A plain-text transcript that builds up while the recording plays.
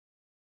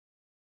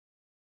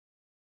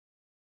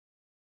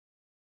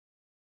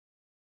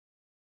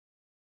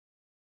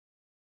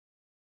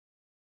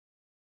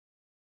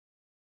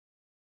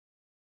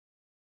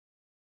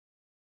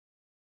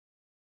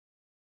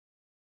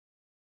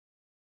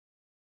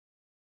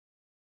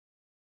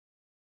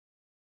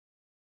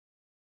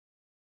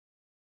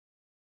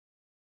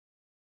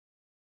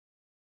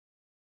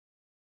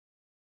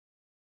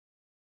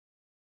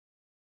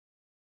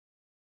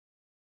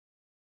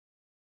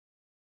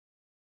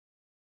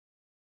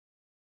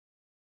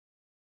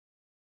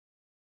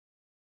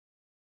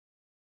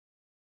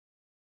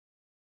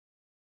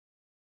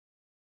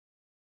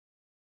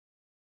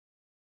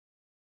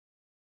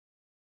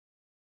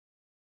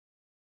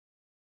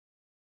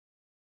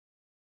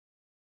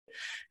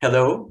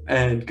Hello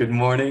and good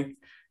morning,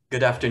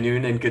 good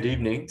afternoon and good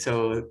evening.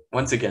 So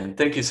once again,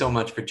 thank you so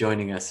much for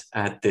joining us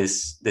at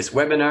this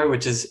webinar,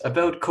 which is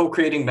about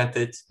co-creating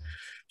methods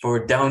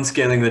for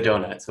downscaling the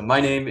donut. So my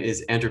name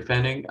is Andrew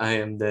Penning. I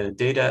am the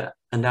Data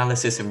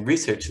Analysis and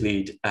Research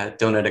Lead at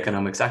Doughnut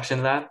Economics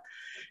Action Lab.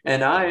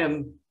 And I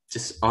am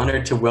just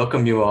honored to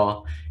welcome you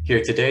all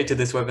here today to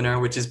this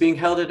webinar, which is being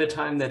held at a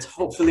time that's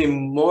hopefully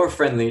more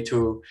friendly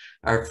to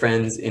our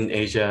friends in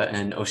Asia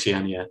and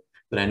Oceania.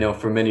 But I know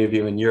for many of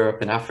you in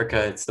Europe and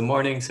Africa, it's the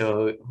morning,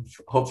 so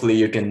hopefully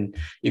you can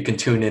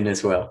tune in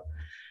as well.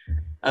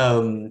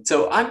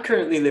 So I'm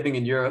currently living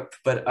in Europe,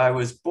 but I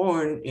was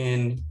born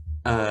in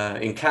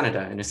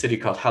Canada, in a city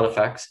called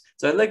Halifax.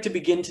 So I'd like to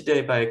begin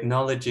today by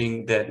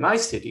acknowledging that my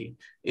city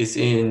is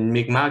in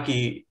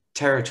Mi'kmaq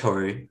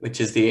territory,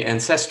 which is the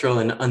ancestral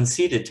and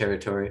unceded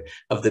territory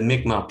of the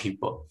Mi'kmaq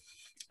people.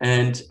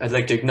 And I'd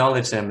like to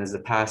acknowledge them as the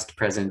past,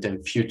 present,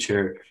 and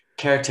future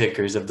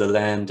caretakers of the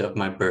land of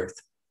my birth.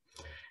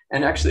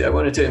 And actually, I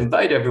wanted to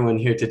invite everyone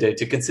here today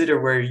to consider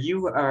where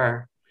you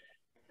are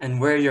and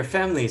where your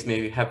families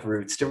may have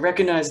roots, to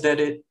recognize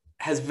that it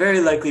has very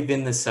likely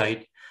been the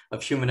site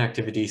of human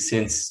activity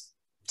since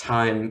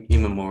time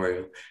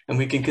immemorial. And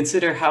we can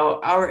consider how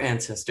our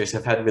ancestors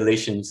have had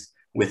relations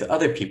with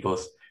other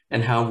peoples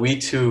and how we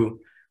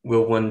too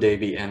will one day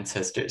be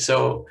ancestors.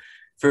 So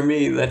for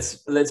me,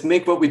 let's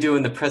make what we do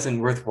in the present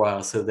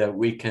worthwhile so that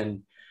we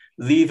can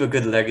leave a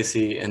good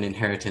legacy and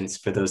inheritance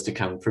for those to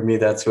come. For me,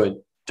 that's what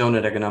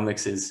Doughnut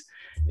Economics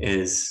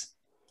is,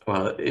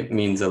 well, it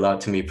means a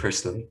lot to me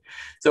personally.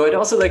 So I'd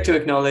also like to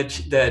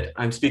acknowledge that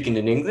I'm speaking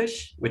in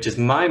English, which is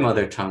my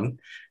mother tongue,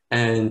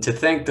 and to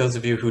thank those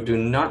of you who do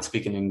not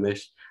speak in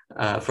English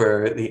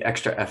for the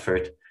extra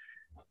effort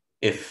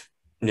if,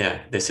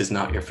 this is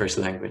not your first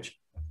language.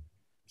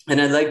 And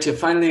I'd like to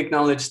finally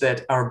acknowledge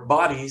that our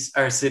bodies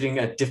are sitting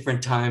at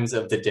different times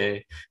of the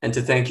day, and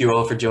to thank you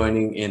all for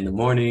joining in the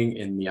morning,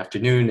 in the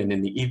afternoon, and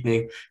in the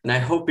evening. And I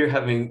hope you're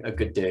having a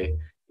good day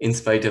in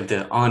spite of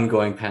the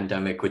ongoing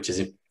pandemic, which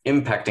is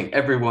impacting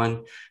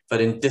everyone,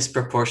 but in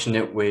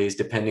disproportionate ways,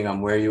 depending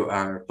on where you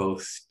are,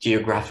 both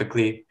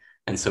geographically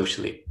and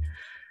socially.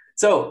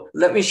 So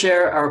let me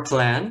share our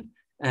plan.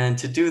 And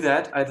to do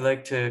that, I'd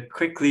like to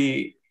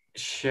quickly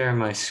share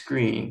my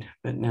screen.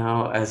 But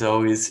now, as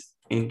always,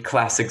 in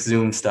classic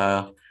Zoom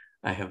style,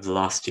 I have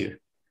lost you.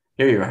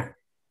 Here you are.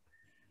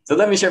 So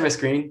let me share my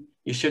screen.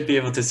 You should be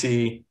able to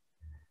see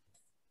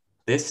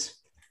this.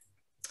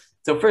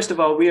 So first of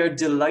all, we are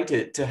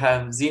delighted to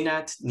have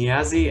Zeenat,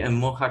 Niazi,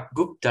 and Mohak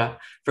Gupta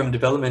from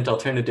Development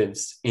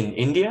Alternatives in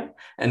India,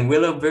 and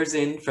Willow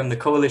Berzin from the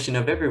Coalition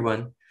of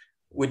Everyone,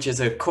 which is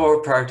a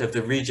core part of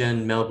the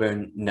Regen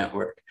Melbourne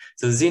network.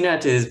 So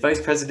Zeenat is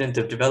Vice President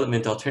of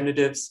Development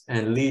Alternatives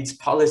and leads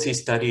policy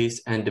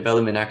studies and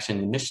development action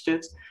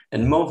initiatives.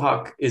 And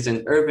Mohak is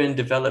an urban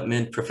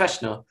development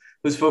professional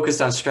who's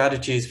focused on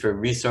strategies for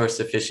resource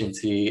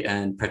efficiency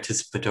and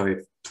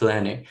participatory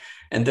planning.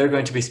 And they're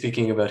going to be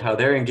speaking about how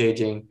they're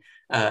engaging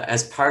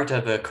as part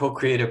of a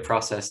co-creative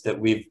process that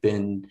we've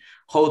been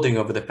holding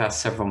over the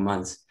past several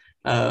months,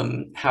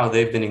 how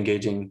they've been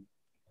engaging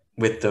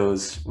with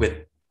those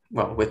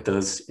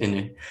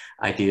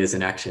ideas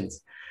and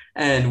actions.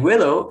 And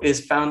Willow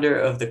is founder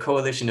of the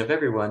Coalition of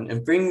Everyone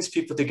and brings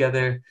people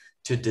together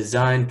to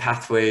design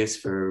pathways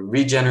for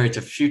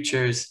regenerative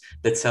futures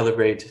that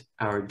celebrate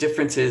our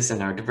differences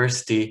and our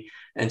diversity.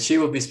 And she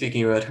will be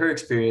speaking about her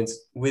experience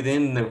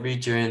within the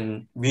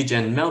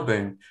Regen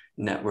Melbourne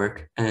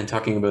network and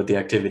talking about the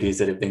activities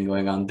that have been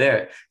going on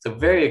there. So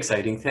very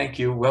exciting. Thank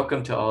you.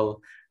 Welcome to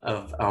all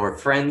of our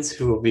friends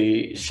who will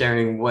be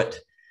sharing what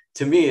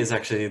to me is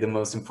actually the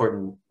most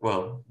important,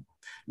 well,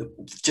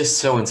 just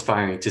so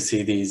inspiring to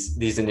see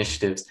these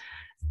initiatives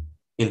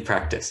in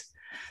practice.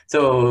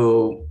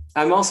 So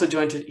I'm also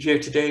joined here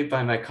today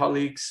by my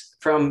colleagues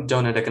from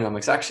Doughnut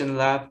Economics Action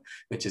Lab,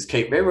 which is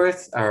Kate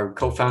Rayworth, our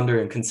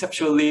co-founder and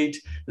conceptual lead,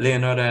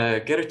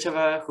 Leonora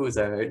Gercheva, who is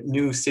our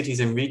new Cities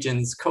and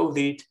Regions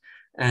co-lead,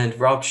 and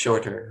Rob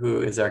Shorter,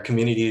 who is our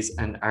communities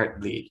and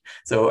art lead.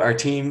 So our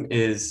team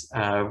is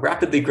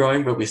rapidly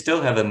growing, but we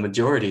still have a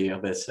majority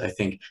of us, I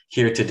think,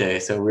 here today.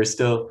 So we're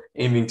still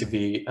aiming to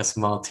be a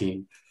small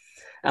team.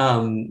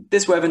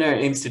 This webinar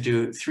aims to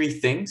do three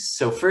things.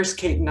 So first,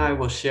 Kate and I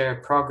will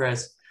share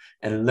progress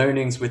and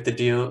learnings with the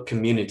DEAL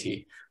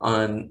community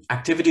on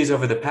activities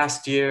over the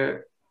past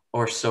year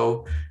or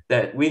so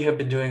that we have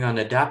been doing on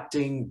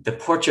adapting the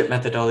portrait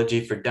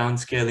methodology for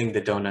downscaling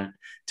the donut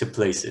to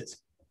places.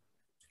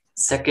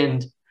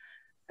 Second,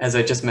 as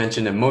I just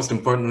mentioned, and most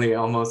importantly,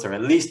 almost, or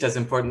at least as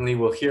importantly,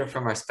 we'll hear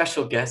from our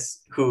special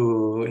guests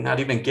who, not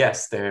even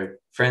guests, they're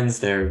friends,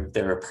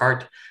 they're a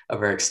part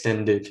of our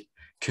extended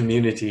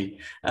community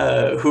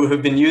who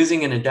have been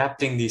using and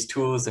adapting these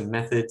tools and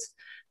methods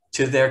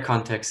to their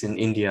context in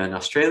India and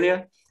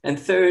Australia. And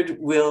third,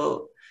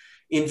 we'll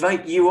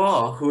invite you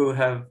all who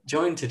have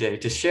joined today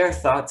to share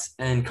thoughts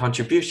and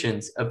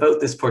contributions about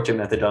this portrait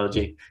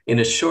methodology in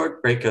a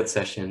short breakout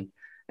session,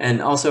 and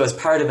also as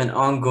part of an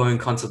ongoing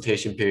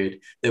consultation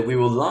period that we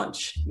will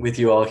launch with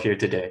you all here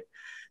today.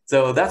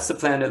 So that's the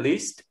plan, at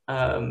least.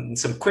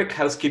 Some quick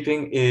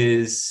housekeeping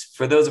is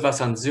for those of us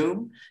on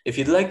Zoom, if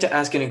you'd like to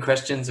ask any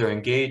questions or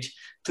engage,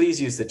 please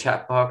use the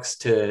chat box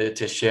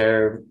to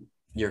share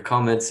your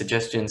comments,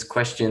 suggestions,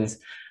 questions,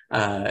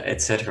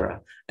 etc.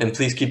 And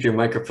please keep your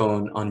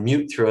microphone on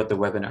mute throughout the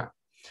webinar.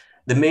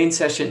 The main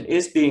session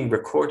is being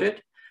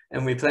recorded,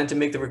 and we plan to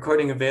make the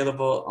recording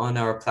available on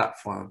our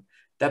platform.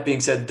 That being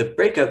said, the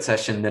breakout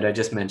session that I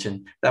just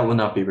mentioned, that will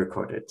not be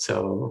recorded.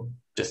 So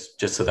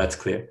just so that's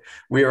clear.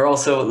 We are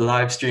also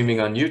live streaming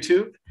on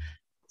YouTube.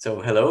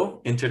 So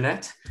hello,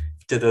 internet,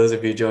 to those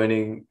of you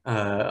joining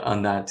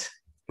on that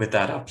with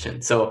that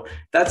option. So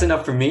that's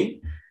enough for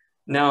me.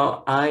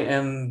 Now I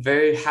am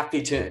very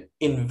happy to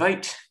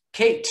invite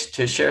Kate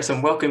to share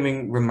some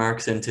welcoming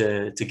remarks and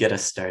to get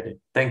us started.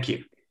 Thank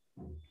you.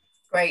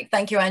 Great,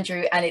 thank you,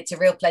 Andrew. And it's a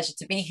real pleasure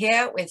to be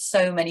here with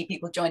so many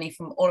people joining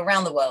from all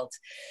around the world.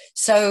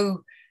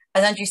 So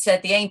as Andrew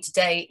said, the aim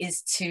today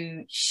is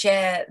to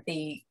share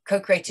the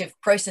co-creative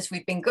process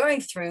we've been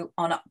going through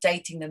on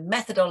updating the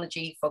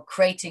methodology for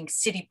creating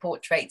city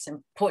portraits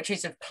and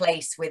portraits of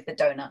place with the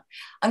Doughnut.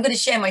 I'm going to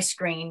share my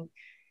screen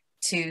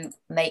to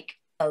make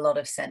a lot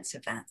of sense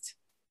of that.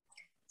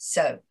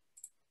 So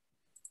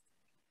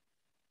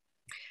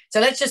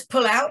let's just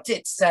pull out.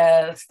 It's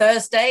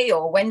Thursday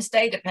or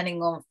Wednesday,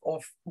 depending on,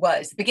 well,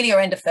 it's the beginning or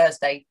end of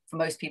Thursday for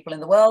most people in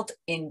the world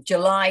in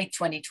July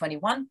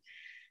 2021.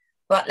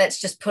 But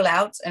let's just pull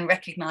out and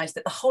recognize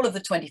that the whole of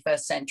the 21st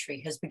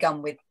century has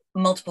begun with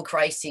multiple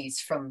crises,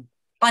 from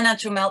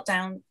financial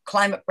meltdown,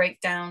 climate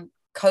breakdown,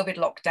 COVID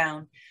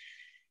lockdown.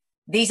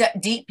 These are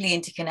deeply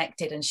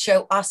interconnected and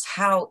show us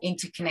how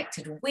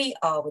interconnected we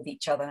are with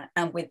each other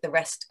and with the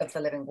rest of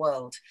the living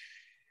world.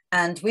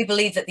 And we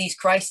believe that these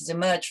crises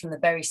emerge from the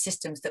very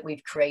systems that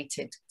we've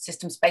created,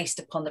 systems based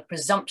upon the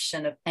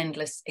presumption of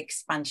endless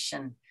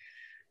expansion,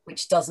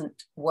 which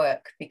doesn't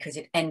work because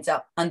it ends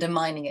up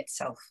undermining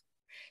itself.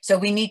 So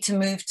we need to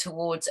move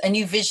towards a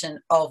new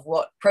vision of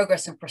what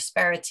progress and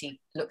prosperity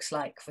looks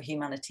like for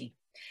humanity.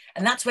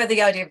 And that's where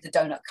the idea of the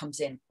Doughnut comes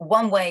in.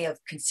 One way of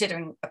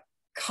considering a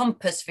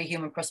compass for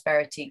human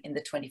prosperity in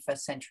the 21st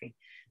century.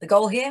 The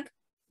goal here,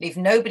 leave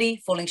nobody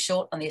falling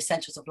short on the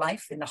essentials of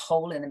life in the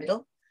hole in the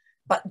middle,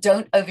 but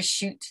don't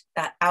overshoot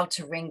that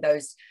outer ring,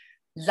 those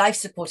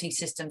life-supporting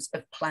systems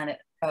of planet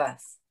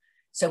Earth.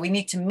 So we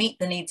need to meet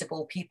the needs of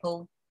all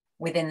people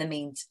within the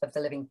means of the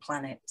living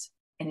planet.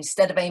 And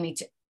instead of aiming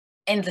to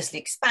endlessly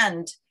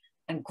expand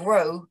and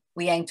grow,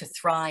 we aim to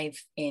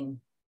thrive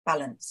in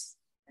balance.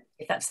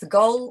 If that's the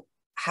goal,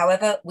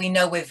 however, we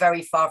know we're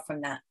very far from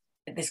that.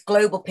 This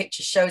global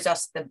picture shows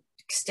us the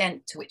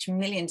extent to which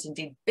millions,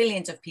 indeed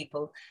billions of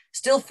people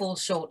still fall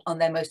short on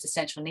their most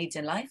essential needs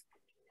in life.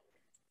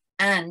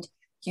 And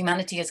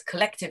humanity has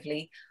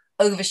collectively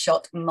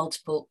overshot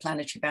multiple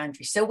planetary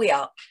boundaries. So we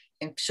are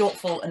in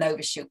shortfall and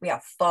overshoot. We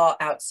are far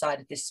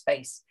outside of this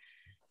space.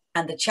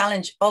 And the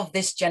challenge of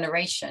this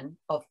generation,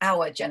 of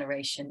our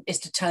generation, is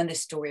to turn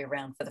this story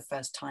around for the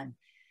first time.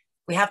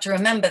 We have to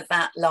remember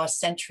that last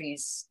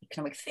century's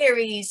economic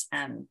theories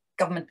and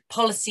government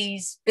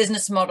policies,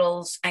 business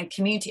models, and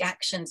community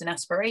actions and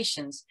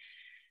aspirations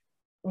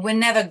were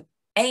never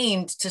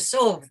aimed to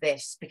solve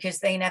this because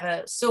they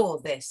never saw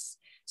this.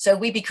 So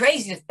we'd be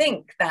crazy to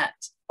think that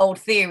old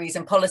theories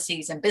and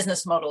policies and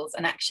business models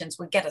and actions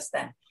would get us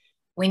there.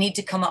 We need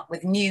to come up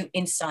with new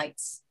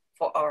insights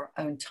for our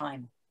own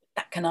time.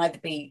 That can either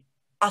be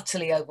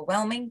utterly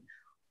overwhelming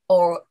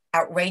or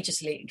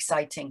outrageously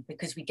exciting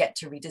because we get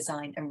to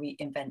redesign and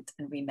reinvent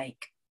and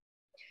remake.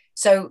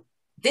 So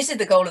this is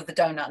the goal of the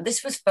Doughnut. And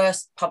this was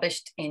first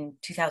published in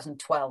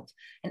 2012.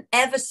 And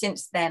ever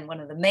since then, one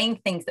of the main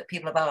things that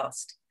people have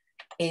asked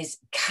is,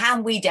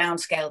 can we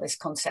downscale this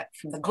concept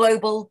from the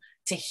global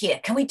to here?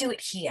 Can we do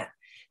it here?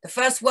 The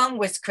first one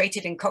was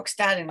created in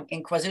Kokstad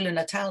in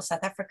KwaZulu-Natal,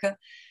 South Africa.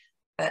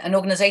 An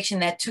organization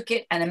there took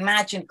it and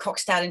imagined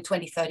Kokstad in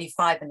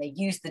 2035, and they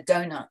used the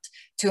Doughnut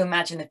to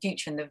imagine the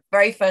future. And the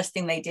very first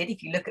thing they did,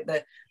 if you look at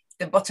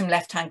the bottom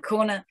left-hand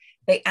corner,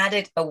 they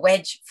added a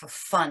wedge for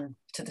fun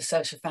to the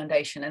social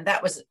foundation. And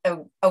that was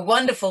a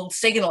wonderful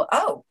signal.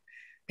 Oh,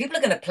 people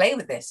are going to play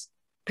with this.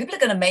 People are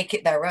going to make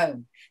it their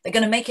own. They're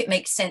going to make it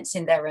make sense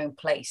in their own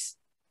place.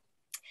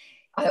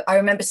 I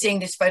remember seeing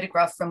this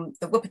photograph from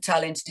the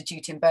Wuppertal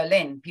Institute in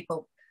Berlin,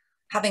 people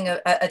having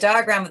a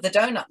diagram of the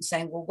Doughnut and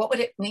saying, well, what would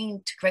it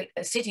mean to create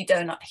a city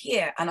Doughnut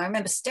here? And I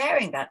remember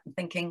staring at that and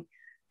thinking,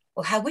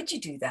 well, how would you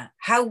do that?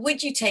 How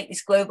would you take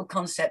this global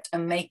concept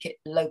and make it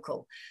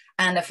local?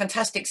 And a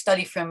fantastic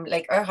study from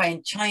Lake Erhai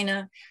in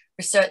China,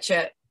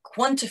 researcher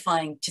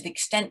quantifying to the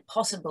extent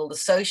possible the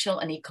social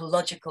and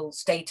ecological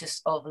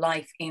status of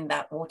life in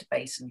that water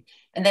basin.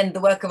 And then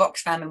the work of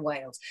Oxfam in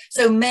Wales.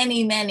 So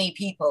many, many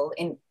people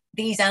in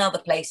these and other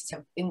places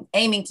have been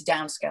aiming to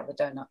downscale the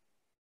Doughnut.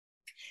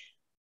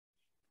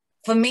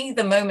 For me,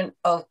 the moment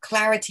of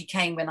clarity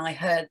came when I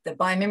heard the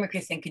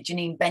biomimicry thinker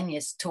Janine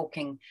Benyus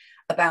talking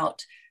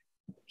about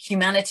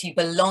humanity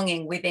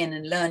belonging within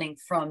and learning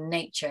from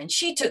nature. And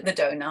she took the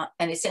Doughnut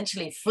and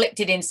essentially flipped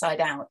it inside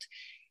out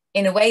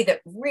in a way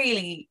that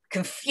really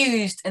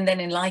confused and then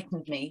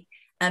enlightened me.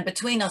 And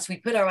between us, we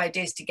put our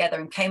ideas together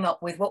and came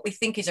up with what we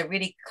think is a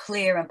really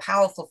clear and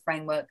powerful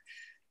framework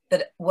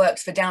that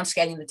works for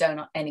downscaling the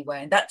donut anywhere.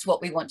 And that's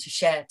what we want to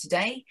share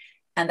today.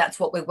 And that's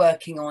what we're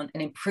working on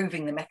and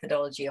improving the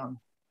methodology on.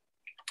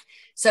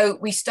 So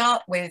we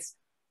start with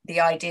the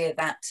idea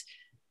that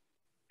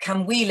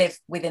can we live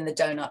within the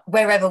donut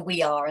wherever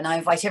we are? And I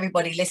invite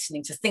everybody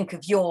listening to think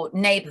of your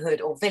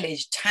neighborhood or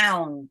village,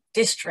 town,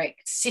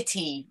 district,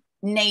 city,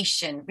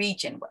 nation,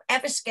 region,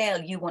 whatever scale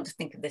you want to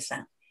think of this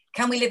at.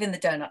 Can we live in the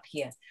donut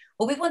here?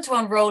 Well, we want to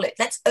unroll it.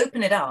 Let's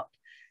open it up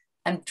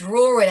and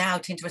draw it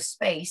out into a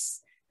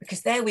space,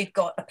 because there we've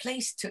got a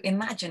place to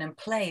imagine and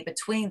play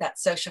between that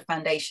social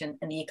foundation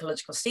and the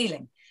ecological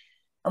ceiling.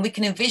 And we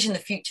can envision the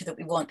future that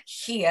we want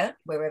here,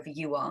 wherever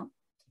you are,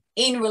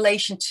 in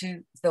relation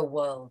to the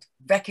world,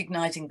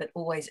 recognizing that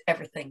always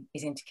everything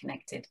is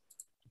interconnected.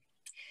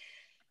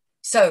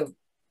 So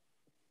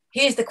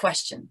here's the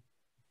question.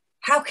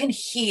 How can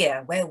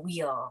here, where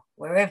we are,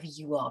 wherever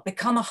you are,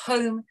 become a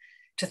home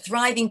to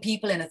thriving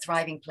people in a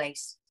thriving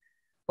place,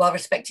 while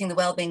respecting the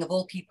well-being of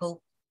all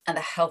people and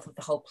the health of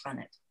the whole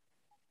planet?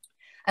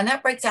 And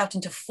that breaks out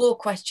into 4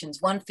 questions,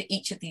 one for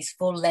each of these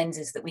 4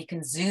 lenses that we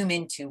can zoom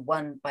into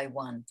one by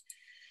one.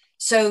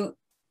 So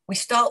we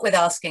start with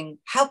asking,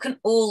 how can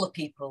all the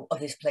people of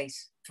this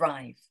place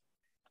thrive?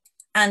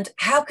 And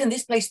how can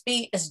this place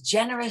be as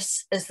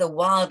generous as the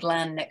wild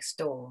land next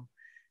door?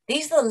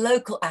 These are the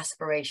local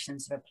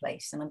aspirations of a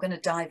place, and I'm going to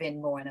dive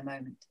in more in a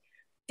moment.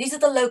 These are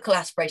the local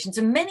aspirations,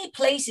 and many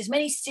places,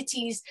 many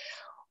cities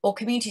or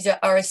communities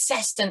are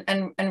assessed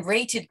and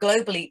rated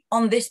globally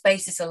on this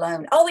basis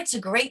alone. Oh, it's a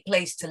great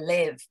place to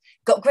live,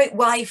 got great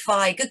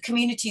Wi-Fi, good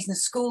communities and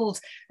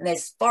schools, and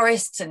there's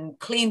forests and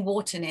clean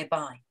water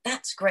nearby.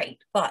 That's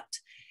great, but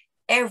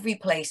every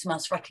place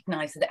must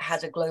recognize that it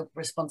has a global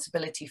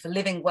responsibility for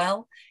living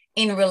well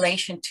in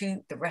relation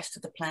to the rest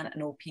of the planet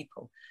and all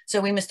people.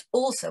 So we must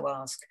also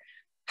ask,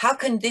 how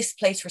can this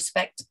place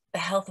respect the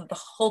health of the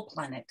whole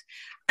planet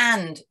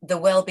and the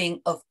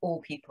well-being of all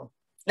people?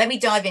 Let me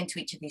dive into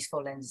each of these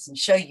 4 lenses and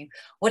show you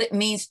what it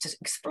means to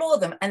explore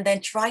them, and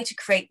then try to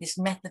create this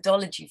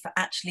methodology for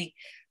actually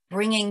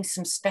bringing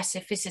some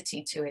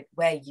specificity to it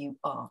where you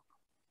are.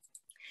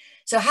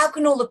 So how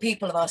can all the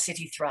people of our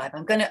city thrive?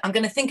 I'm going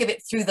to think of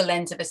it through the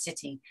lens of a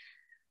city.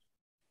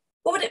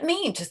 What would it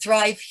mean to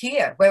thrive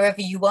here,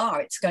 wherever you are?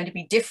 It's going to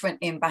be different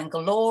in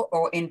Bangalore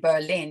or in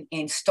Berlin,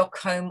 in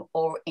Stockholm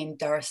or in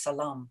Dar es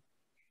Salaam.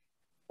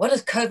 What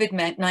has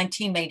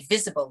COVID-19 made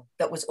visible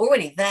that was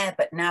already there,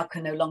 but now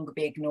can no longer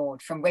be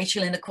ignored, from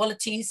racial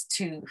inequalities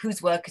to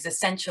whose work is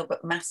essential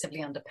but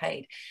massively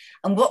underpaid?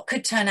 And what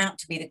could turn out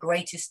to be the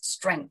greatest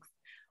strength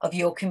of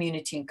your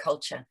community and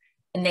culture,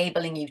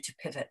 enabling you to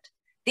pivot?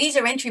 These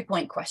are entry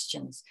point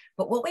questions,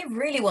 but what we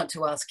really want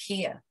to ask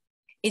here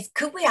is,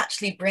 could we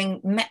actually bring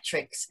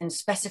metrics and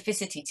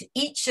specificity to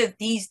each of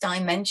these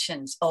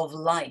dimensions of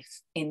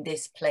life in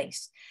this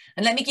place?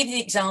 And let me give you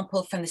the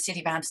example from the city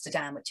of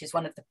Amsterdam, which is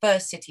one of the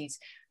first cities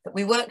that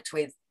we worked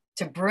with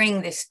to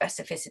bring this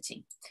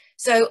specificity.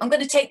 So I'm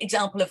going to take the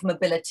example of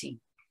mobility.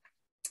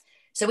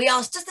 So we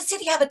asked, does the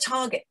city have a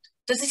target?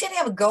 Does the city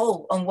have a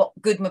goal on what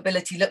good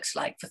mobility looks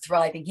like for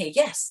thriving here?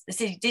 Yes, the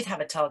city did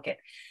have a target.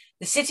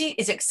 The city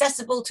is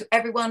accessible to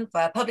everyone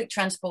via public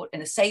transport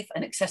in a safe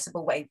and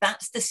accessible way.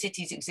 That's the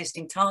city's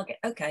existing target.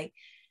 Okay.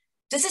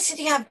 Does the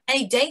city have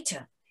any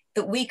data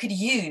that we could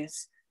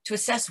use to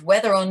assess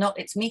whether or not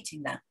it's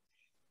meeting that?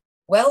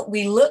 Well,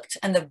 we looked,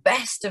 and the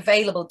best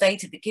available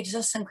data that gives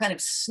us some kind of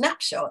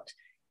snapshot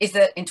is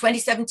that in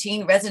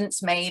 2017,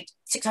 residents made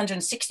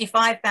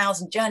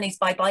 665,000 journeys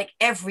by bike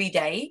every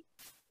day.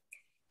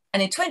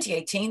 And in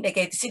 2018, they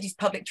gave the city's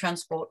public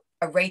transport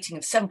a rating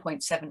of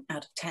 7.7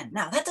 out of 10.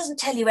 Now, that doesn't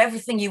tell you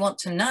everything you want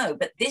to know,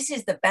 but this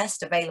is the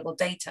best available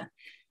data.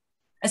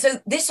 And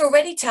so this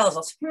already tells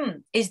us,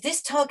 is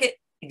this target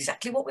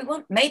exactly what we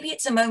want? Maybe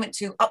it's a moment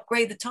to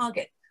upgrade the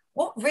target.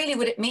 What really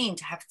would it mean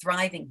to have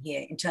thriving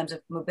here in terms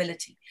of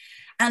mobility?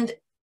 And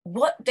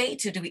what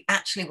data do we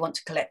actually want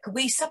to collect? Could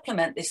we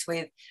supplement this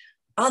with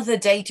other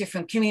data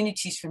from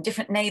communities, from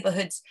different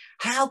neighborhoods?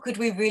 How could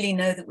we really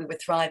know that we were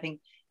thriving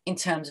in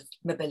terms of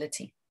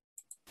mobility?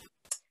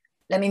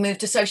 Let me move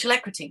to social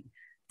equity.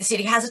 The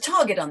city has a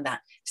target on that.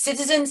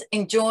 Citizens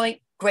enjoy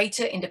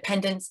greater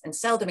independence and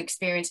seldom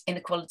experience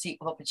inequality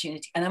of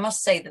opportunity. And I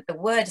must say that the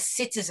word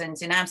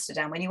citizens in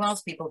Amsterdam, when you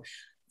ask people,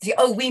 they say,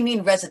 oh, we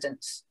mean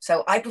residents.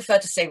 So I prefer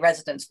to say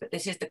residents, but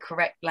this is the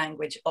correct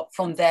language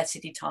from their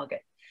city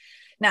target.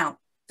 Now,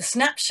 the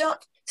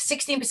snapshot,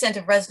 16%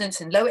 of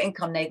residents in lower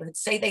income neighborhoods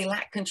say they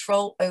lack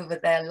control over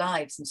their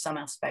lives in some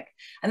aspect.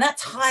 And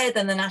that's higher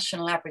than the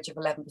national average of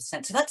 11%.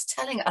 So that's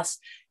telling us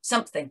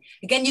something.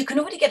 Again, you can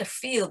already get a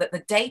feel that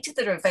the data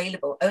that are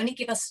available only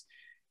give us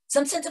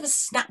some sense of a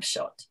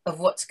snapshot of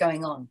what's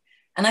going on.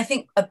 And I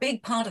think a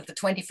big part of the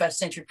 21st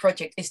Century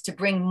Project is to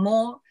bring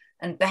more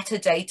and better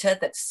data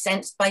that's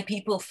sensed by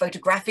people,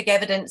 photographic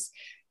evidence,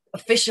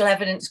 official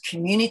evidence,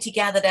 community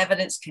gathered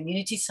evidence,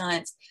 community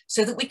science,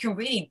 so that we can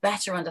really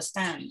better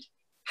understand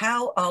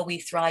how are we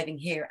thriving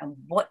here and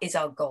what is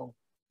our goal.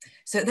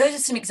 So those are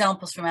some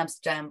examples from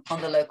Amsterdam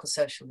on the local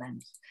social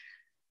lens.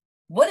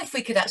 What if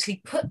we could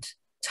actually put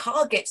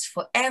targets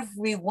for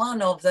every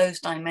one of those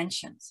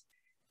dimensions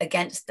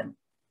against them?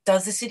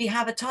 Does the city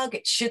have a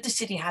target? Should the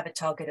city have a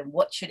target, and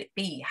what should it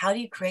be? How do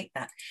you create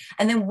that?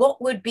 And then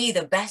what would be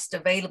the best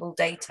available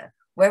data,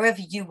 wherever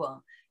you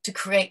are, to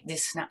create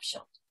this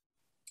snapshot?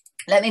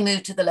 Let me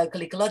move to the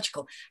local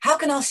ecological. How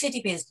can our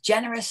city be as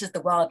generous as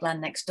the wildland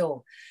next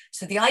door?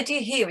 So the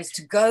idea here is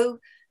to go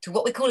to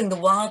what we're calling the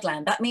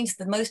wildland. That means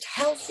the most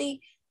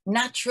healthy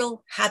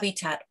natural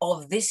habitat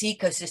of this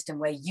ecosystem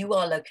where you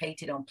are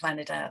located on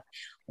planet Earth.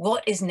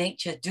 What is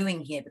nature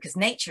doing here? Because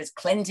nature is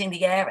cleansing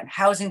the air and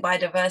housing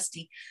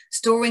biodiversity,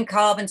 storing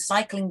carbon,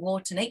 cycling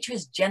water. Nature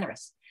is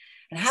generous.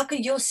 And how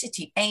can your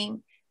city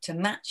aim to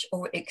match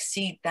or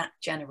exceed that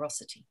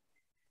generosity?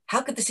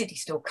 How could the city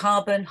store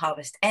carbon,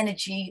 harvest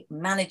energy,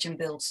 manage and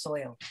build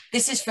soil?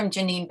 This is from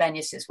Janine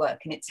Benyus's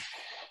work, and it's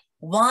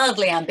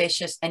wildly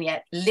ambitious and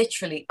yet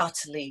literally,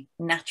 utterly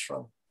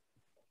natural.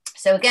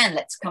 So again,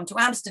 let's come to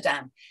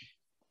Amsterdam.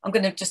 I'm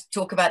going to just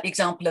talk about the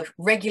example of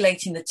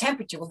regulating the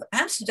temperature. Well,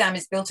 Amsterdam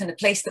is built in a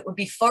place that would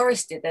be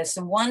forested. There's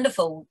some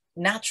wonderful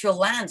natural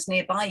lands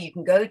nearby you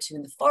can go to,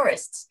 and the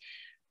forests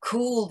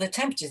cool the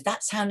temperatures.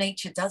 That's how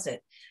nature does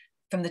it,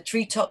 from the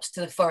treetops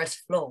to the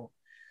forest floor.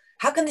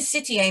 How can the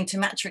city aim to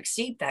match or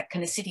exceed that?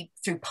 Can the city,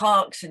 through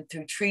parks and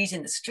through trees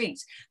in the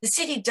streets? The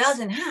city does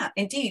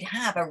indeed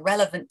have a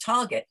relevant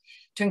target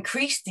to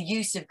increase the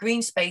use of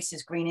green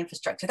spaces, green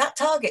infrastructure. That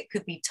target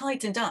could be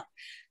tightened up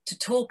to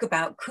talk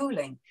about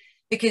cooling.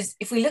 Because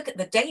if we look at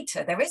the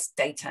data, there is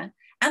data.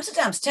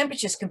 Amsterdam's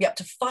temperatures can be up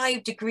to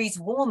 5 degrees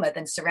warmer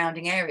than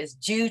surrounding areas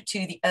due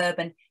to the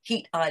urban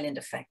heat island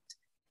effect.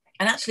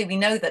 And actually, we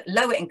know that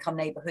lower income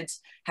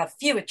neighborhoods have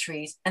fewer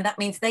trees, and that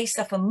means they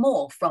suffer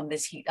more from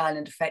this heat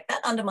island effect.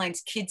 That undermines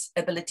kids'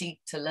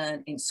 ability to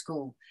learn in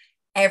school.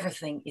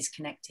 Everything is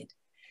connected.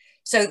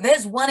 So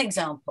there's one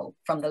example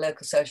from the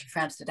local social for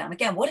Amsterdam.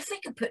 Again, what if we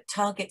could put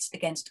targets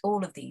against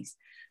all of these?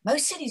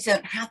 Most cities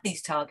don't have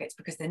these targets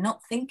because they're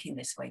not thinking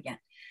this way yet.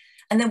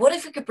 And then what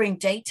if we could bring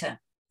data,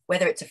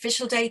 whether it's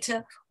official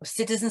data or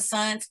citizen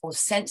science or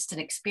sensed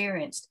and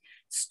experienced,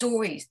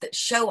 stories that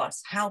show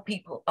us how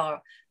people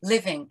are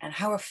living and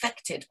how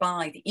affected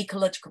by the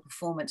ecological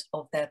performance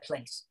of their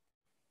place.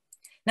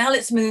 Now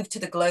let's move to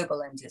the global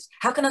lenses.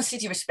 How can our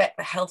city respect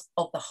the health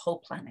of the whole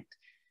planet?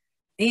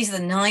 These are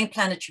the 9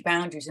 planetary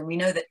boundaries, and we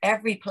know that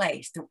every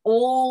place, through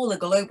all the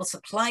global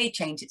supply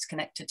chains it's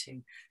connected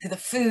to, through the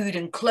food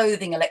and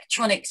clothing,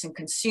 electronics and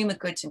consumer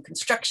goods and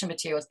construction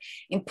materials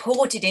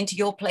imported into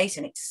your place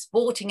and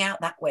exporting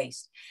out that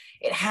waste,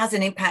 it has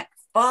an impact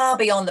far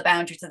beyond the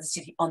boundaries of the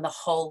city on the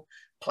whole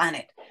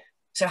planet.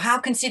 So how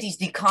can cities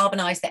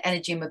decarbonize their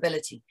energy and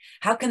mobility?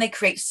 How can they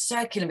create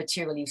circular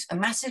material use and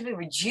massively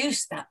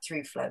reduce that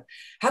through flow?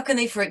 How can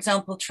they, for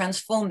example,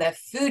 transform their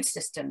food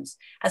systems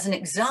as an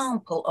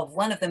example of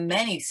one of the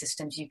many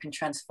systems you can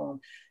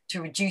transform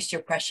to reduce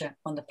your pressure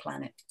on the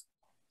planet?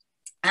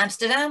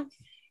 Amsterdam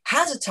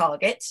has a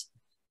target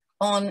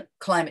on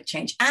climate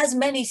change, as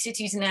many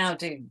cities now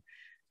do,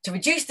 to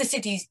reduce the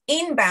city's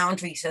in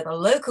boundary, so the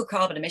local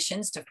carbon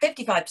emissions, to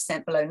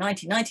 55% below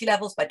 1990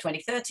 levels by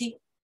 2030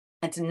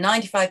 and to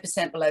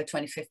 95% below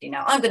 2050.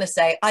 Now, I'm going to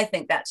say I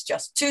think that's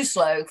just too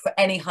slow for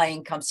any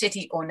high-income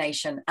city or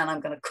nation, and I'm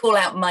going to call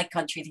out my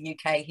country, the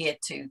UK, here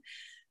too.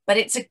 But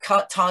it's a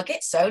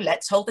target, so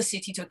let's hold the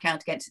city to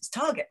account against its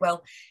target.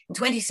 Well, in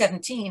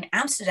 2017,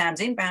 Amsterdam's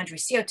in-boundary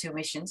CO2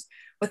 emissions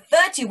were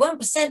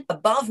 31%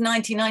 above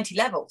 1990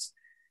 levels.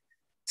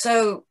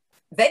 So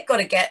they've got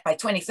to get, by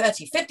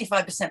 2030,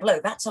 55%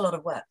 below. That's a lot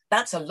of work.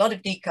 That's a lot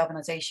of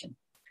decarbonisation.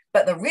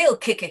 But the real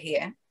kicker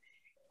here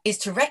is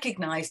to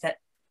recognise that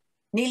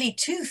nearly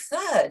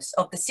 2/3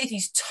 of the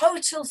city's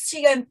total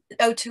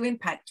CO2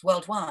 impact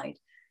worldwide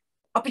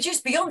are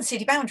produced beyond the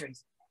city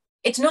boundaries.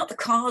 It's not the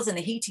cars and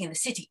the heating in the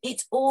city,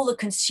 it's all the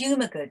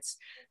consumer goods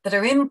that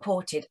are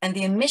imported and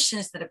the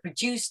emissions that are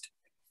produced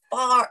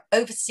far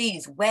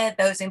overseas where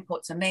those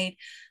imports are made,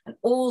 and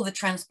all the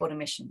transport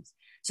emissions.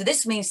 So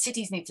this means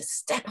cities need to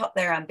step up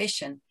their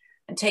ambition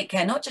and take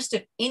care not just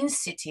of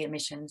in-city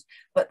emissions,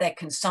 but their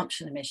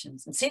consumption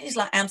emissions. And cities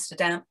like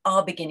Amsterdam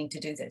are beginning to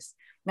do this.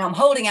 Now, I'm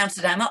holding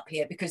Amsterdam up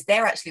here because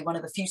they're actually one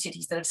of the few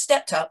cities that have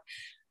stepped up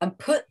and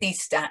put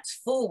these stats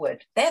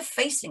forward. They're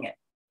facing it.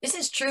 This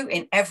is true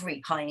in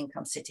every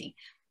high-income city,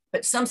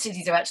 but some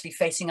cities are actually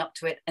facing up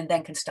to it and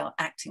then can start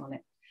acting on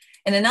it.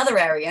 In another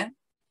area,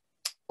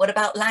 what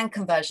about land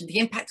conversion? The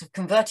impact of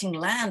converting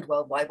land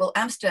worldwide? Well,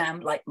 Amsterdam,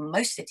 like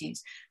most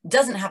cities,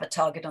 doesn't have a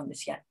target on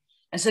this yet.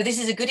 And so this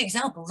is a good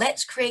example.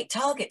 Let's create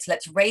targets.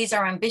 Let's raise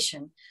our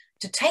ambition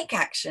to take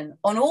action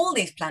on all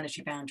these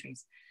planetary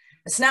boundaries.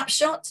 A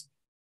snapshot.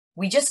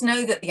 We just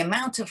know that the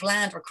amount of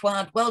land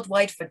required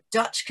worldwide for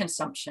Dutch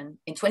consumption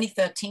in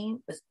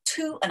 2013 was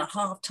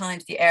 2.5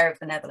 times the area of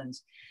the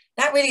Netherlands.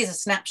 That really is a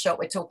snapshot.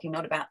 We're talking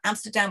not about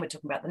Amsterdam, we're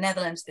talking about the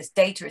Netherlands. This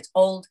data is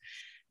old.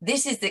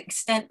 This is the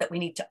extent that we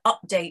need to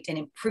update and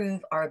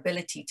improve our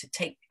ability to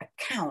take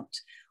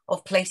account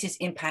of places'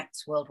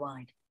 impacts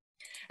worldwide.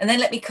 And then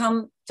let me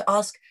come to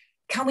ask,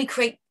 can we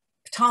create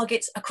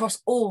targets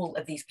across all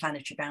of these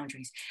planetary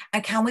boundaries?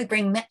 And can we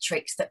bring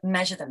metrics that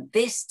measure them?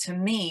 This, to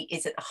me,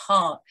 is at the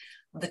heart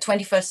of the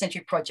 21st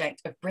century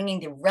project of bringing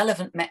the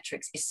relevant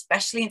metrics,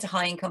 especially into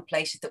high-income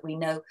places that we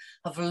know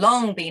have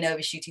long been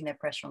overshooting their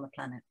pressure on the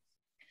planet.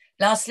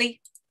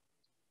 Lastly,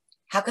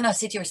 how can our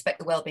city respect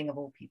the well-being of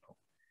all people?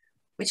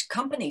 Which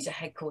companies are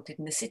headquartered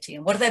in the city,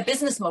 and what are their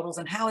business models,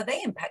 and how are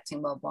they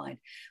impacting worldwide?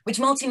 Which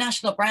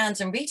multinational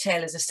brands and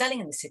retailers are selling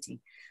in the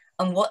city?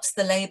 And what's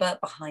the labor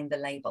behind the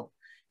label?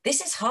 This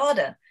is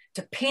harder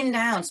to pin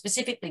down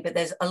specifically, but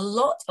there's a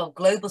lot of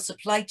global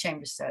supply chain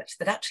research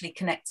that actually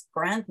connects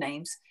brand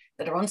names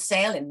that are on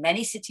sale in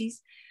many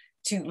cities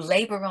to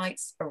labor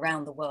rights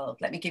around the world.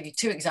 Let me give you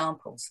 2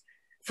 examples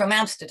from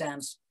Amsterdam.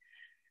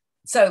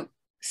 So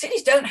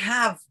cities don't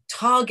have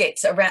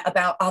targets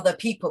about other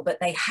people, but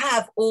they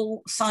have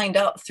all signed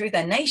up through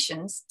their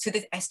nations to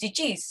the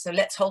SDGs. So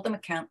let's hold them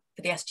account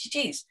for the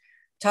SDGs.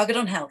 Target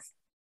on health.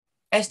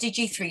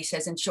 SDG 3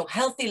 says, ensure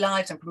healthy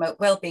lives and promote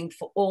well-being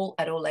for all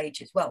at all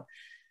ages. Well,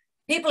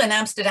 people in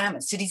Amsterdam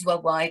and cities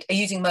worldwide are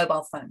using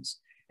mobile phones.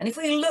 And if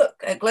we look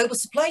at global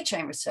supply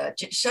chain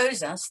research, it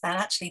shows us that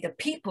actually the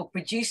people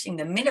producing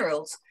the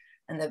minerals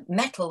and the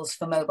metals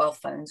for mobile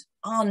phones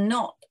are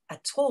not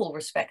at all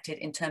respected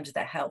in terms of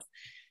their health.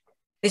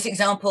 This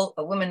example,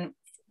 a woman,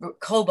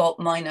 cobalt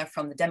miner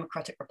from the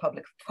Democratic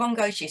Republic of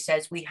Congo, she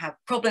says, we have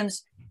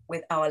problems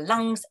with our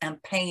lungs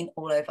and pain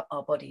all over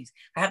our bodies.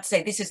 I have to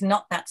say, this is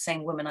not that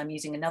same woman. I'm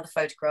using another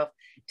photograph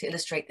to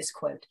illustrate this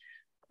quote.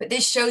 But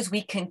this shows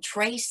we can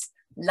trace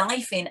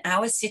life in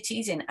our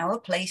cities, in our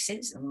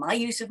places, and my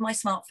use of my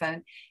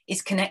smartphone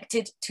is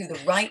connected to the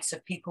rights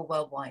of people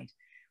worldwide.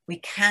 We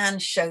can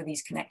show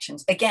these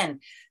connections. Again,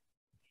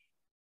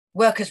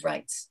 workers'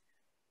 rights,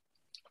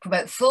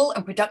 promote full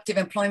and productive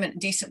employment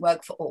and decent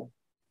work for all.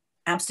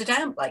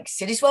 Amsterdam, like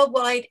cities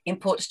worldwide,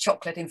 imports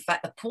chocolate. In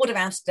fact, the Port of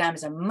Amsterdam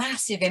is a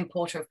massive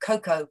importer of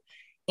cocoa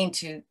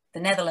into the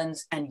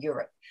Netherlands and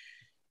Europe.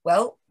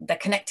 Well, they're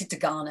connected to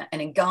Ghana,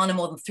 and in Ghana,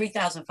 more than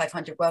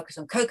 3,500 workers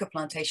on cocoa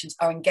plantations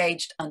are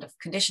engaged under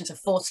conditions of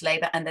forced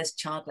labor, and there's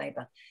child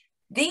labor.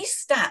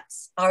 These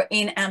stats are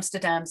in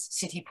Amsterdam's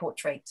city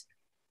portrait.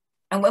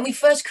 And when we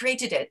first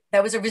created it,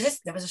 there was a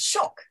resistance, there was a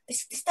shock.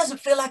 This doesn't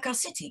feel like our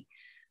city.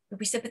 But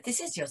we said, but this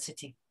is your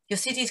city. Your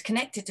city is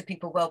connected to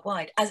people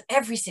worldwide, as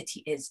every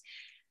city is.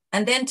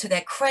 And then to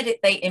their credit,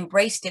 they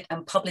embraced it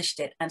and published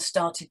it and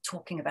started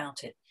talking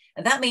about it.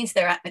 And that means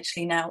they're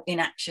actually now in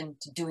action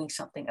to doing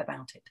something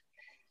about it.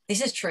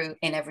 This is true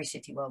in every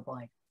city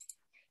worldwide.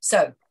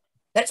 So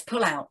let's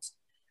pull out.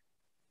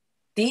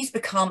 These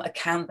become a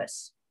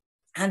canvas.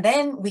 And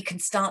then we can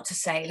start to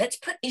say, let's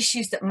put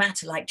issues that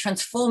matter, like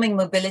transforming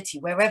mobility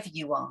wherever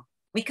you are.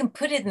 We can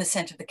put it in the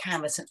center of the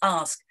canvas and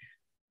ask,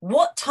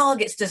 what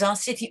targets does our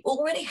city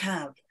already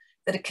have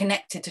that are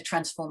connected to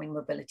transforming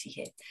mobility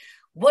here?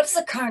 What's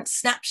the current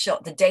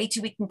snapshot, the data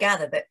we can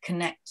gather that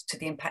connect to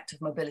the impact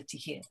of mobility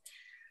here?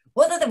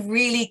 What are the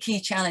really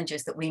key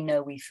challenges that we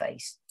know we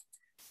face?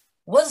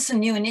 What are some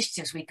new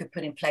initiatives we could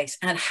put in place,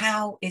 and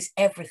how is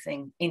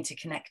everything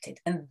interconnected?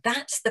 And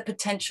that's the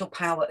potential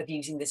power of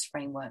using this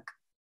framework.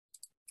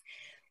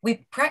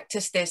 We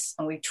practiced this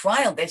and we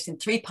trialed this in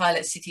 3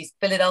 pilot cities,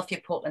 Philadelphia,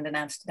 Portland, and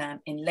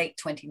Amsterdam, in late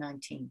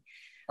 2019.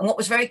 And what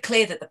was very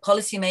clear that the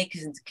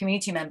policymakers and the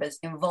community members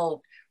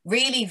involved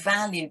really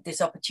valued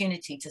this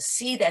opportunity to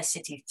see their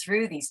city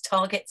through these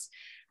targets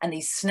and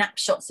these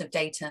snapshots of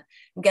data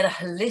and get a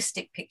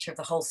holistic picture of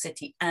the whole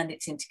city and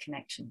its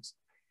interconnections.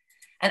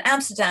 And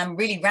Amsterdam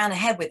really ran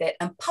ahead with it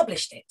and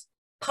published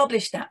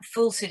that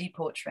full city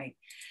portrait.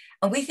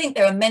 And we think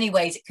there are many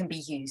ways it can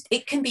be used.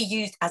 It can be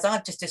used, as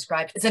I've just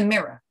described, as a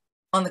mirror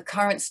on the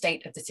current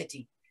state of the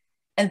city.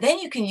 And then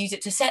you can use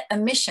it to set a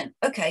mission.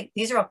 Okay,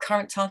 these are our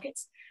current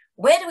targets.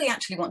 Where do we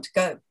actually want to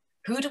go?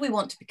 Who do we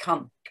want to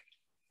become?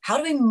 How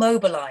do we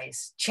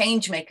mobilize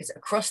change makers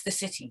across the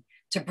city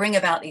to bring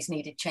about these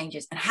needed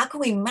changes? And how can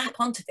we map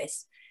onto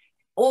this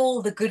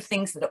all the good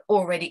things that are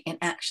already in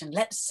action?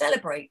 Let's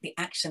celebrate the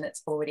action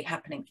that's already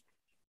happening.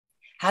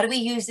 How do we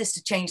use this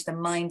to change the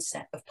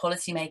mindset of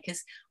policymakers,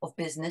 of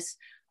business,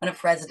 and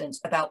of residents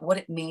about what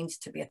it means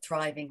to be a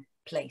thriving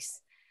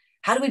place?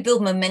 How do we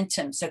build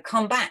momentum? So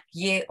come back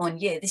year on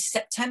year. This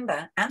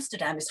September,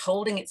 Amsterdam is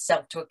holding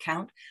itself to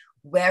account.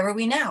 Where are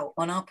we now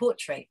on our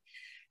portrait?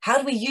 How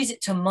do we use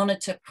it to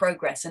monitor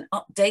progress and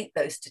update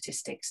those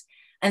statistics?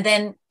 And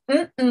then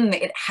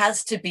it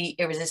has to be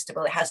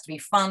irresistible. It has to be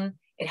fun.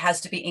 It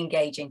has to be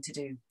engaging to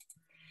do.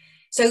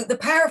 So the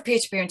power of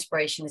peer-to-peer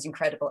inspiration is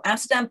incredible.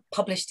 Amsterdam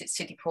published its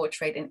city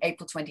portrait in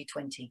April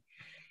 2020,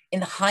 in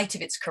the height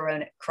of its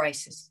corona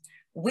crisis.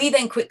 We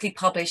then quickly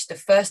published the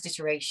first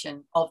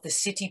iteration of the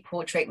city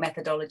portrait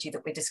methodology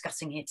that we're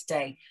discussing here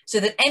today,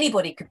 so that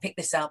anybody could pick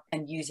this up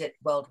and use it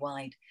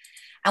worldwide.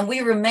 And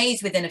we were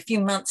amazed within a few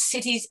months,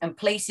 cities and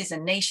places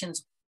and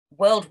nations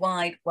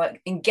worldwide were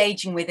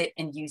engaging with it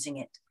and using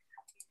it.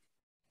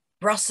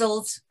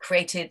 Brussels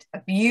created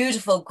a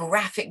beautiful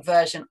graphic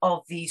version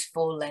of these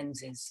 4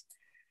 lenses.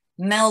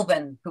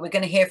 Melbourne, who we're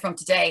going to hear from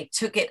today,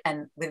 took it,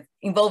 and with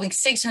involving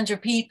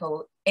 600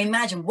 people,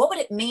 imagine what would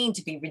it mean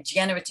to be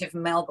regenerative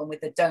Melbourne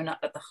with the donut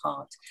at the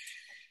heart.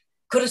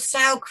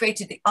 Curaçao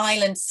created the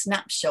island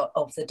snapshot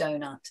of the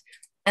donut.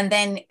 And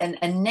then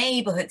a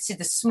neighborhood, this is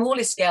the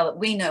smallest scale that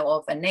we know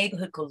of, a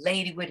neighborhood called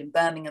Ladywood in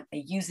Birmingham, are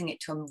using it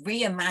to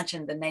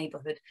reimagine the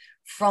neighborhood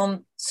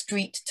from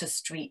street to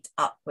street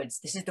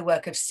upwards. This is the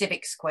work of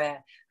Civic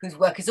Square, whose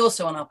work is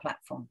also on our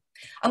platform.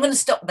 I'm going to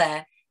stop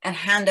there and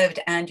hand over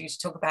to Andrew to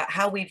talk about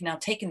how we've now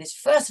taken this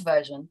first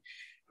version,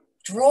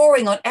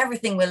 drawing on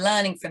everything we're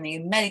learning from the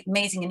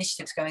amazing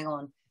initiatives going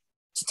on,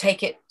 to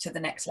take it to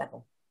the next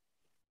level.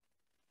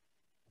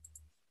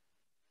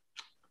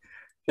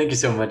 Thank you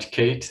so much,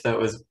 Kate. That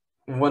was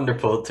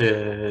wonderful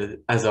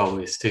as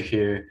always, to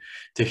hear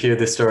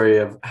the story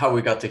of how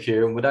we got to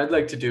here. And what I'd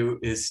like to do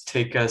is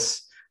take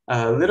us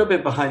a little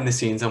bit behind the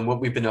scenes on what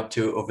we've been up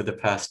to over the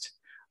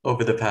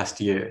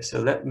past year.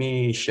 So let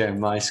me share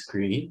my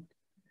screen.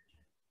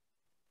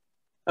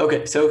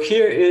 Okay, so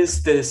here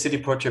is the city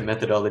portrait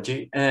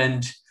methodology,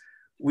 and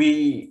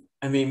we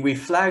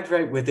flagged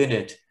right within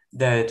it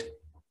that,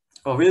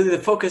 well, really the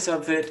focus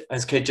of it,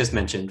 as Kate just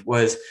mentioned,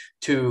 was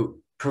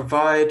to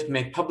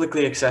make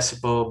publicly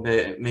accessible,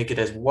 make it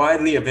as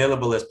widely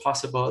available as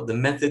possible, the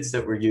methods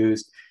that were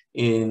used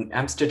in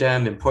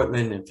Amsterdam, in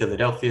Portland, and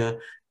Philadelphia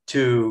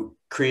to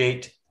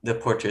create the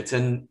portraits.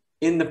 And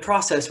in the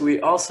process,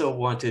 we also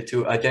wanted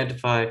to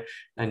identify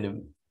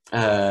and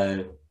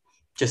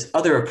just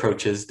other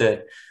approaches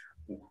that,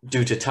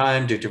 due to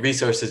time, due to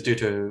resources, due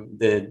to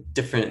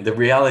the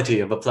reality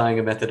of applying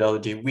a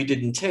methodology, we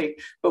didn't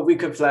take, but we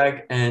could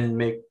flag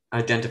and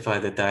identify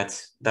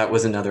that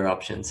was another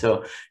option.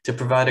 So to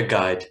provide a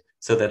guide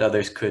so that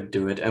others could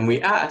do it. And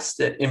we asked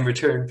that in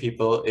return,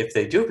 people, if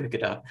they do pick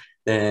it up,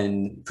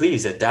 then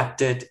please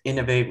adapt it,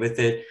 innovate with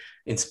it,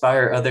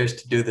 inspire others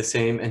to do the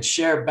same, and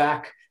share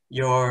back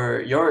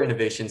your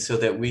innovations so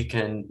that we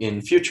can,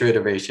 in future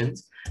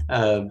iterations,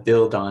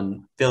 build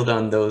on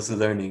those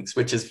learnings,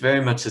 which is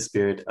very much the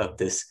spirit of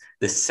this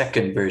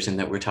second version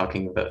that we're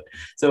talking about.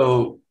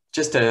 So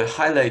just to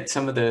highlight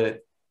some of the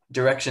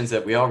directions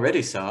that we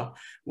already saw,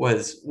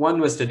 one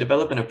was to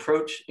develop an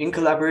approach in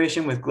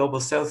collaboration with Global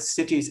South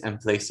cities and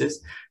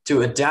places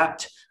to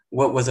adapt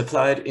what was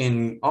applied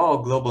in all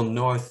Global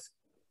North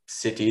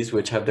cities,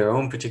 which have their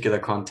own particular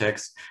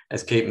context,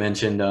 as Kate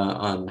mentioned,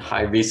 on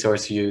high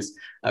resource use,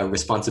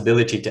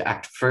 responsibility to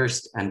act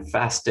first and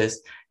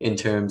fastest in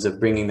terms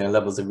of bringing their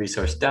levels of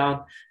resource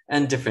down,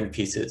 and different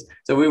pieces.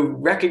 So we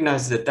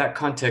recognize that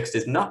context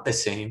is not the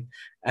same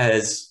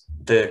as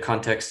the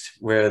context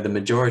where the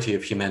majority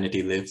of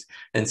humanity lives.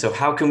 And so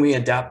how can we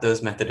adapt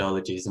those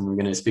methodologies? And we're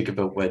going to speak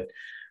about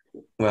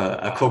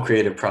a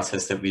co-creative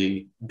process that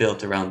we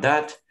built around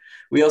that.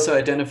 We also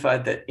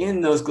identified that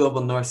in those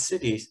Global North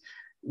cities,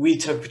 we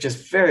took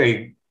just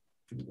very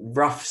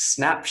rough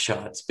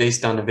snapshots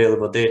based on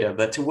available data,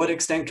 but to what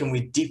extent can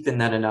we deepen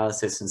that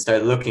analysis and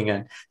start looking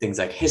at things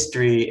like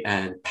history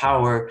and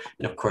power,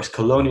 and of course,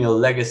 colonial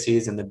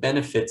legacies and the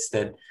benefits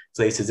that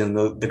places in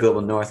the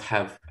Global North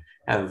have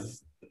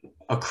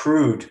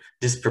accrued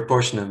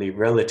disproportionately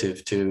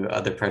relative to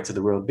other parts of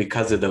the world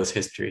because of those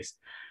histories.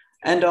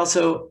 And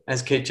also,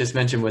 as Kate just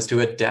mentioned, was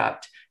to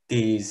adapt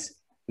these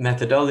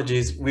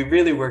methodologies. We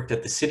really worked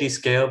at the city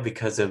scale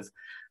because of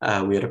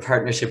we had a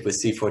partnership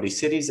with C40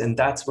 cities, and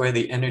that's where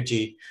the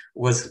energy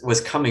was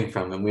coming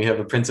from. And we have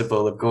a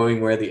principle of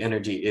going where the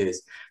energy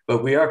is.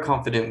 But we are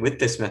confident with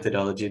this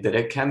methodology that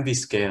it can be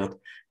scaled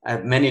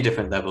at many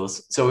different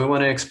levels. So we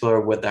want to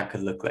explore what that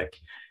could look like.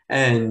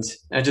 And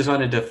I just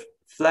wanted to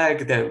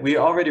flag that we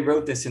already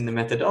wrote this in the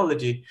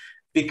methodology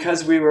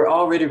because we were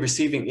already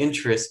receiving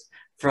interest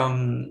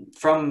from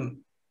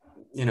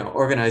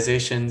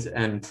organizations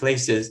and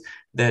places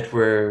that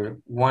were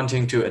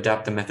wanting to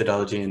adapt the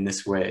methodology in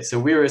this way. So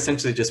we were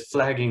essentially just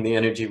flagging the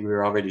energy we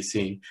were already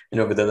seeing.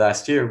 And over the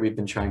last year, we've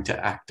been trying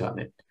to act on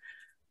it.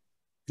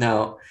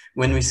 Now,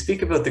 when we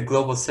speak about the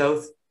Global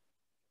South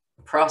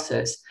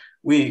process,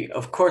 we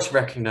of course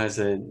recognize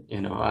that,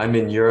 I'm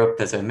in Europe,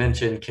 as I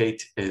mentioned,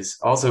 Kate is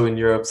also in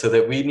Europe, so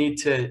that we need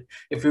to,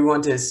 if we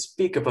want to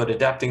speak about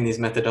adapting these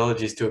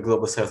methodologies to a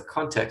Global South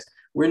context,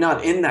 we're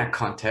not in that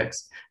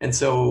context. And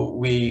so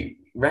we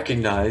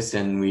recognized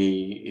and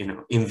we,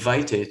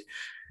 invited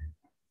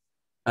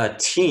a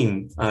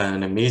team,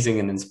 an amazing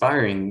and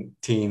inspiring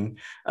team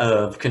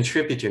of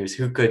contributors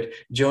who could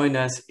join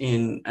us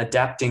in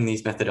adapting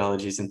these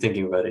methodologies and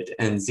thinking about it.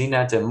 And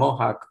Zeenat and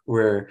Mohak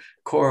were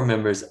core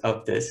members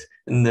of this.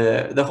 And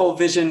the whole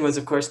vision was,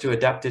 of course, to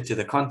adapt it to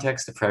the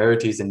context, the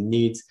priorities and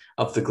needs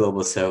of the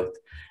Global South.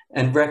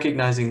 And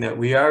recognizing that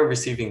we are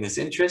receiving this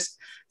interest.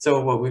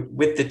 So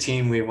with the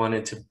team, we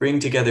wanted to bring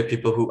together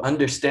people who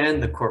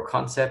understand the core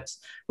concepts,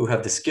 who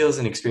have the skills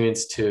and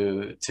experience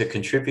to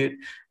contribute,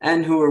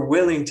 and who are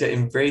willing to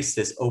embrace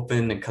this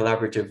open and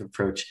collaborative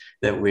approach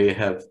that we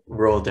have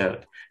rolled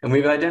out. And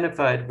we've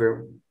identified,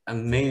 we're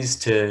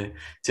amazed to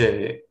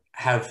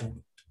have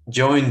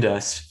joined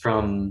us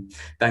from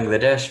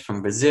Bangladesh,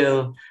 from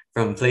Brazil,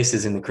 from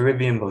places in the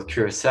Caribbean, both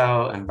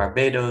Curacao and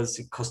Barbados,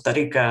 Costa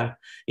Rica,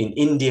 in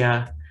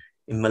India,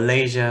 in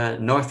Malaysia,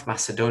 North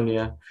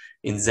Macedonia,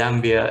 in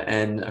Zambia,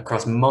 and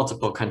across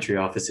multiple country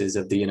offices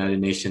of the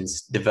United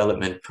Nations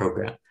Development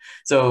Program.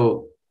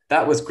 So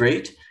that was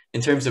great.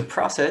 In terms of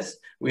process,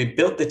 we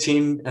built the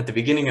team at the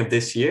beginning of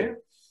this year.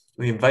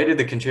 We invited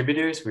the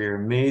contributors. We were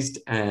amazed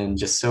and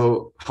just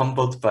so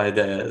humbled by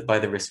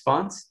the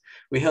response.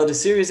 We held a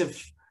series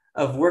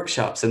of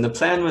workshops, and the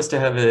plan was to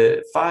have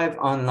 5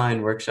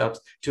 online workshops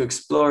to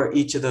explore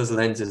each of those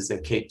lenses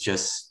that Kate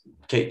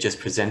just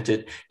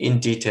presented in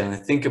detail,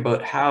 and think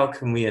about how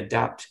can we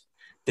adapt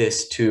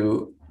this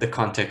to the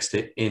context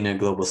in a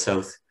global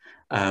south,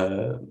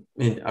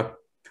 in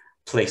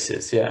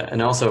places, yeah.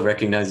 And also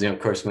recognizing, of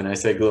course, when I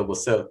say global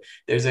south,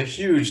 there's a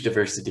huge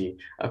diversity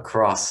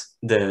across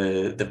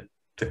the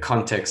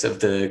context of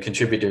the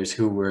contributors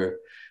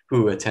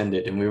who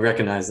attended, and we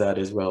recognize that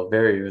as well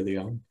very early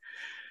on.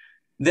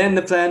 Then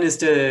the plan is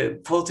to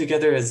pull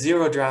together a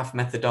zero draft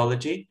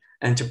methodology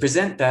and to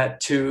present that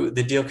to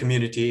the deal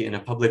community in a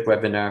public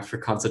webinar for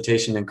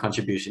consultation and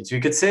contributions. You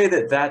could say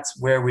that that's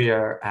where we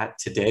are at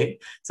today.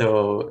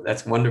 So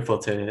that's wonderful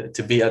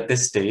to be at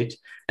this stage.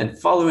 And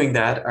following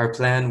that, our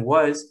plan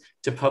was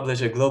to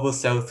publish a Global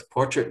South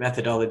portrait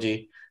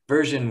methodology,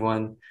 version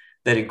 1,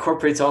 that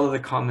incorporates all of the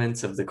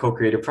comments of the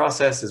co-creative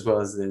process, as well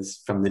as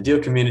this from the deal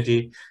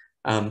community,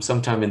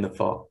 sometime in the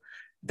fall.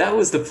 That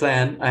was the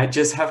plan. I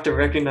just have to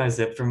recognize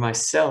that for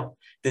myself,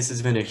 this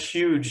has been a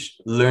huge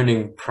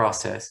learning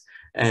process,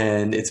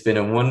 and it's been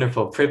a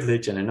wonderful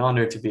privilege and an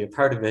honor to be a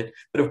part of it.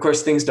 But of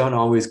course, things don't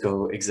always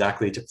go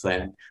exactly to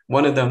plan.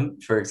 One of them,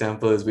 for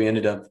example, is we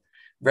ended up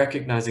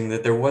recognizing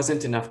that there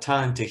wasn't enough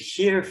time to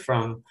hear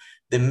from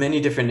the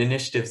many different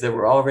initiatives that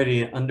were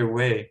already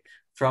underway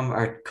from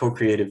our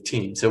co-creative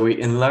team. So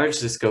we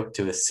enlarged the scope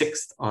to a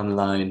 6th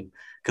online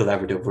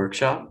collaborative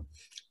workshop.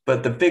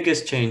 But the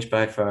biggest change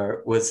by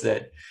far was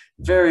that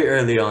very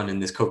early on in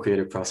this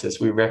co-creative process,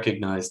 we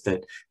recognized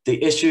that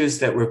the issues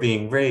that were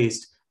being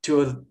raised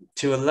to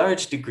a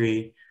large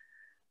degree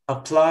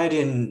applied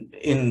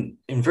in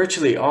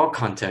virtually all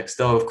contexts,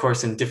 though of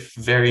course in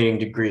varying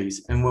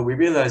degrees. And what we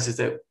realized is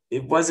that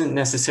it wasn't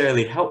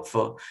necessarily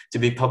helpful to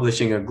be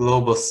publishing a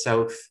global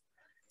south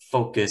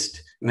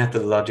focused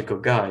methodological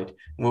guide.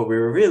 And what we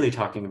were really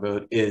talking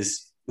about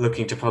is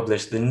looking to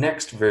publish the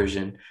next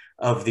version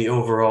of the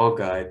overall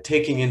guide,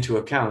 taking into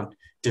account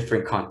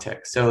different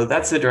contexts. So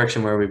that's the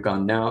direction where we've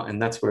gone now,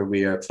 and that's where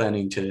we are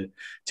planning to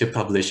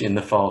publish in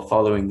the fall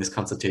following this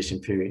consultation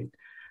period.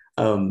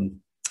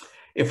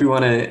 If we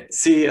want to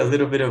see a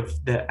little bit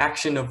of the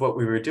action of what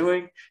we were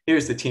doing,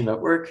 here's the team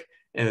at work.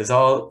 It was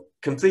all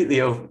completely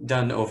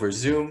done over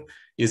Zoom,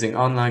 using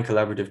online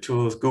collaborative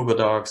tools, Google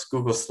Docs,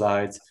 Google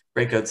Slides,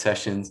 breakout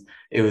sessions.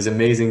 It was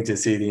amazing to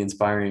see the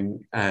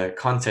inspiring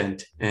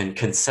content and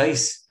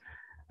concise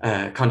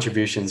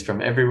contributions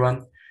from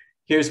everyone.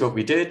 Here's what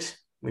we did.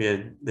 We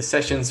had the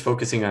sessions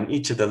focusing on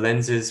each of the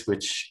lenses,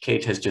 which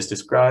Kate has just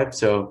described.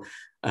 So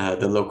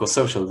the local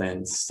social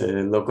lens,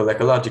 the local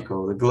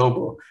ecological, the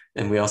global,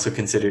 and we also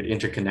considered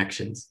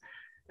interconnections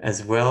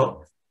as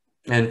well.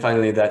 And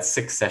finally, that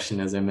 6th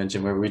session, as I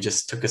mentioned, where we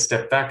just took a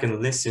step back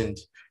and listened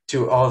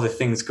to all the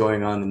things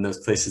going on in those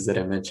places that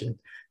I mentioned.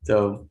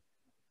 So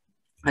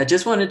I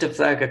just wanted to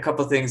flag a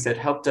couple things that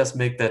helped us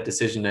make that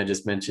decision I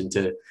just mentioned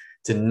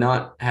to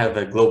not have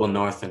a global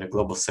north and a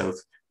global south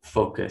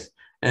focus.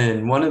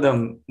 And one of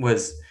them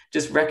was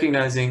just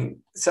recognizing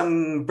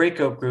some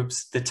breakout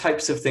groups, the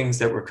types of things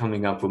that were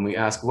coming up when we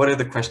asked, what are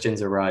the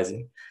questions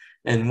arising?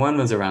 And one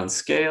was around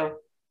scale,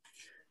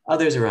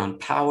 others around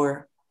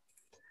power,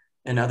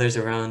 and others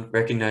around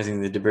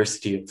recognizing the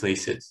diversity of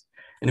places.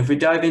 And if we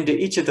dive into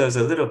each of those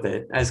a little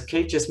bit, as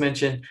Kate just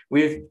mentioned,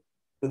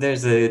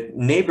 there's a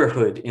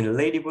neighborhood in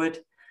Ladywood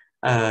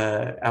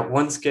at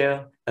one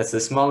scale. That's the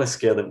smallest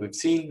scale that we've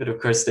seen, but of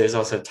course there's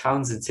also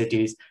towns and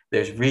cities,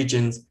 there's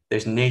regions,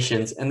 there's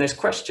nations, and there's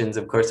questions,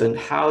 of course, on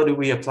how do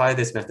we apply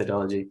this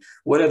methodology?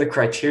 What are the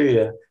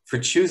criteria for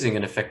choosing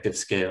an effective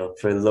scale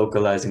for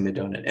localizing the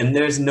donut? And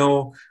there's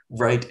no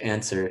right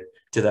answer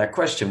to that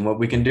question. What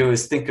we can do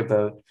is think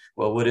about,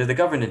 well, what are the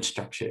governance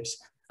structures?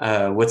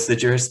 What's the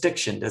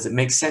jurisdiction? Does it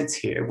make sense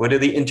here? What are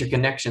the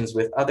interconnections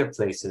with other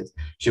places?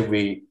 Should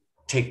we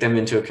take them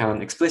into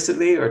account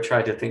explicitly or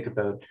try to think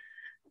about,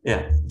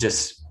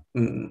 just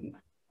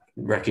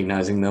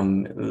recognizing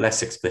them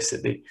less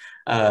explicitly?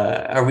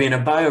 Are we in a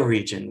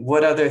bioregion?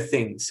 What other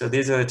things? So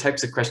these are the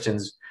types of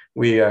questions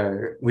we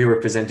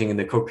were presenting in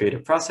the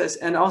co-creative process,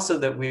 and also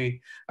that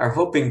we are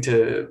hoping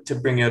to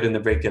bring out in the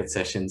breakout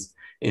sessions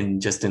in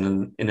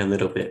a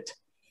little bit.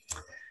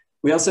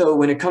 We also,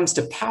 when it comes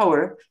to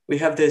power, we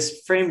have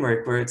this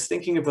framework where it's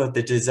thinking about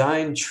the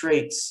design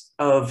traits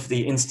of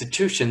the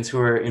institutions who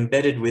are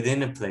embedded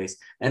within a place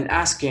and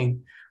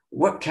asking,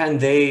 what can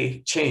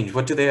they change?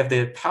 What do they have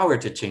the power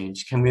to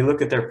change? Can we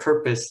look at their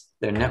purpose,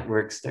 their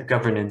networks, their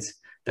governance,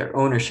 their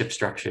ownership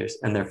structures,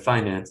 and their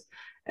finance,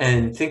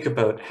 and think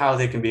about how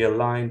they can be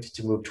aligned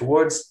to move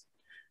towards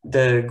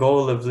the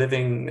goal of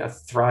living a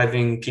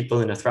thriving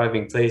people in a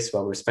thriving place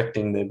while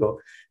respecting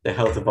the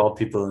health of all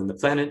people on the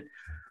planet?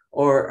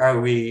 Or are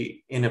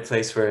we in a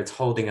place where it's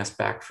holding us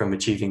back from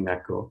achieving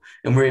that goal?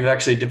 And we've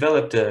actually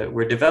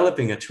we're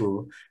developing a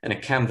tool and a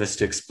canvas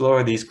to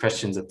explore these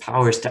questions of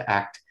powers to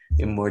act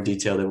in more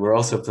detail that we're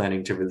also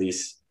planning to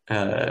release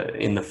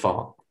in the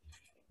fall.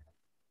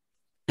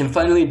 And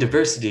finally,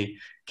 diversity.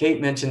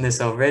 Kate mentioned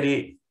this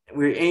already.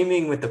 We're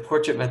aiming with the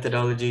portrait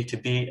methodology to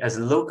be as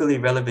locally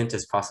relevant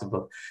as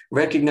possible,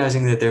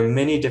 recognizing that there are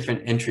many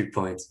different entry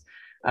points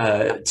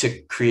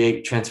to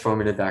create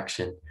transformative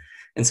action.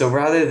 And so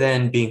rather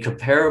than being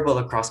comparable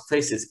across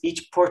places,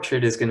 each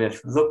portrait is going to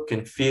look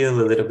and feel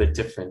a little bit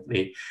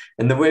differently.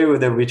 And the way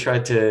that we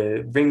tried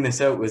to bring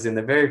this out was in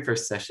the very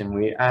first session,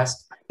 we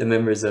asked the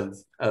members of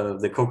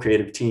the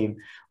co-creative team,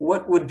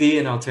 what would be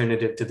an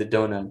alternative to the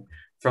donut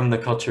from the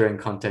culture and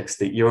context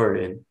that you're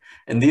in?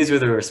 And these were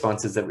the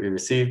responses that we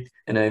received.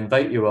 And I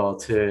invite you all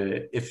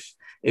to, if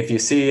you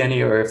see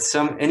any, or if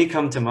any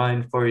come to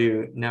mind for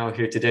you now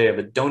here today of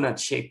a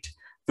donut-shaped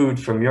food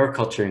from your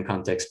culture and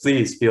context,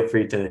 please feel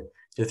free to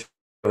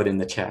throw it in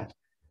the chat.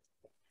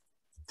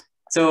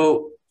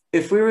 So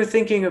if we were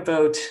thinking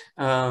about,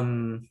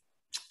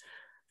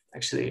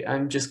 actually,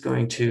 I'm just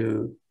going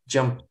to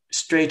jump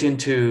straight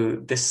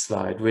into this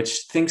slide,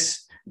 which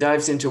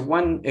dives into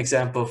one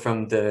example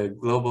from the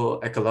global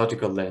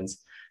ecological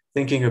lens,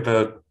 thinking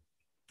about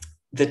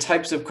the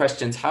types of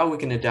questions, how we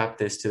can adapt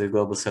this to the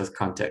global south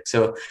context.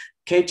 So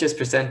Kate just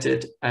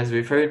presented, as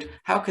we've heard,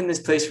 how can this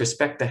place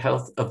respect the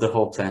health of the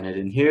whole planet?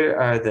 And here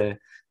are the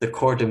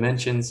core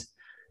dimensions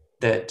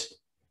that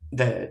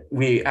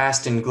we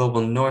asked in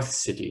global north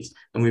cities,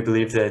 and we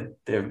believe that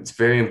it's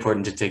very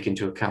important to take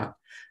into account.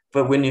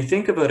 But when you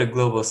think about a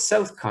global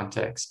south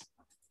context,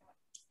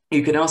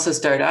 you can also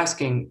start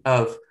asking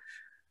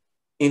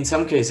in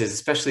some cases,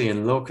 especially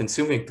in low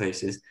consuming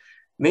places,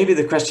 maybe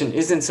the question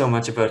isn't so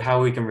much about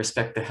how we can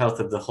respect the health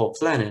of the whole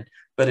planet,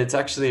 but it's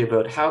actually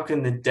about how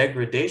can the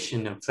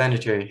degradation of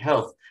planetary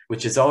health,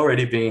 which is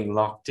already being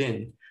locked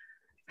in,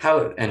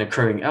 and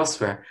occurring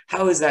elsewhere,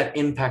 how is that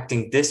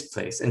impacting this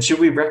place? And should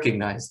we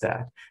recognize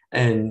that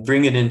and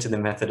bring it into the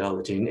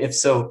methodology? And if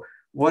so,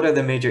 what are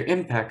the major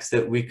impacts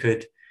that we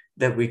could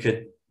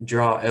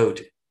draw out,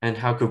 and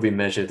how could we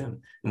measure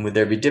them? And would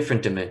there be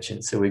different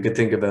dimensions? So we could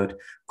think about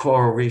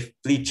coral reef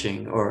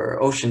bleaching,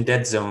 or ocean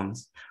dead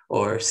zones,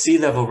 or sea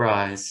level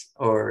rise,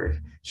 or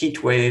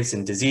heat waves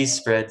and disease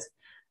spreads,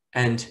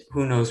 and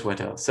who knows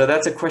what else. So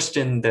that's a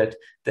question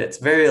that's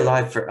very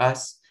alive for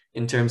us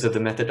in terms of the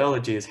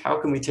methodology, is how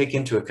can we take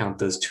into account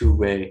those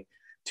two-way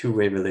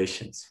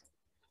relations?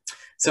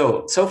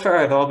 So far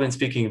I've all been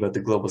speaking about the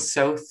Global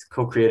South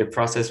co-creative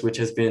process, which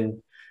has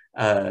been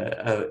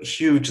a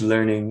huge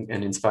learning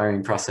and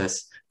inspiring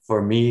process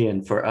for me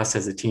and for us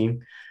as a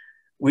team.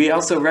 We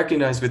also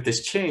recognize with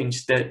this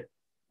change that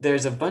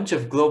there's a bunch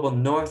of global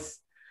north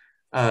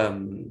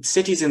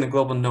cities in the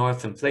global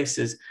north and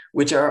places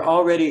which are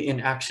already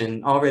in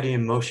action, already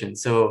in motion.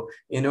 So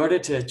in order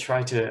to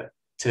try to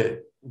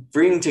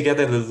bring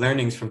together the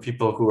learnings from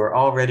people who are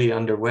already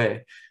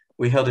underway,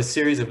 we held a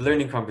series of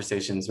learning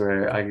conversations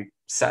where I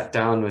sat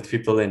down with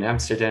people in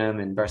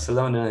Amsterdam, in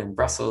Barcelona, in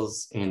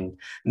Brussels, in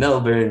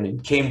Melbourne, in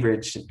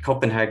Cambridge, in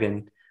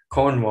Copenhagen,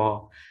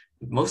 Cornwall.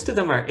 Most of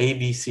them are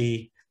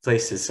ABC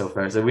places so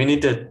far. So we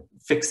need to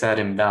fix that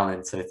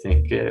imbalance, I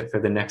think, for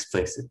the next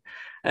places.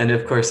 And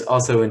of course,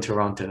 also in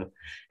Toronto.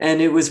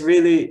 And it was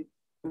really,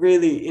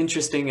 really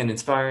interesting and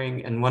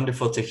inspiring and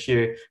wonderful to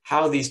hear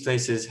how these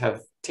places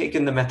have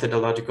taken the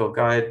methodological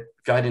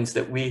guidance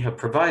that we have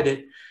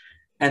provided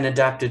and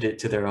adapted it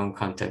to their own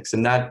context.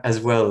 And that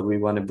as well, we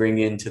want to bring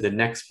into the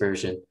next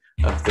version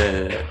of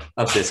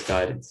this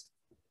guidance.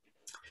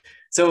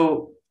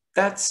 So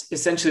that's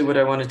essentially what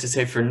I wanted to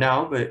say for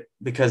now, but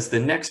because the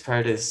next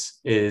part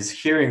is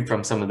hearing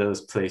from some of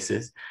those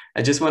places,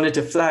 I just wanted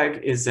to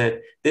flag is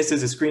that this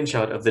is a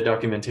screenshot of the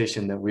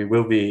documentation that we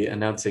will be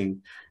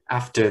announcing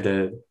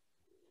after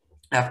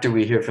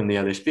we hear from the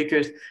other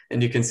speakers.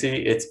 And you can see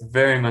it's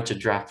very much a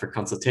draft for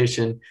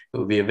consultation. It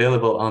will be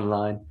available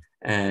online,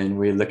 and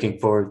we're looking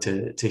forward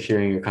to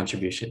hearing your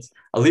contributions.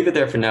 I'll leave it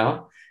there for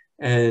now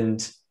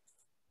and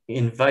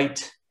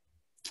invite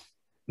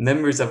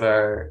members of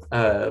our,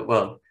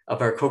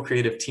 of our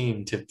co-creative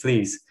team to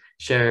please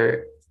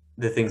share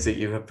the things that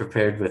you have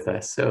prepared with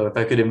us. So if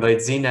I could invite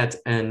Zeenat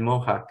and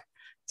Mohak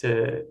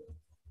to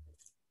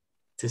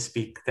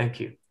speak. Thank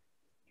you.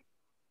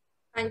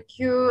 Thank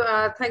you,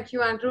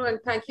 Andrew, and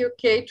thank you,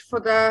 Kate, for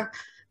the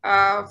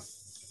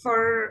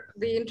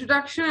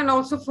introduction, and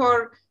also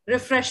for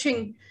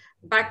refreshing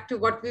back to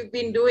what we've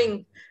been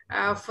doing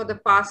for the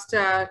past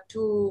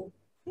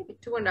maybe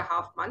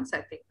 2.5 months,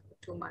 I think,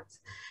 2 months.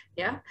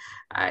 Yeah,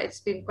 it's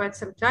been quite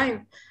some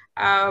time.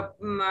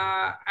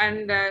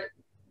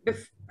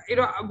 You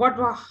know,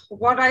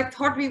 what I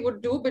thought we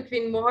would do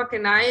between Mohak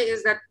and I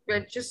is that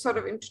we'll just sort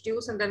of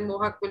introduce, and then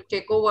Mohak will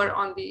take over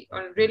on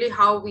really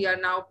how we are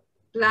now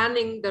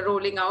planning the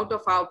rolling out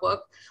of our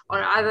work, or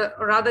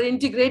rather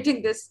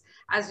integrating this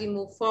as we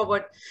move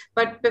forward.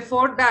 But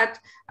before that,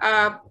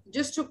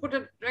 just to put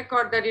a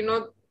record that,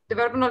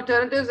 Development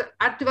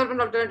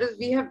Alternatives,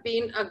 we have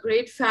been a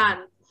great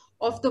fan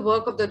of the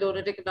work of the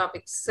Doughnut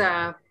Economics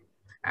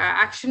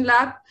Action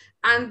Lab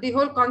and the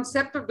whole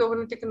concept of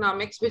Doughnut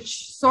Economics,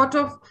 which sort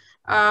of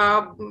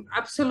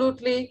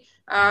absolutely,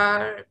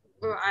 I'd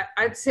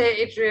say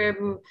it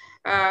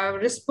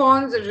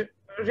responds,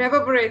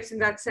 reverberates in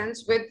that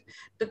sense with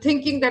the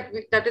thinking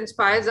that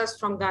inspires us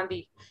from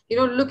Gandhi.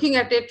 Looking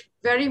at it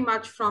very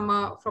much from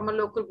a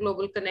local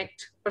global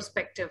connect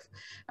perspective,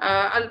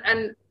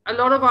 and a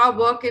lot of our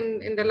work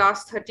in the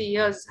last 30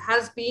 years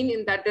has been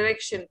in that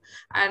direction,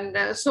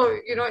 and so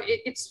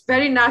it's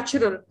very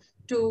natural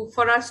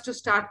for us to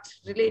start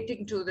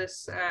relating to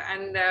this,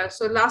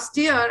 so last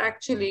year,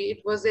 actually,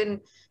 it was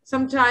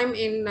sometime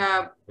in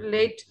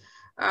late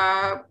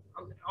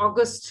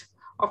August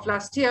of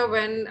last year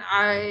when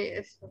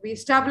we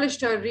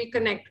established a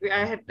reconnect.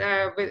 I had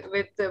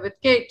with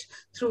Kate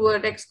through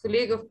an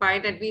ex-colleague of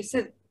mine, and we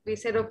said,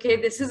 okay,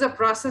 this is a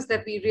process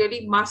that we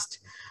really must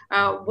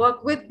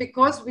work with,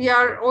 because we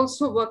are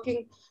also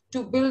working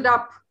to build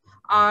up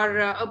our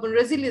urban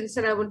resilience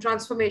and urban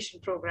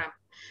transformation program.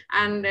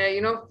 And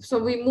so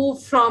we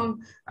move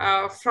from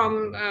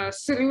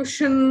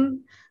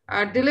solution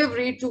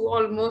delivery to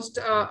almost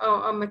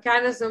a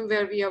mechanism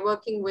where we are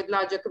working with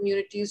larger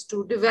communities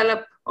to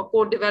develop or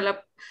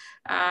co-develop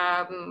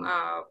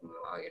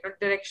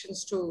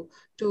directions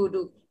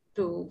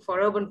for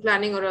urban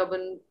planning or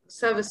urban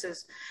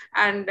services.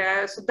 And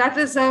so that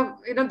is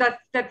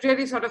that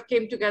really sort of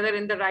came together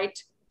in the right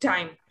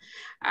time.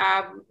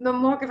 Now,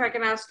 Mohak, if I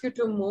can ask you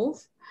to move.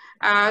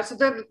 So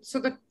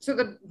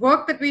the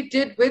work that we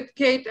did with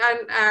Kate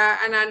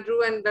and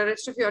Andrew and the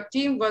rest of your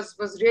team was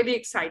really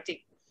exciting.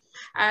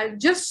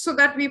 Just so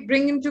that we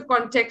bring into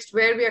context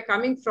where we are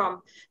coming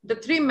from, the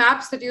 3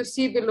 maps that you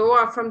see below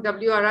are from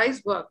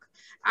WRI's work,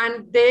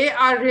 and they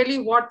are really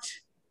what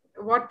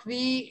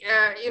we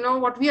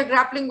are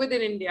grappling with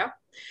in India,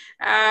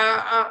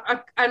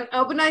 an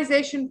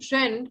urbanization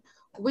trend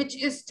which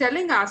is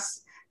telling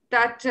us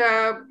that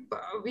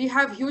we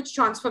have huge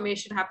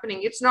transformation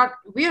happening. It's not,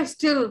 we are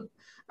still,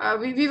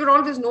 we were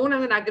always known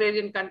as an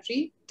agrarian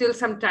country till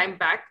some time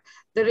back.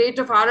 The rate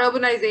of our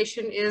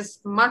urbanization is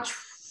much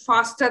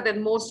faster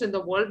than most in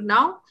the world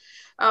now.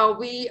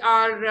 We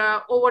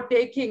are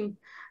overtaking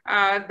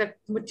the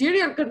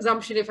material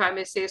consumption, if I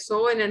may say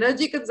so, and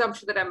energy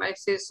consumption, that I might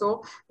say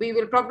so. We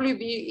will probably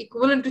be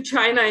equivalent to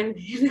China in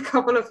a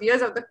couple of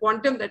years of the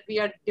quantum that we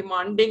are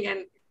demanding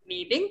and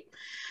needing.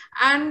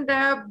 And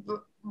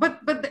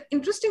but the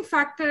interesting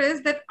factor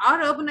is that our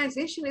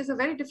urbanization is a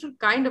very different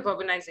kind of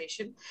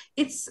urbanization.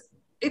 It's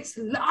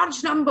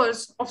large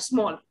numbers of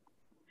small.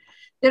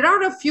 There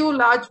are a few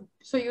large,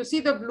 so you see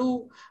the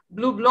blue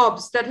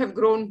blobs that have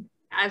grown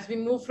as we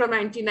move from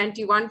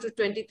 1991 to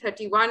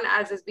 2031,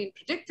 as has been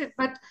predicted.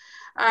 But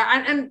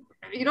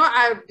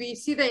we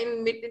see the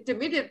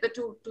intermediate, the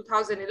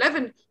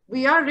 2011,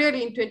 we are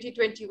really in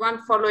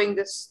 2021 following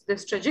this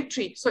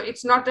trajectory. So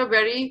it's not a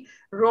very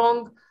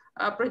wrong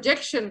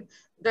projection.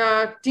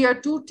 The tier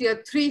 2,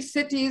 tier 3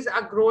 cities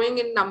are growing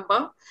in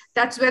number.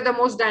 That's where the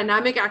most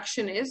dynamic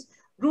action is.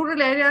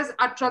 Rural areas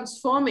are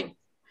transforming.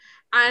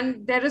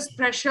 And there is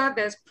pressure,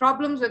 there's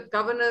problems with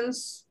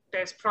governance,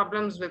 there's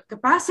problems with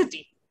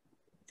capacity.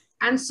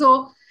 And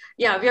so,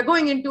 yeah, we are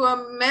going into a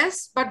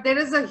mess, but there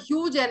is a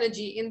huge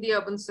energy in the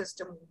urban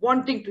system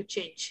wanting to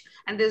change.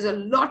 And there's a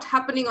lot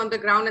happening on the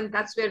ground, and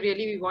that's where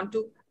really we want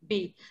to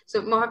be.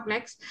 So Mohak,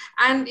 next.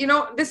 And,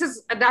 this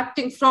is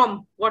adapting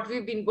from what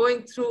we've been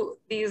going through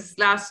these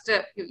last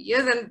few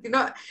years. And,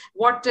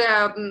 what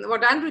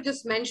Andrew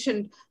just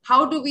mentioned,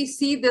 how do we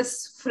see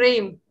this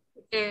frame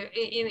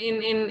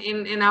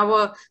in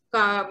our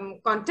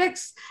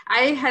context?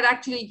 I had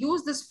actually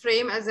used this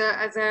frame as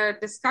a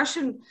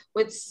discussion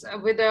with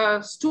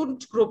a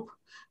student group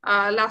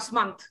last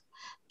month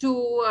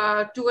to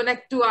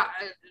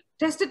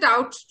test it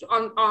out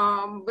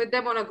with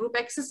them on a group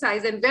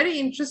exercise. And very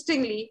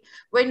interestingly,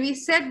 when we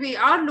said we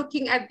are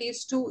looking at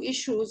these 2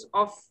 issues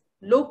of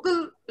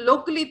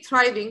locally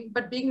thriving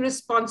but being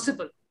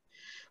responsible,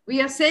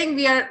 we are saying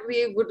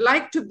we would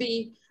like to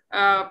be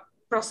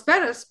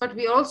prosperous, but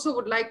we also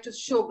would like to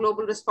show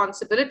global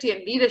responsibility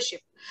and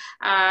leadership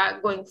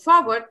going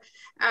forward.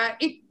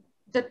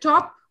 The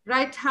top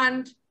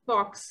right-hand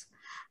box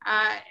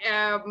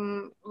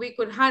we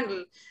could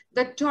handle.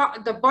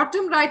 The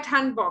bottom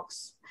right-hand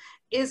box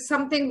is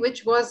something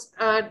which was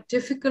a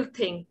difficult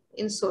thing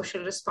in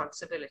social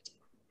responsibility.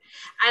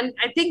 And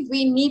I think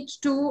we need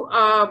to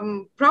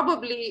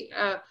probably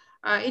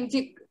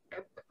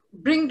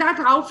bring that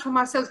out from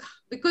ourselves,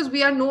 because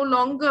we are no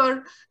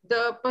longer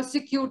the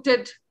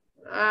persecuted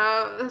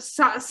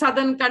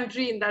southern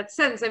country in that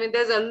sense. I mean,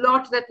 there's a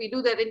lot that we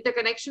do, that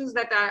interconnections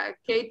that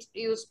Kate,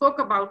 you spoke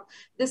about.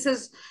 This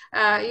is,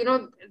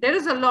 there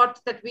is a lot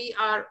that we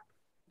are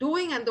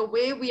doing, and the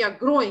way we are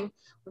growing,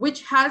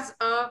 which has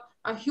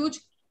a huge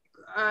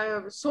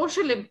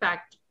social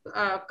impact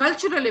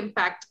cultural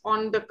impact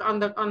on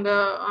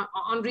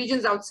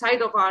regions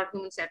outside of our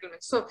human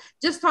settlements. So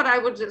just thought I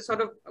would just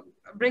sort of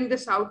bring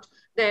this out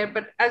there.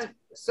 But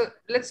so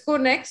let's go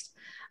next.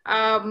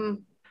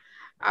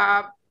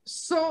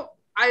 So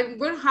I'm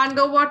going to hand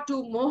over to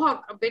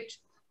Mohak a bit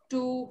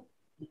to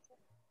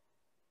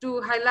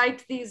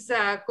highlight these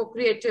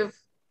co-creative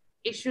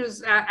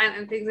issues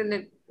and things. And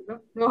then,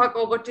 Mohak,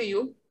 over to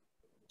you.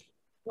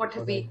 What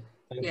have we?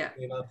 Yeah.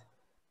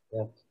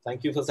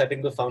 Thank you for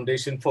setting the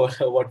foundation for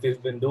what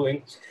we've been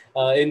doing.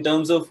 In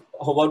terms of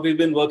what we've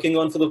been working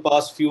on for the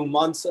past few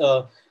months,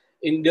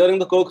 during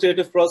the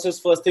co-creative process,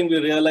 first thing we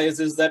realize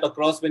is that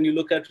when you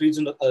look at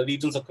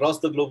regions across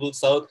the global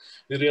south,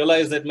 we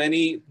realize that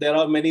there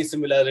are many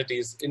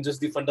similarities in just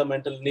the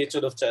fundamental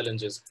nature of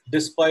challenges.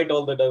 Despite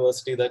all the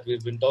diversity that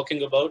we've been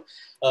talking about,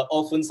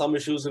 often some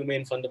issues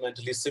remain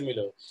fundamentally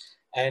similar.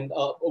 And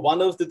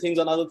another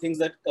things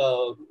that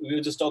we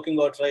were just talking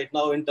about right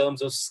now in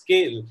terms of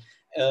scale,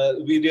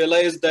 we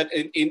realize that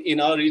in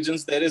our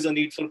regions, there is a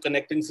need for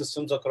connecting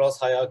systems across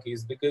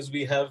hierarchies, because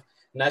we have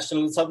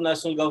national,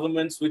 subnational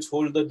governments which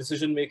hold the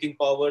decision-making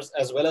powers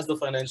as well as the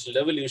financial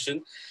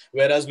evolution,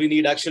 whereas we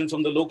need action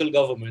from the local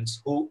governments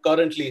who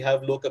currently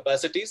have low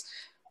capacities.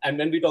 And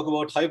when we talk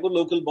about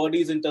hyper-local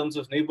bodies in terms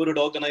of neighborhood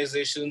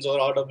organizations or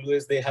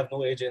RWAs, they have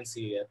no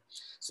agency yet.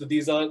 So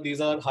these are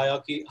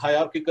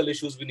hierarchical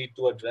issues we need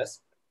to address.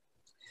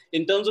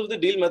 In terms of the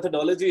deal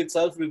methodology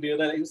itself, we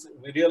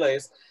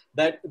realize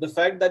that the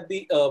fact that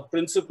the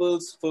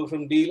principles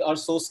from deal are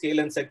so scale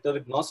and sector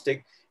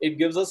agnostic, it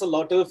gives us a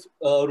lot of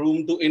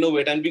room to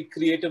innovate and be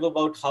creative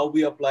about how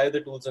we apply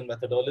the tools and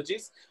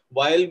methodologies,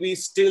 while we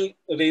still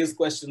raise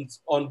questions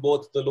on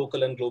both the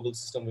local and global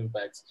system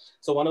impacts.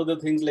 So one of the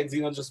things, like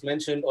Zeenat just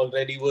mentioned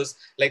already, was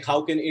like,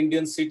 how can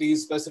Indian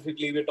cities,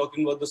 specifically, we're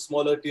talking about the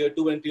smaller tier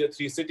 2 and tier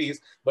 3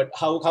 cities, but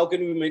how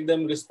can we make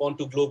them respond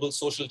to global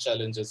social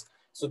challenges?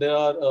 So there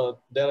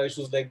are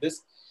issues like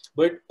this.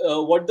 But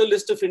what the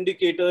list of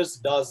indicators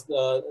does,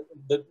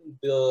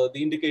 the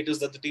indicators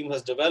that the team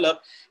has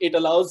developed, it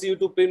allows you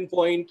to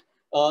pinpoint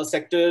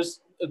sectors.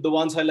 The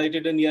ones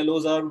highlighted in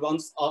yellows are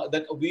ones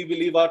that we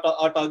believe are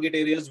our target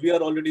areas we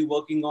are already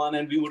working on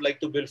and we would like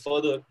to build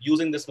further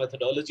using this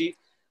methodology,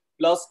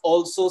 plus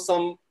also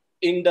some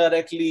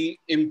indirectly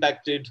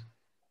impacted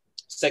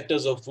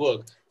sectors of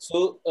work.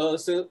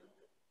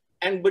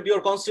 But you're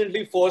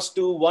constantly forced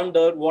to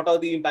wonder what are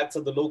the impacts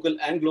at the local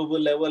and global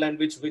level and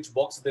which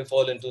box they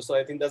fall into. So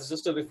I think that's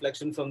just a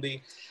reflection from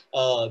the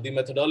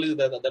methodology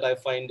that I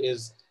find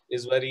is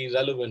very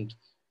relevant.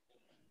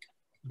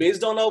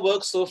 Based on our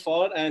work so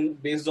far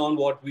and based on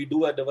what we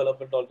do at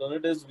Development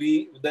Alternatives,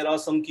 there are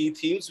some key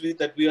themes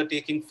that we are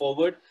taking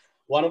forward.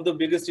 One of the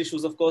biggest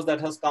issues, of course,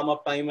 that has come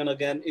up time and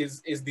again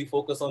is the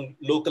focus on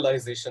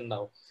localization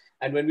now.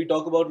 And when we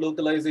talk about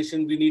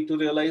localization, we need to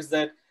realize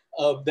that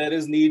there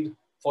is need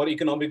for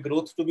economic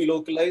growth to be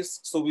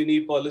localized. So we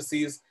need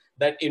policies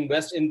that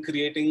invest in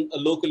creating a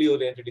locally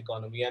oriented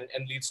economy and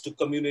leads to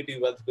community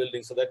wealth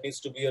building. So that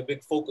needs to be a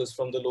big focus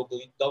from the local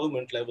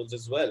government levels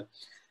as well.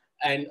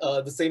 And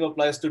the same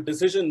applies to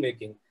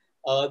decision-making.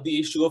 The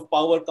issue of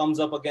power comes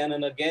up again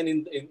and again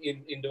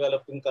in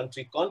developing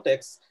country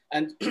contexts.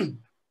 And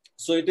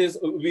so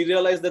we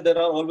realize that there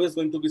are always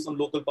going to be some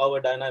local power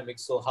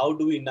dynamics. So how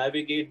do we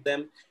navigate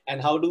them? And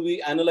how do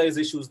we analyze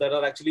issues that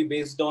are actually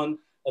based on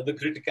the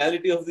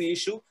criticality of the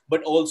issue,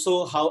 but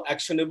also how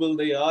actionable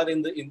they are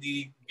in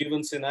the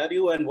given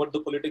scenario and what the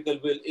political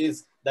will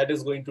is that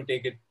is going to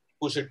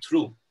push it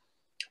through.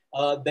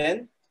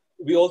 Then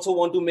we also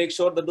want to make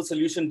sure that the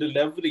solution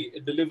delivery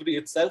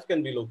itself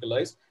can be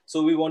localized.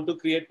 So we want to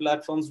create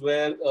platforms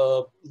where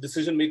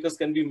decision makers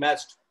can be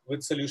matched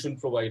with solution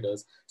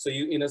providers. So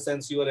in a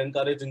sense, you are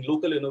encouraging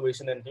local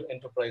innovation and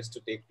enterprise to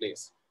take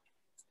place.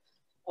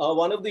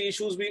 One of the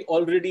issues we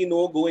already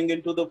know going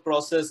into the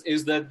process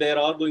is that there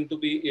are going to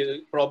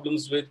be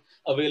problems with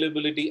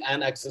availability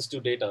and access to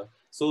data.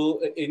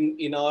 So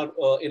in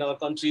our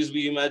countries,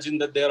 we imagine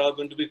that there are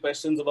going to be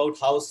questions about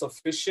how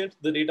sufficient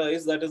the data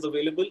is that is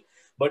available,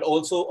 but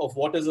also of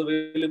what is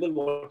available,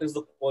 what is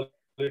the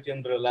quality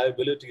and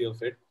reliability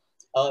of it.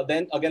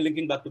 Then again,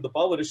 linking back to the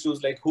power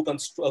issues, like who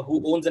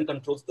owns and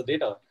controls the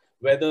data.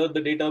 Whether the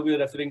data we are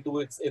referring to,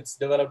 it's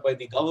developed by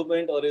the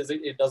government or does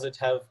it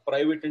have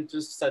private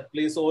interests at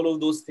play? So all of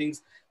those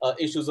things,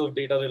 issues of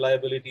data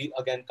reliability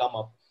again come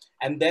up.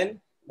 And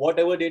then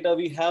whatever data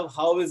we have,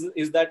 how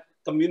is that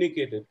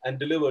communicated and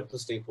delivered to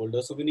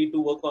stakeholders? So we need to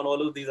work on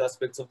all of these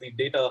aspects of the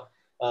data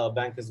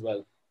bank as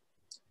well.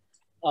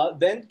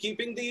 Then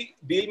keeping the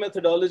deal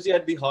methodology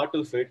at the heart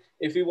of it,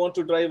 if we want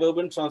to drive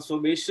urban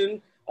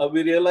transformation,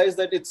 we realize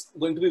that it's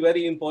going to be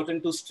very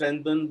important to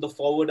strengthen the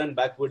forward and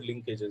backward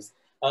linkages.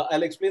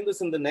 I'll explain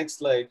this in the next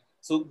slide.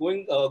 So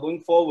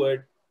going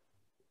forward,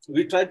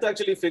 we tried to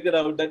actually figure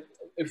out that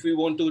if we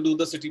want to do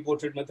the city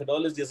portrait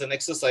methodology as an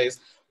exercise,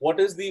 what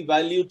is the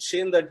value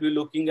chain that we're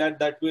looking at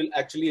that will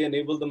actually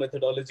enable the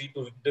methodology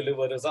to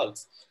deliver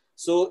results?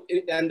 So,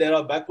 and there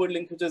are backward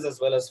linkages as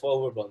well as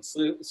forward ones.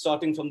 So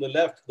starting from the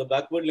left, the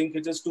backward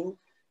linkages to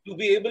to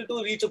be able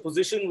to reach a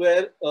position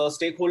where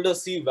stakeholders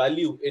see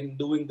value in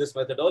doing this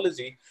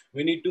methodology,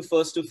 we need to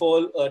first of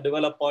all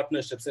develop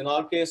partnerships. In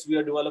our case, we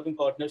are developing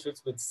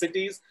partnerships with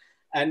cities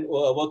and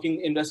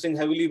investing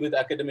heavily with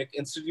academic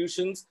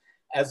institutions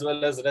as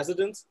well as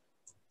residents.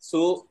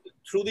 So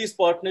through these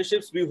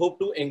partnerships, we hope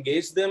to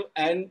engage them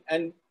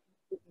and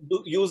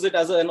use it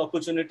as an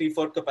opportunity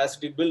for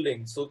capacity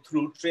building. So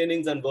through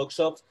trainings and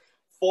workshops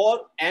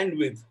for and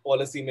with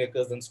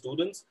policymakers and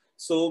students.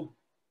 So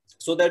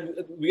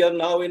that we are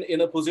now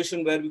in a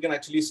position where we can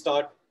actually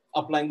start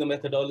applying the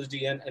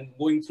methodology and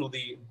going through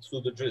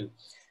the drill.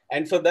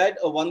 And for that,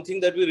 one thing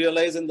that we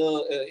realize in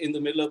the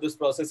middle of this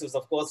process is,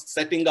 of course,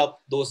 setting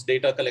up those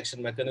data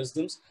collection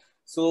mechanisms.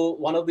 So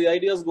one of the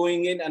ideas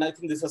going in, and I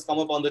think this has come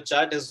up on the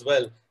chat as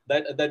well,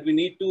 that we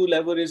need to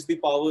leverage the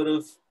power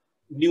of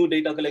new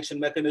data collection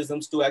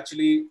mechanisms to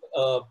actually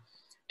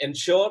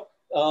ensure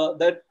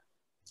that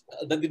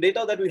the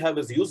data that we have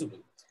is usable.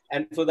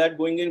 And for that,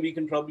 going in, we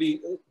can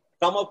probably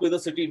come up with a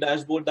city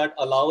dashboard that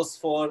allows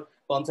for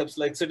concepts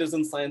like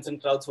citizen science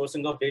and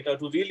crowdsourcing of data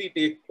to really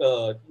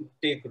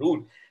take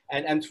root.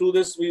 And through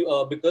this,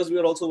 because we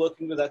are also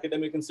working with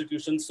academic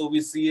institutions, so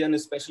we see an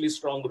especially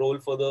strong role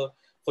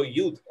for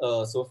youth,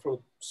 so for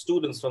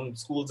students from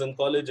schools and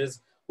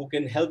colleges who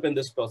can help in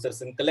this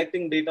process in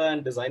collecting data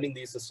and designing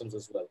these systems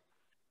as well.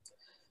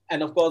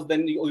 And of course,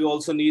 then you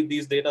also need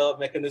these data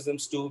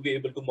mechanisms to be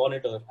able to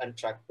monitor and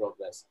track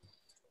progress.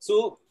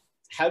 So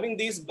having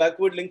these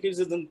backward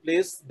linkages in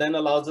place then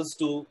allows us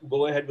to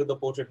go ahead with the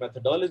portrait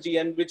methodology,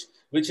 and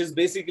which is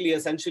basically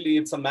essentially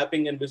it's a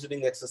mapping and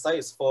visioning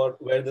exercise for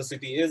where the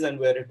city is and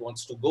where it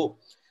wants to go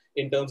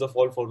in terms of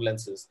all 4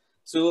 lenses.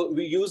 So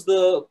we use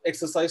the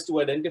exercise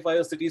to identify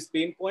a city's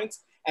pain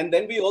points, and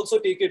then we also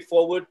take it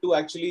forward to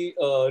actually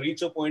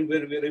reach a point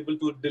where we're able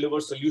to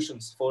deliver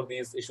solutions for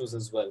these issues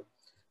as well.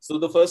 So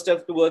the first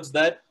step towards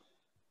that,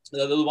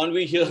 the one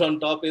we hear on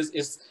top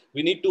is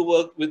we need to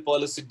work with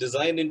policy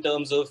design in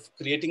terms of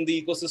creating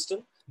the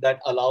ecosystem that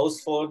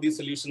allows for these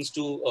solutions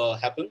to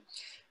happen.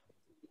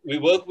 We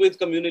work with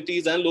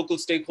communities and local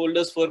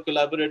stakeholders for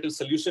collaborative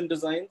solution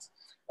designs,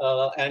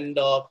 and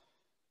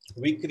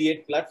we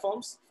create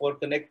platforms for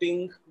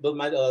connecting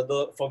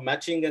for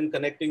matching and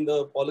connecting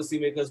the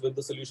policymakers with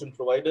the solution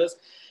providers.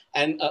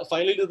 And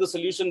finally, to the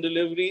solution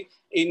delivery,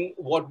 in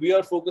what we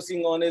are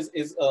focusing on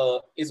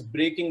is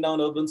breaking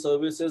down urban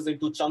services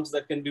into chunks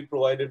that can be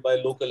provided by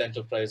local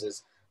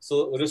enterprises.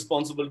 So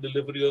responsible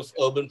delivery of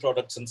urban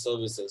products and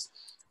services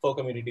for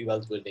community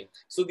wealth building.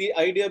 So the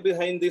idea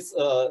behind this,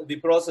 the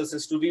process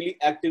is to really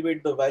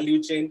activate the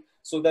value chain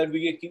so that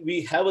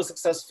we have a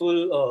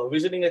successful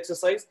visioning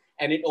exercise,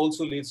 and it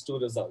also leads to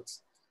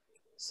results.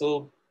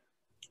 So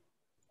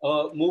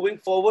moving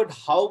forward,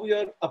 how we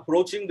are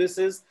approaching this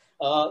is,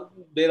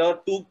 there are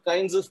 2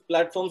 kinds of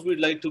platforms we'd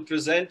like to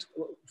present,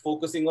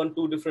 focusing on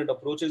 2 different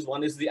approaches.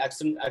 One is the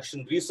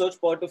action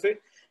research part of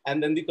it,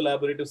 and then the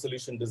collaborative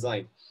solution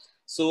design.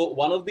 So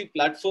one of the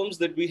platforms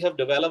that we have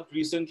developed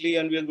recently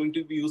and we are going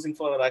to be using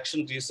for our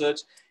action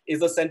research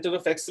is a Center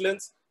of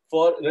Excellence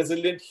for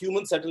Resilient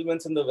Human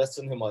Settlements in the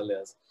Western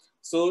Himalayas.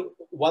 So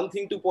one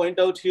thing to point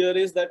out here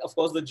is that, of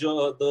course,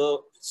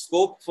 the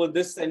scope for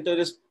this center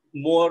is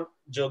more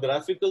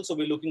geographical. So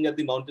we're looking at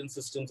the mountain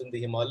systems in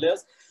the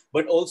Himalayas,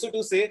 but also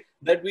to say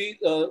that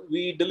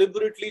we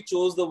deliberately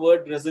chose the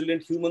word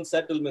resilient human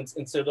settlements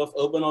instead of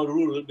urban or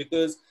rural,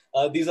 because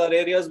these are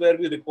areas where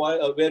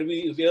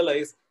we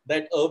realize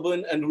that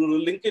urban and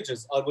rural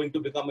linkages are going to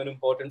become an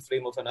important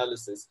frame of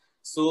analysis.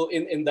 So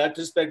in that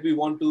respect, we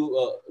want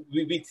to,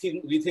 we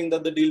think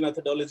that the deal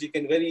methodology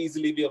can very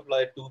easily be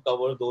applied to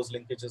cover those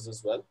linkages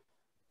as well.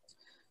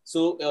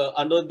 So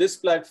under this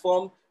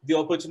platform, the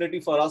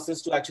opportunity for us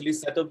is to actually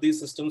set up these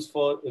systems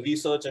for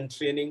research and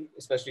training,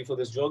 especially for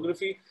this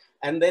geography,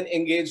 and then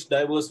engage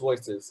diverse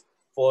voices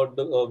for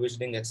the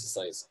visioning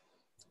exercise.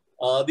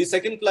 The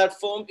second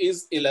platform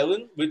is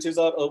 11, which is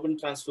our urban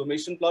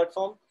transformation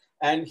platform.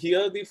 And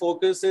here the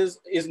focus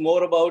is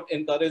more about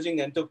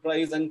encouraging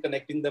enterprise and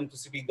connecting them to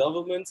city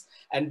governments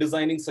and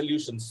designing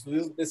solutions.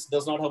 So this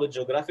does not have a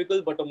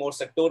geographical, but a more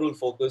sectoral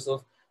focus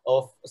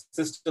of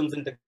systems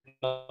and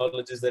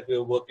technologies that we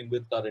are working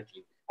with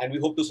currently. And we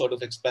hope to sort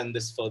of expand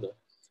this further.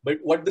 But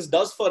what this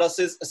does for us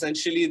is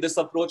essentially this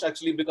approach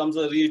actually becomes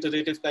a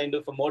reiterative kind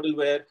of a model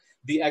where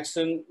the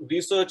action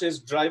research is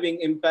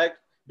driving impact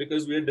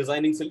because we are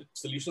designing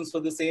solutions for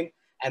the same.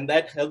 And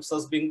that helps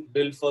us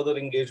build further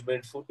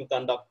engagement to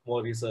conduct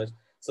more research.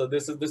 So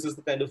this is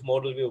the kind of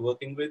model we are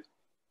working with.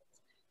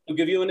 To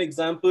give you an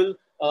example,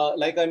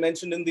 like I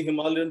mentioned in the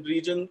Himalayan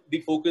region,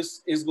 the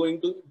focus is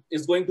going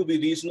to be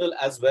regional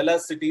as well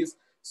as cities.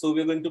 So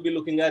we're going to be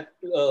looking at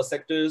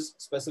sectors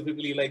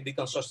specifically like the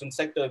construction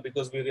sector,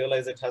 because we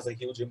realize it has a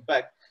huge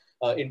impact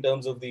in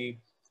terms of the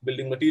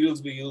building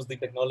materials we use, the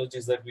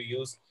technologies that we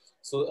use.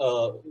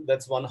 So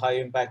that's one high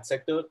impact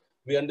sector.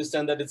 We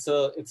understand that it's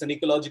an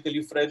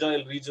ecologically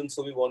fragile region,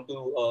 so we're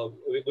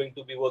going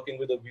to be working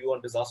with a view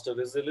on disaster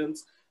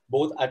resilience,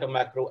 both at a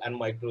macro and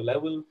micro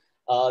level.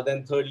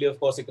 Then thirdly, of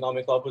course,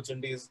 economic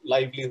opportunities,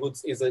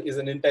 livelihoods is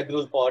an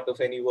integral part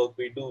of any work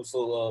we do.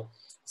 So,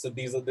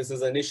 this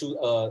is an issue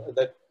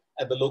that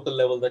at the local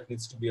level that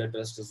needs to be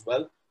addressed as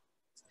well.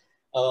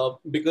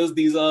 Because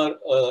these are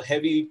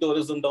heavy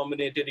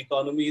tourism-dominated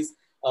economies,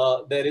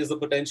 there is a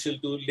potential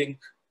to link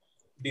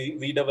the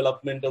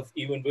redevelopment of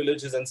even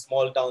villages and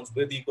small towns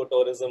with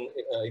ecotourism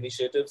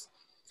initiatives.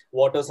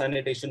 Water,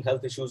 sanitation,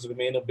 health issues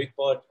remain a big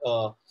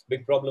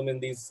problem in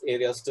these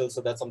areas still.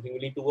 So that's something we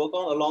need to work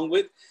on, along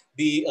with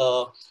the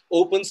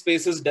open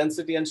spaces,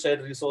 density, and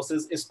shared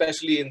resources,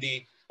 especially in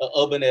the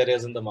urban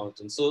areas in the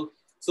mountains. So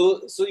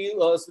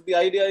the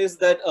idea is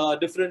that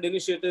different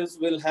initiatives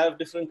will have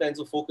different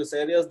kinds of focus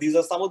areas. These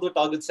are some of the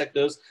target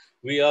sectors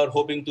we are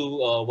hoping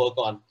to work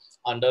on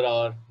under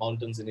our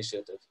mountains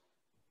initiative.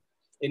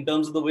 In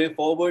terms of the way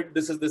forward,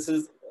 this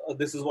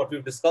is what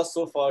we've discussed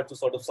so far. To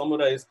sort of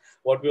summarize,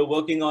 what we're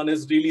working on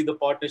is really the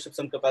partnerships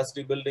and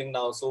capacity building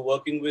now. So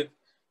working with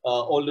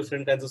all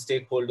different kinds of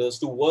stakeholders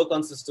to work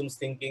on systems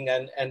thinking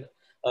and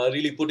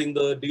really putting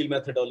the deal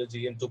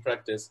methodology into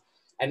practice,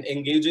 and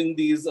engaging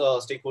these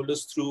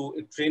stakeholders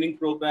through training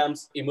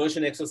programs,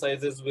 immersion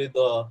exercises with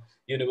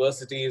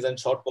universities and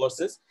short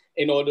courses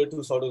in order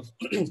to sort of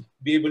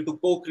be able to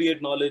co-create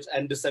knowledge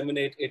and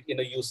disseminate it in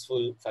a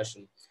useful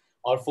fashion.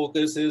 Our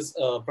focus is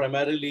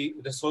primarily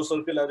resource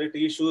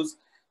circularity issues,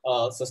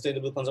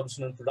 sustainable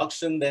consumption and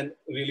production, then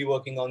really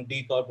working on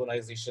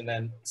decarbonization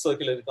and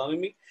circular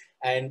economy.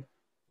 And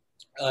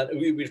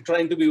we're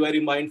trying to be very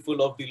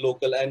mindful of the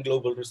local and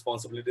global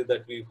responsibility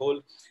that we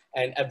hold.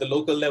 And at the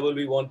local level,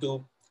 we want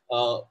to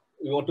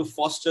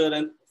foster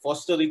an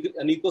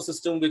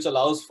ecosystem which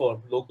allows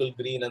for local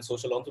green and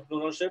social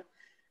entrepreneurship.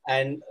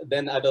 And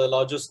then at a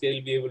larger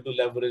scale, be able to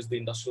leverage the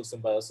industrial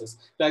symbiosis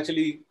to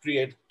actually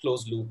create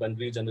closed loop and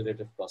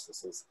regenerative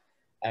processes.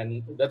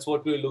 And that's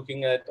what we're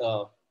looking at.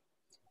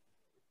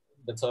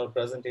 That's our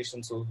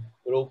presentation. So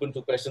we're open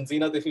to questions.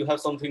 Zeenat, if you have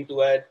something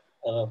to add,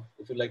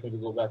 if you'd like me to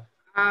go back.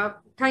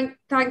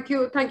 Thank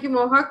you,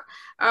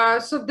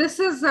 Mohak. So this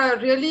is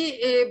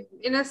really,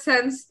 in a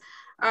sense,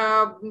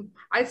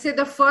 I'd say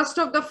the first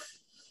of the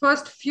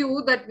first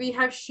few that we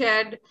have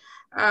shared,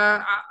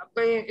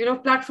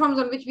 platforms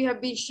on which we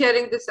have been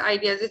sharing these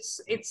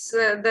ideas. It's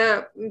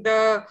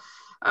the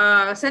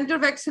Center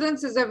of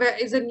Excellence is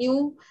a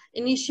new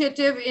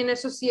initiative in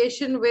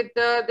association with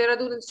the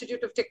Dehradun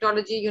Institute of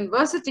Technology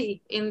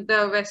University in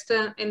the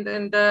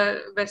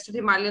Western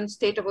Himalayan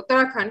state of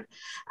Uttarakhand,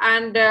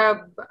 and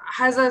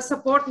has a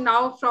support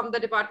now from the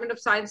Department of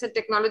Science and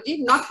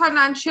Technology, not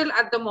financial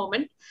at the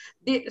moment.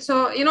 It's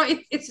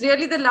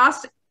really the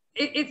last.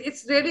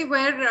 It's really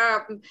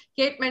where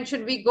Kate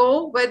mentioned, we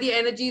go where the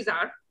energies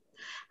are,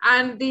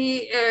 and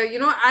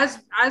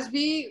as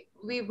we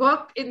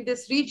worked in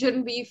this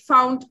region, we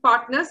found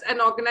partners and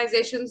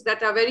organizations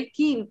that are very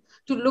keen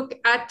to look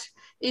at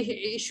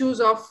issues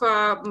of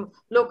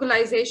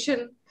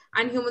localization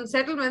and human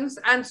settlements.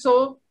 And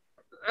so,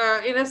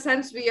 in a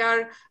sense, we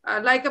are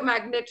like a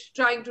magnet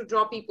trying to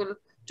draw people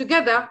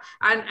together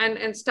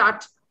and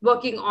start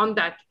working on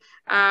that.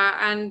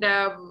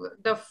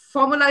 The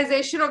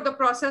formalization of the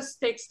process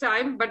takes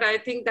time, but I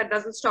think that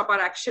doesn't stop our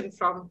action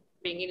from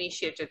being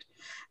initiated.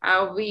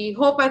 We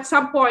hope at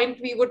some point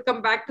we would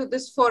come back to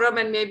this forum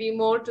and maybe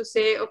more to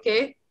say,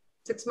 okay,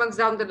 6 months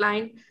down the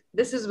line,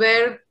 this is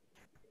where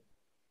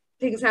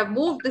things have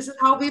moved. This is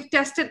how we've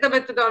tested the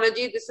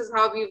methodology. This is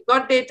how we've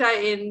got data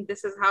in.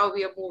 This is how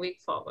we are moving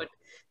forward.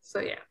 So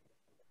yeah,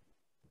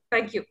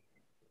 thank you.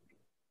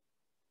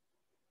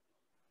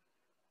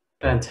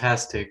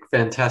 Fantastic.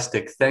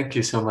 Thank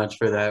you so much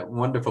for that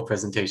wonderful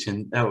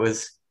presentation. That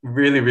was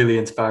really, really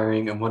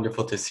inspiring and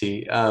wonderful to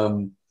see.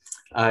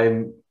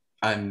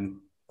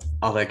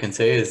 All I can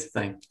say is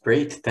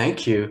great,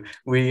 thank you.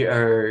 We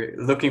are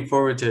looking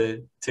forward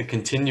to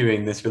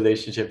continuing this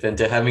relationship and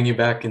to having you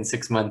back in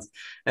 6 months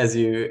as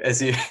you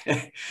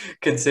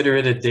consider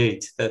it a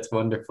date. That's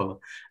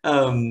wonderful.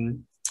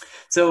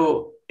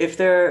 So if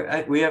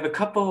we have a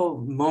couple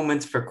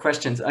moments for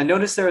questions. I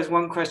noticed there was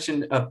one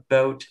question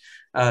about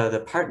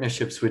the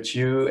partnerships, which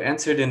you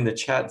answered in the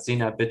chat,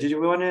 Zeenat, but did you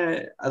want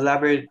to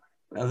elaborate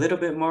a little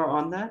bit more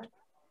on that?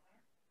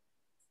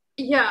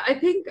 Yeah, I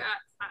think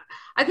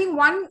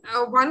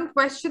one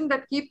question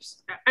that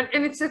keeps, and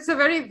it's a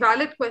very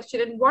valid question: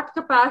 in what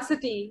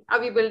capacity are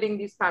we building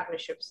these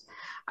partnerships?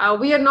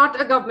 We are not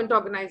a government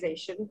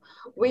organization.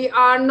 We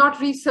are not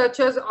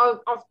researchers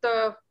of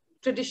the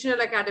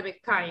traditional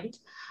academic kind.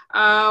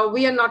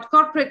 We are not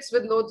corporates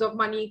with loads of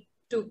money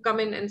to come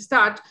in and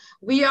start.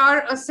 We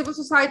are a civil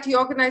society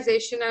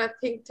organization and a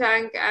think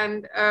tank,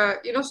 and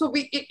so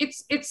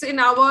it's in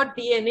our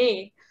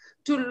DNA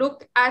to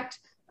look at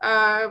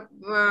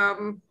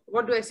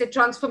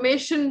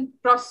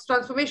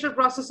transformational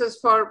processes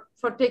for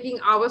taking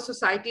our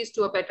societies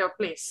to a better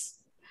place,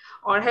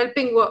 or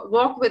helping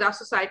walk with our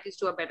societies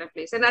to a better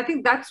place. And I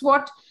think that's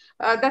what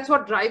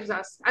drives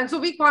us. And so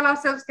we call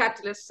ourselves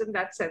catalysts in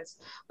that sense.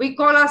 We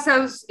call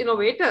ourselves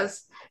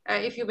innovators,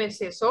 if you may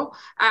say so.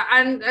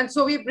 And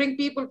so we bring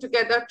people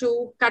together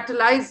to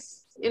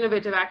catalyze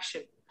innovative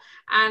action.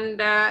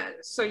 And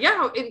so,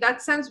 yeah, in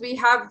that sense, we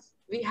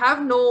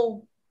have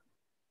no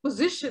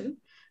position,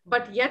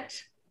 but yet,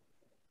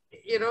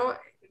 you know,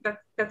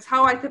 that's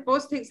how I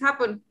suppose things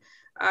happen.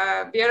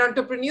 We are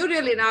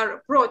entrepreneurial in our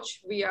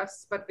approach,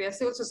 but we are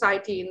civil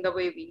society in the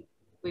way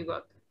we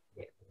work.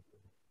 Yeah.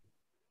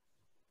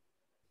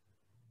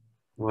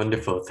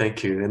 Wonderful,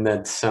 thank you. And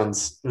that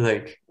sounds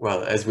like,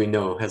 well, as we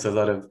know, has a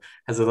lot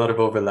of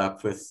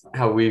overlap with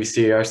how we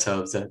see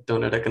ourselves at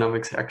Doughnut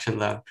Economics Action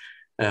Lab,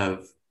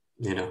 of,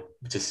 you know,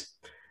 just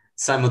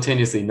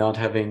simultaneously not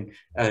having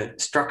a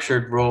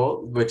structured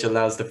role, which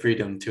allows the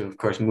freedom to, of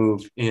course,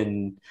 move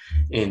in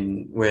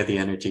where the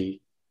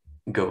energy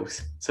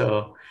goes.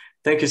 So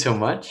thank you so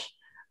much.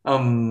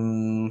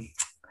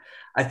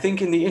 I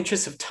think in the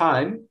interest of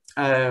time,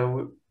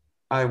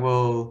 I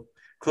will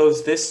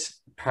close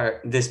this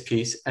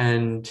piece,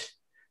 and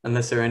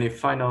unless there are any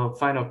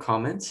final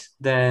comments,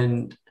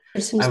 then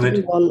there seems to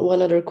be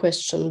one other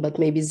question, but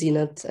maybe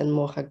Zeenat and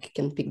Mohak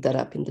can pick that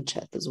up in the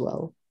chat as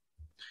well.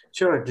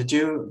 Sure. Did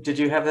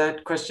you have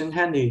that question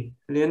handy,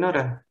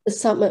 Leonora?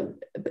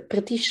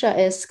 Pratisha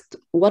asked,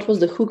 what was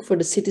the hook for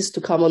the cities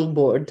to come on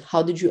board?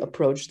 How did you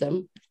approach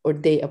them, or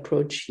they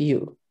approach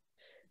you?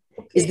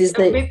 Is this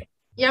the...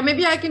 Yeah,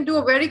 maybe I can do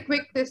a very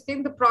quick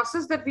thing. The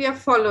process that we are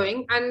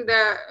following, and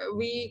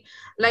we,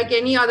 like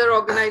any other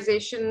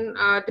organization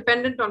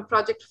dependent on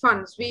project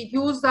funds, we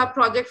use our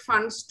project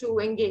funds to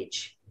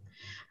engage.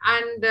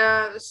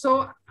 And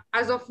so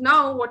as of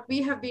now, what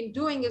we have been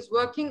doing is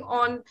working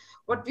on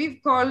what we've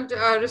called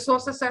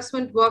resource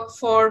assessment work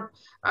for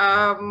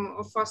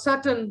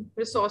certain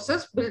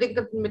resources, building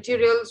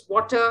materials,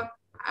 water,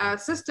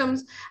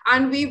 systems,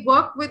 and we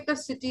work with the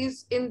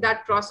cities in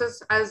that process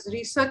as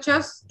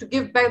researchers to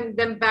give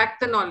them back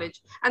the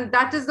knowledge, and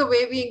that is the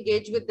way we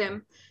engage with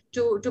them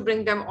to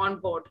bring them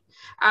on board.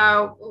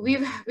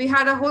 We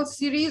had a whole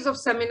series of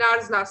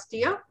seminars last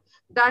year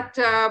that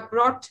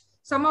brought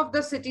some of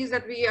the cities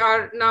that we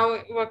are now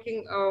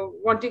working,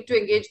 wanting to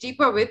engage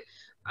deeper with,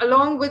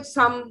 along with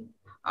some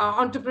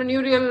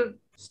entrepreneurial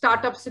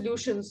startup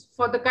solutions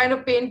for the kind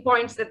of pain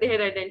points that they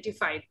had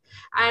identified.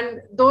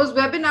 And those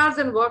webinars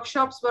and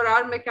workshops were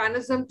our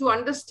mechanism to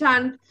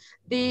understand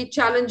the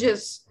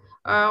challenges,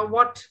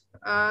 what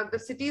the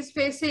city is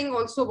facing,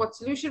 also what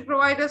solution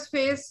providers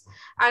face.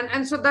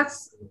 And so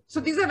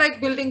these are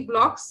like building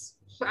blocks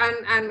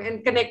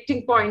and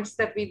connecting points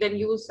that we then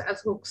use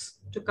as hooks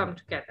to come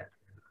together.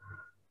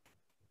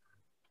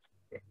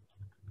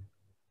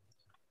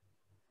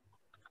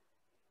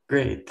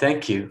 Great,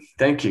 thank you.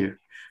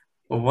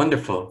 Well,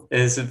 wonderful.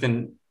 This has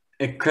been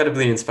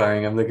incredibly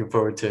inspiring. I'm looking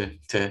forward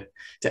to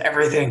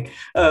everything.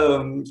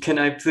 Can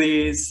I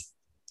please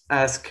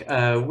ask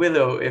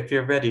Willow if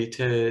you're ready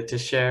to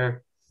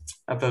share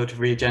about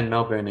Regen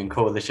Melbourne and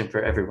Coalition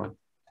for Everyone?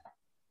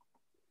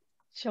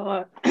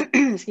 Sure.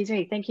 Excuse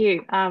me. Thank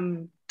you.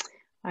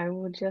 I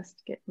will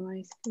just get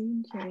my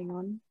screen sharing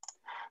on.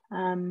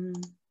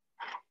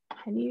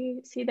 Can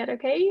you see that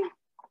okay?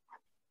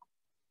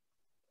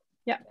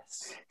 Yeah.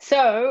 Yes.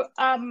 So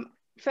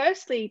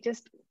firstly,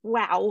 just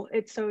wow,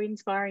 it's so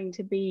inspiring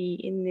to be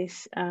in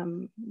this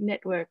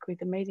network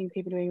with amazing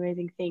people doing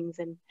amazing things.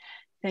 And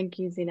thank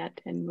you, Zeenat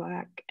and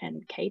Mohak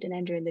and Kate and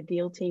Andrew and the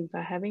Deal team for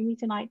having me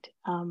tonight,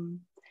 and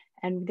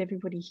with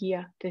everybody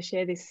here to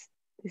share this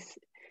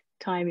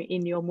time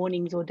in your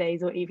mornings or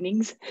days or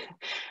evenings.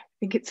 I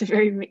think it's a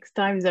very mixed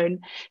time zone.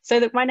 So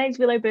look, my name's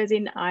Willow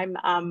Berzin. I'm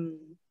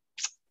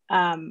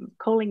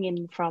calling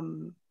in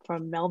from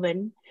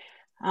Melbourne.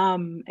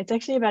 It's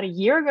actually about a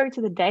year ago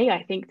to the day,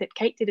 I think, that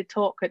Kate did a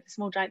talk at the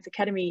Small Giants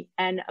Academy,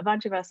 and a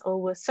bunch of us all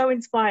were so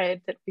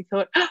inspired that we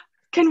thought, oh,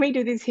 can we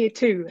do this here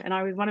too? And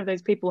I was one of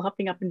those people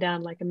hopping up and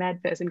down like a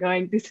mad person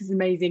going, this is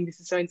amazing, this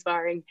is so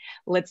inspiring,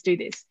 let's do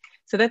this.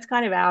 So that's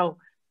kind of our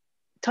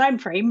time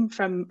frame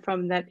from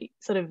that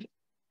sort of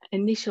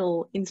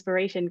initial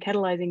inspiration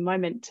catalyzing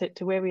moment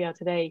to where we are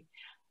today.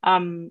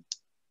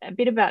 A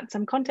bit about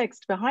some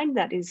context behind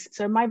that is,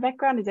 so my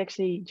background is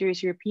actually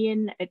Jewish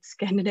European, it's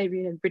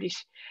Scandinavian and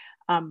British,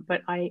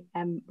 but I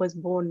was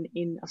born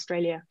in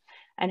Australia.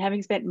 And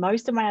having spent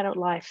most of my adult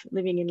life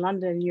living in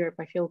London and Europe,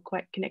 I feel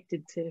quite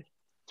connected to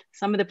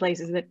some of the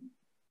places that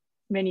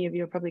many of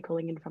you are probably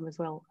calling in from as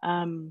well.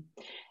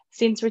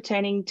 Since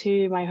returning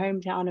to my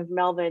hometown of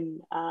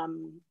Melbourne,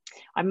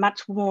 I'm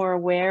much more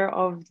aware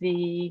of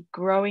the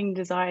growing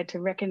desire to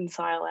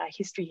reconcile our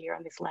history here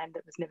on this land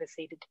that was never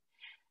ceded.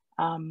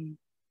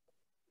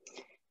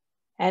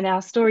 And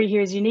our story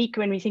here is unique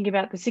when we think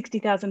about the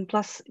 60,000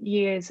 plus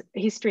years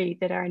history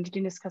that our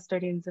Indigenous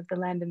custodians of the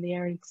land and the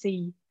air and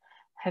sea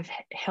have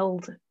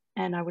held.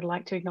 And I would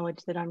like to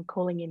acknowledge that I'm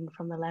calling in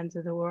from the lands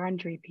of the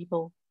Wurundjeri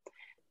people,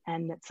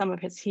 and that some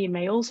of us here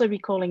may also be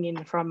calling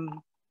in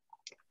from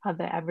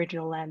other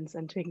Aboriginal lands,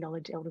 and to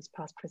acknowledge elders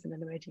past, present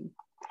and emerging.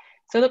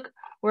 So look,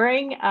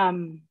 wearing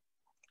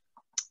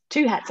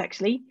two hats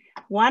actually.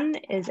 One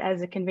is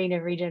as a convener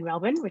of Regen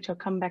Melbourne, which I'll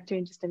come back to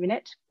in just a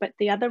minute. But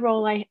the other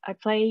role I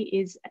play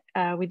is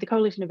with the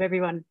Coalition of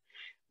Everyone,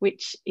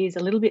 which is a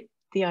little bit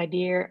the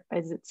idea,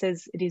 as it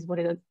says, it is what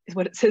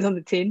it says on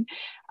the tin.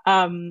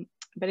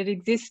 but it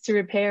exists to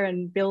repair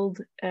and build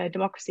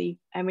democracy.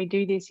 And we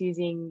do this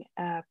using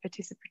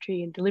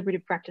participatory and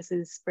deliberative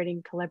practices,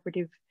 spreading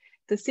collaborative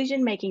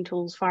decision-making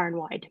tools far and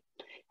wide.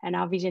 And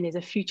our vision is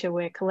a future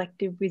where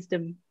collective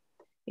wisdom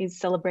is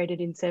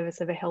celebrated in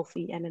service of a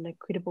healthy and an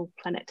equitable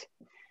planet.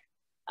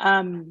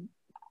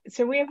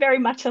 So we are very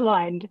much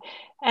aligned.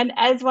 And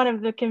as one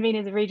of the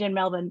conveners of Regen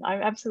Melbourne,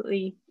 I'm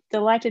absolutely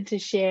delighted to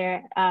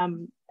share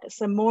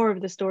some more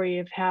of the story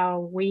of how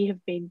we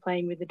have been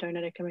playing with the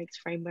Doughnut Economics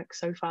framework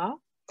so far.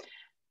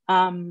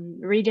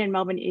 Regen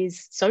Melbourne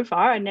is so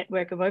far a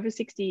network of over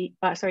 60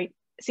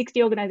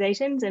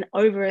 organisations and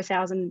over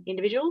 1,000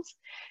 individuals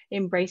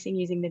embracing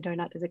using the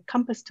Doughnut as a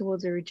compass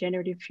towards a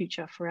regenerative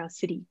future for our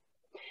city.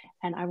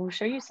 And I will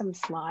show you some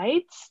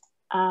slides.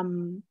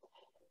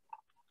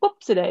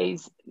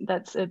 Whoopsie-days,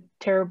 that's a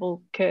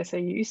terrible cursor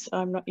use.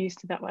 I'm not used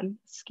to that one,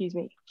 excuse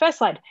me. First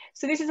slide.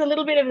 So this is a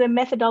little bit of the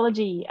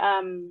methodology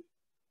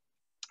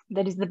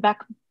that is the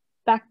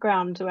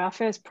background to our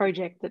first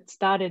project that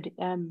started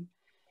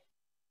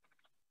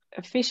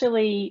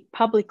officially,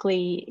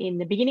 publicly in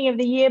the beginning of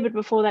the year, but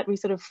before that we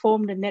sort of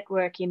formed a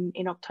network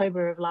in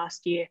October of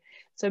last year.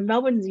 So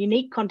Melbourne's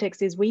unique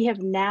context is we have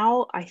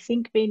now, I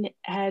think,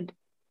 had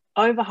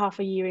over half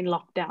a year in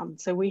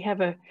lockdown. So we have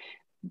a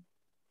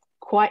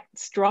quite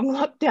strong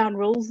lockdown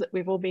rules that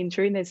we've all been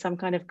through, and there's some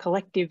kind of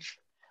collective,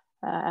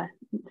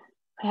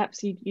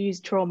 perhaps you use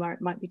trauma, it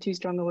might be too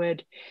strong a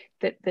word,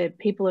 that the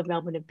people of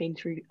Melbourne have been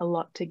through a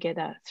lot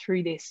together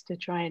through this to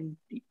try and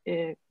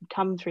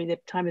come through the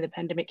time of the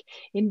pandemic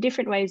in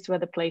different ways to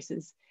other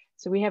places.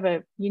 So we have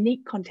a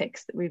unique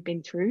context that we've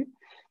been through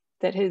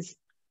that has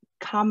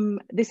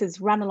this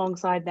has run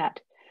alongside that.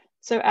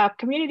 So our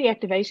community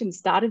activation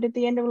started at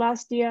the end of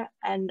last year,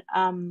 and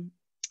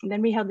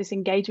then we held this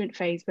engagement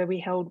phase where we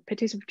held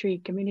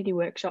participatory community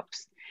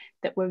workshops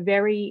that were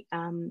very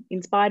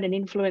inspired and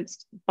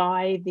influenced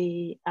by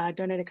the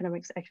Doughnut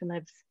Economics Action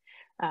Lab's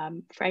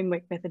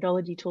framework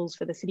methodology tools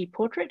for the city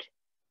portrait.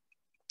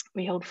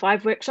 We held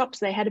 5 workshops.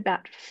 They had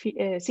about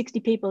 60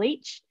 people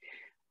each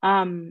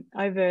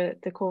over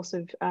the course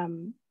of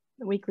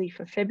weekly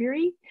for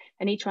February,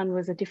 and each one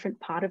was a different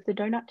part of the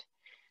Doughnut.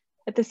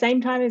 At the same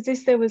time as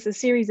this, there was a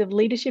series of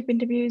leadership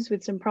interviews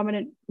with some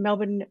prominent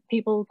Melbourne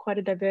people, quite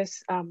a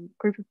diverse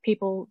group of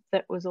people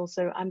that was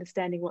also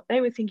understanding what they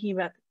were thinking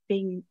about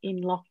being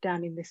in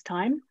lockdown in this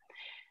time.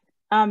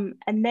 And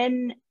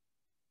then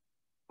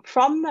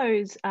from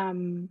those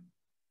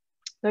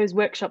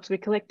workshops, we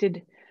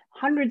collected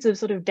hundreds of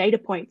sort of data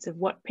points of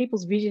what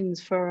people's visions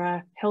for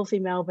a healthy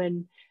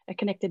Melbourne, a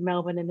connected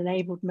Melbourne, an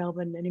enabled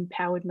Melbourne, an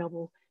empowered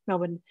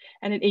Melbourne,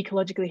 and an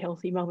ecologically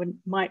healthy Melbourne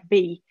might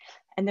be.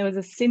 And there was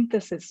a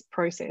synthesis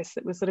process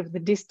that was sort of the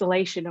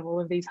distillation of all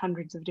of these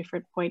hundreds of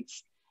different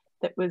points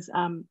that was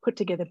put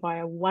together by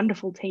a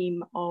wonderful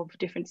team of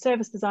different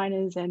service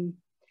designers and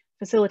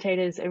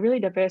facilitators, a really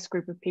diverse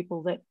group of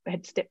people that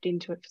had stepped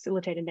into a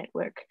facilitator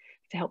network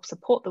to help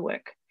support the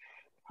work.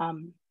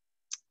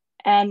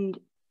 And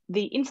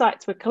the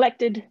insights were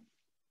collected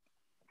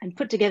and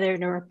put together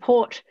in a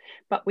report,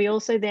 but we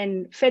also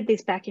then fed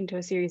this back into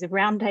a series of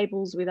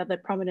roundtables with other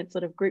prominent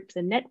sort of groups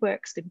and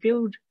networks to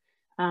build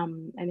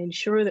and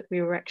ensure that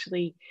we were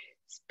actually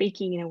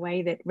speaking in a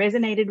way that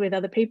resonated with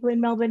other people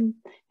in Melbourne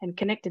and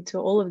connected to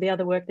all of the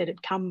other work that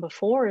had come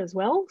before as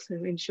well. So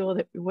to ensure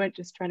that we weren't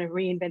just trying to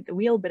reinvent the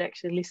wheel, but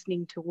actually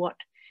listening to what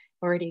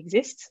already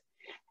exists.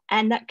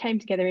 And that came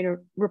together in a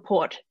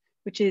report,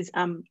 which is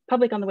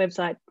public on the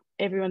website.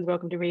 Everyone's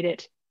welcome to read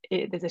it.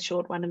 There's a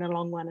short one and a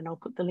long one, and I'll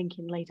put the link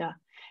in later.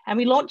 And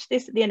we launched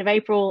this at the end of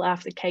April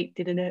after Kate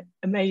did an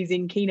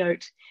amazing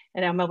keynote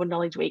at our Melbourne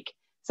Knowledge Week.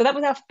 So that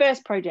was our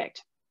first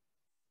project.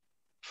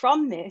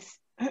 From this,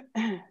 let's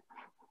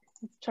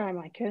try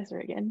my cursor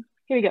again.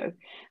 Here we go.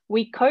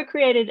 We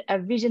co-created a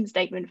vision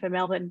statement for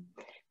Melbourne.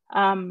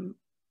 And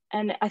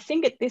I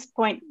think at this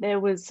point,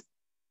 there was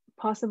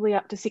possibly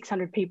up to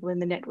 600 people in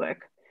the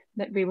network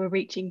that we were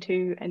reaching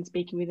to and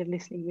speaking with and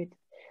listening with.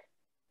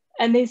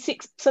 And there's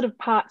 6 sort of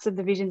parts of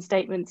the vision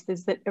statements.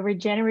 There's that a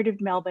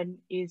regenerative Melbourne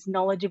is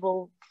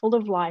knowledgeable, full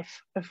of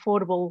life,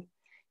 affordable,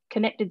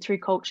 connected through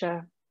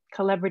culture,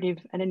 collaborative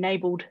and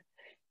enabled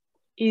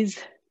is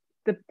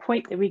the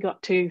point that we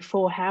got to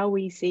for how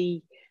we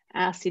see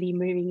our city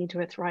moving into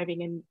a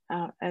thriving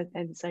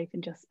and safe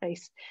and just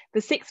space.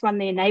 The 6th one,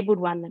 the enabled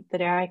one,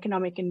 that our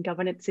economic and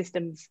governance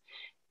systems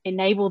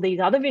enable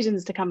these other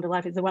visions to come to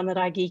life, is the one that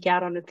I geek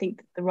out on and think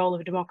that the role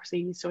of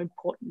democracy is so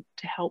important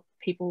to help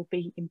people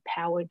be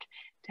empowered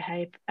to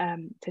have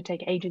to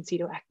take agency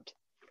to act.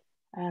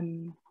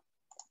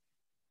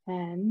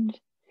 And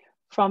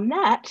from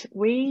that,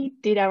 we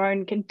did our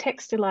own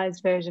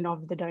contextualized version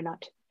of the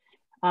Doughnut.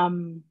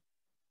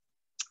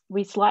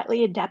 We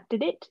slightly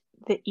adapted it.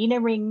 The inner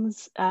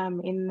rings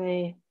in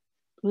the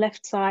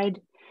left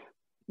side,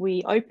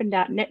 we opened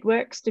out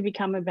networks to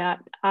become about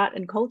art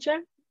and culture.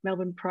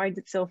 Melbourne prides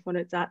itself on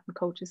its art and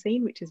culture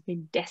scene, which has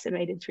been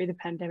decimated through the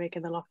pandemic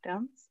and the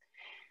lockdowns.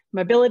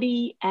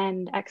 Mobility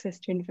and access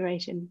to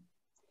information.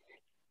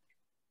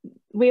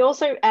 we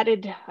also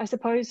added, I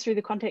suppose, through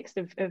the context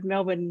of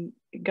Melbourne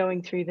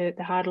going through the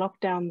hard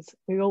lockdowns,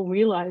 we all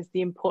realised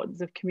the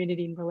importance of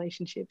community and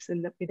relationships,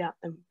 and that without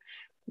them,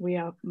 we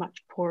are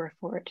much poorer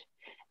for it.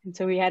 And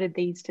so we added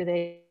these to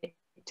the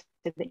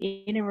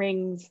inner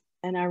rings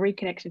and our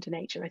reconnection to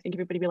nature. I think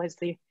everybody realised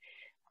the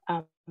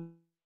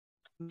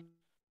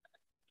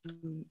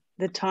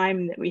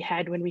time that we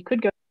had when we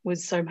could go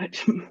was so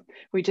much.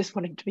 We just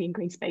wanted to be in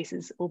green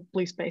spaces or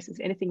blue spaces,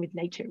 anything with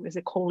nature. It was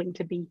a calling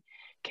to be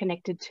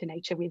connected to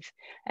nature with.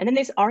 And then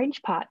this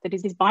orange part that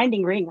is this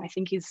binding ring, I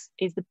think is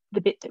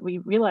the bit that we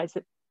realize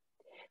that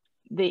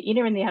the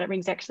inner and the outer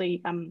rings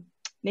actually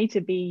need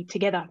to be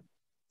together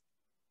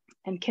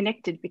and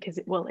connected, because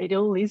it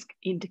all is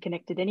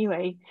interconnected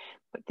anyway.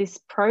 But this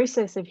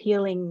process of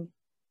healing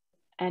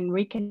and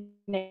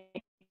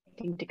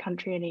reconnecting to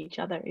country and each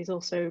other is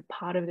also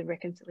part of the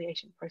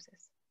reconciliation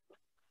process.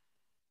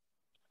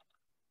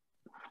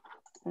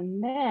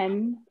 And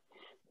then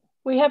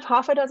we have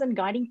half a dozen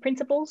guiding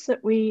principles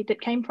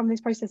that came from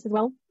this process as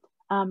well.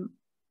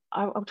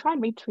 I'll try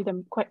and read through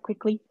them quite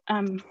quickly.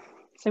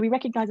 So we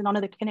recognise and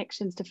honour the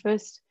connections to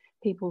First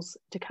Peoples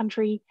to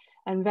country,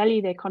 and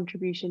value their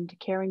contribution to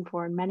caring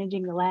for and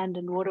managing the land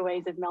and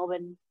waterways of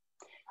Melbourne.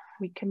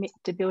 We commit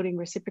to building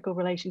reciprocal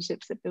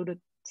relationships that build a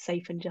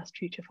safe and just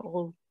future for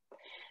all.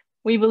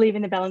 We believe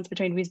in the balance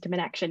between wisdom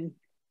and action,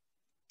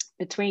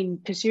 between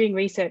pursuing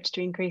research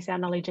to increase our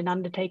knowledge and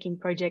undertaking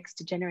projects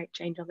to generate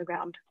change on the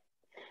ground.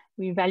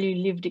 We value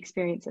lived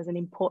experience as an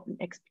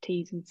important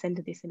expertise and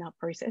centre this in our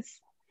process.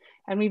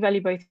 And we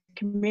value both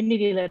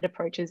community-led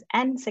approaches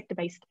and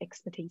sector-based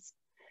expertise.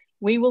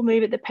 We will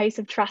move at the pace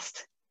of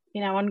trust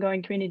in our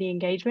ongoing community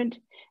engagement,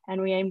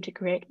 and we aim to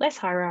create less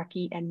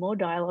hierarchy and more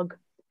dialogue,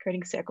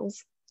 creating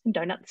circles and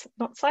donuts,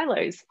 not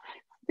silos.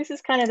 This is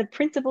kind of the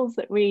principles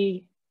that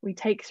we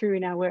take through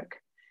in our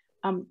work.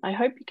 I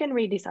hope you can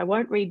read this. I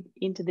won't read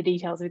into the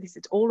details of this.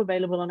 It's all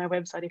available on our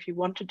website if you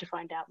wanted to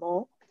find out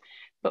more.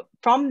 But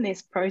from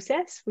this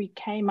process, we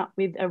came up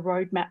with a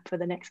roadmap for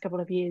the next couple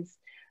of years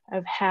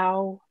of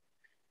how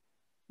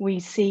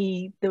we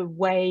see the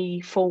way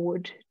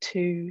forward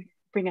to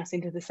bring us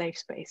into the safe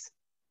space.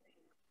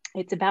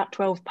 It's about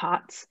 12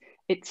 parts.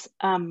 It's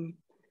the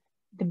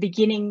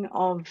beginning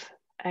of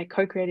a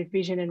co-creative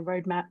vision and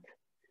roadmap.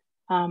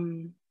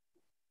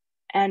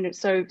 And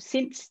so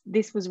since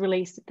this was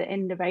released at the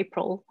end of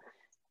April,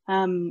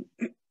 I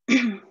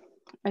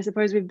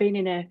suppose we've been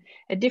in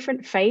a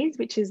different phase,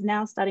 which is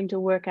now starting to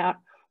work out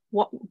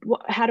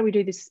how do we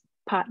do this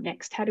part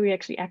next? How do we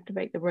actually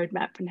activate the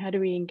roadmap, and how do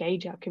we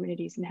engage our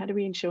communities, and how do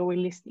we ensure we're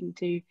listening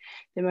to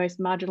the most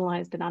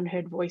marginalized and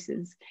unheard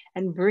voices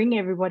and bring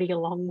everybody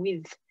along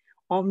with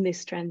on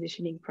this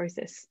transitioning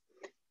process?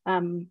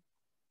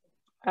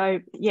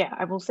 I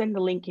will send the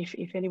link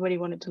if anybody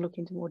wanted to look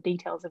into more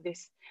details of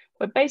this.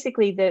 But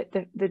basically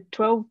the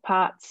 12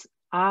 parts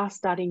are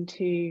starting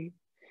to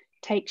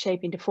take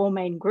shape into 4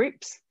 main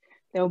groups.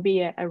 There'll be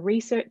a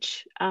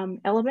research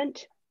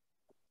element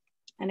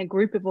and a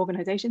group of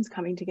organizations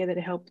coming together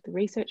to help the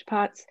research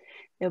parts.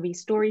 There'll be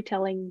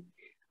storytelling,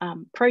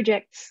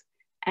 projects,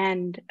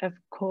 and of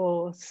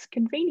course,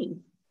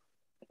 convening.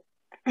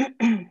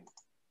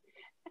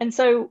 And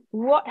so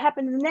what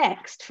happens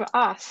next for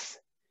us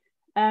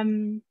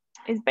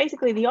is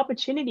basically the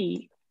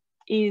opportunity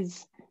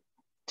is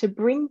to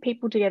bring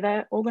people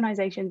together,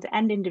 organizations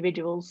and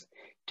individuals,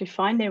 to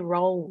find their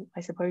role,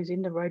 I suppose,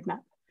 in the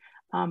roadmap.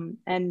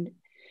 And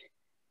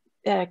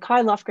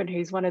Kai Lofgren,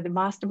 who's one of the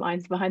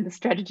masterminds behind the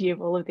strategy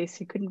of all of this,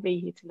 who couldn't be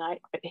here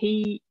tonight, but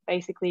he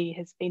basically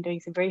has been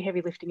doing some very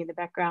heavy lifting in the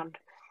background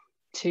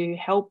to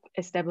help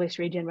establish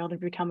Regen Melbourne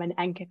to become an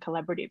anchor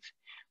collaborative,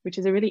 which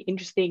is a really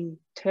interesting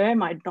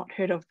term I'd not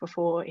heard of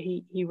before.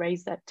 He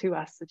raised that to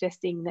us,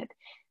 suggesting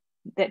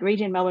that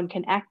Regen Melbourne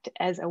can act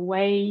as a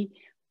way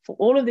for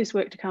all of this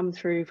work to come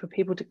through, for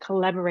people to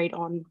collaborate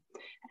on,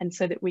 and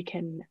so that we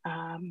can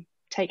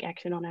take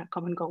action on our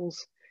common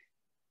goals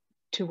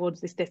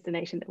towards this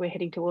destination that we're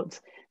heading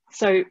towards.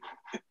 So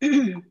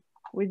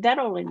with that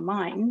all in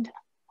mind,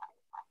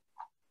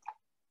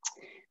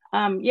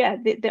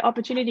 the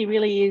opportunity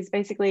really is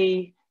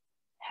basically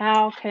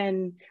how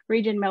can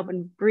Regen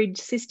Melbourne bridge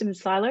system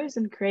silos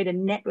and create a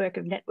network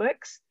of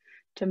networks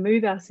to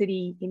move our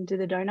city into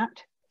the donut.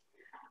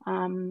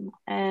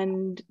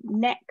 And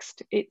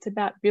next, it's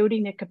about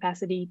building the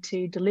capacity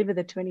to deliver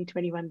the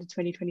 2021 to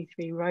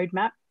 2023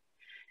 roadmap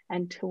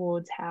and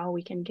towards how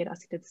we can get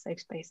us into the safe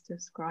space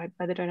described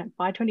by the donut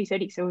by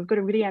 2030. So we've got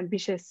a really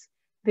ambitious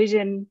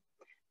vision.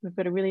 We've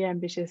got a really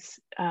ambitious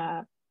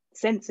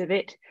sense of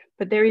it,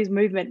 but there is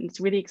movement and it's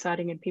really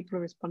exciting and people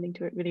are responding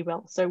to it really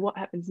well. So what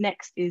happens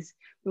next is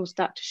we'll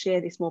start to share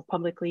this more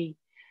publicly,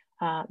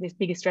 this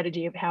bigger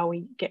strategy of how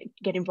we get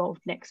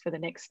involved next for the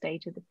next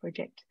stage of the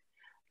project.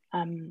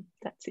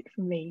 That's it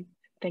from me.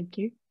 Thank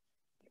you.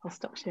 I'll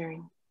stop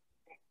sharing.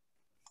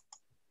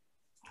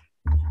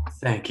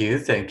 Thank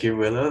you,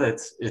 Willow.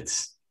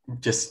 It's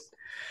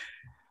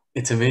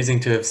amazing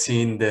to have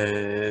seen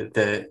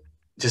the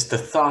just the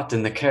thought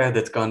and the care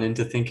that's gone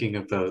into thinking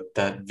about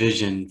that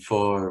vision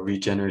for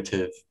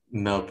regenerative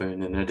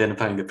Melbourne and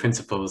identifying the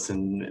principles,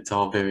 and it's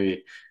all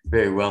very,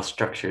 very well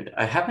structured.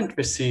 I haven't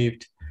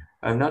received,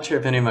 I'm not sure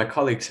if any of my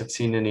colleagues have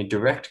seen any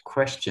direct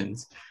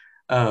questions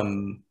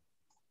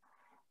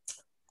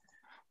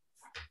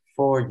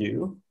for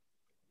you.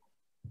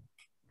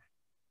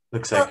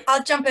 Looks like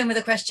I'll jump in with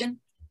a question.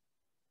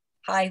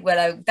 Hi,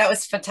 Willow. That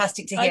was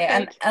fantastic to hear.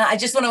 And I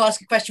just want to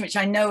ask a question, which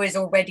I know is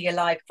already a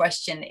live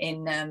question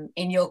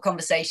in your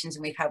conversations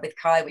and we've had with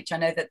Kai, which I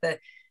know that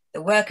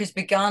the work has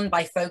begun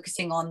by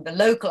focusing on the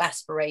local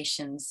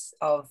aspirations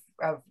of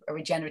a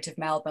regenerative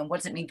Melbourne. What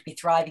does it mean to be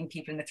thriving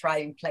people in a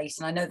thriving place?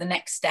 And I know the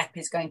next step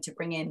is going to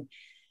bring in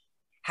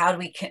how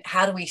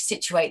do we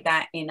situate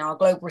that in our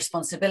global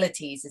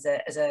responsibilities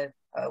as a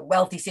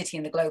wealthy city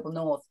in the global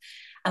north.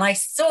 And I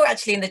saw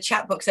actually in the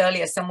chat box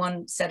earlier,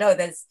 someone said, oh,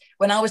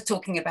 when I was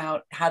talking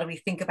about how do we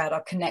think about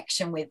our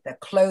connection with the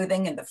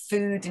clothing and the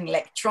food and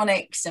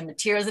electronics and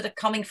materials that are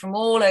coming from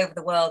all over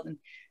the world and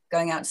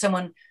going out,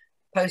 someone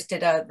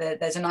posted,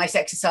 there's a nice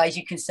exercise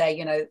you can say,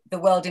 you know, the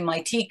world in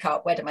my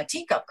teacup, where did my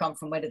teacup come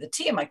from? Where did the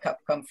tea in my cup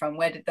come from?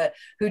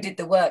 Who did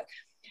the work?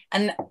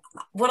 And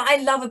what I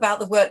love about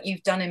the work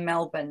you've done in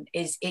Melbourne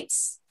is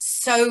it's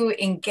so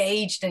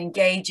engaged and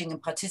engaging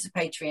and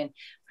participatory. And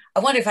I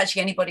wonder if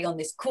actually anybody on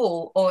this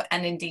call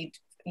and indeed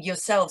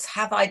yourselves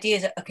have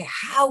ideas of, okay,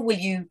 how will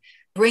you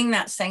bring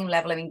that same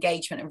level of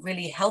engagement and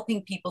really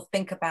helping people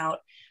think about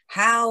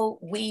how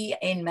we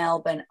in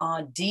Melbourne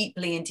are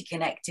deeply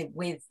interconnected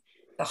with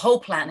the whole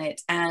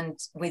planet and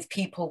with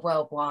people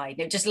worldwide.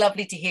 It's just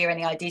lovely to hear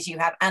any ideas you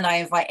have. And I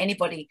invite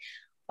anybody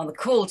on the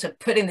call to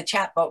put in the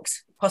chat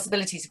box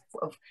possibilities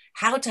of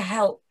how to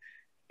help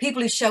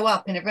people who show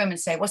up in a room and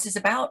say, what's this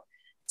about?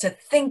 To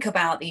think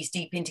about these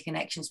deep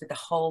interconnections with the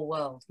whole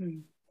world.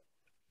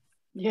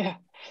 Yeah,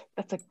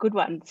 that's a good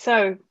one.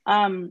 So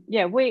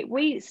yeah,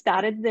 we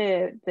started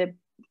the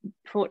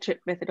portrait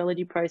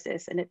methodology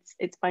process, and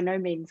it's by no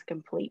means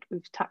complete.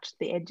 We've touched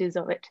the edges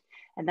of it,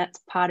 and that's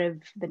part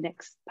of the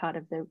next part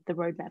of the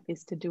roadmap,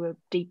 is to do a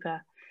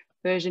deeper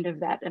version of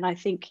that. And I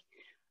think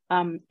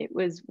it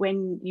was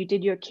when you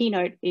did your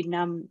keynote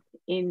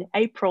in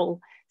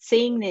April,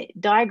 seeing the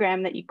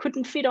diagram that you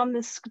couldn't fit on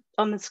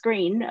the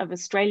screen of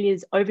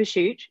Australia's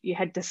overshoot, you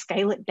had to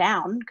scale it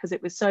down because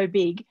it was so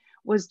big,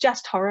 was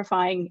just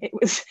horrifying.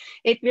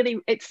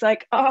 It's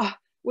like, oh,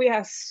 we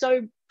are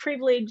so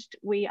privileged.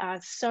 We are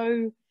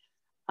so,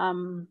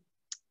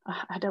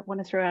 I don't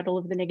want to throw out all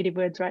of the negative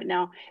words right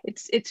now.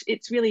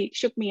 It's really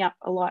shook me up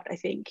a lot, I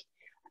think,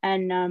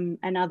 and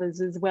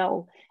others as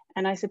well.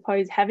 And I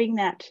suppose having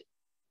that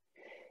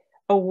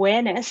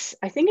awareness,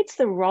 I think it's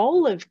the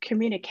role of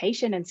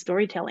communication and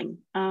storytelling.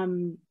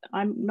 I'm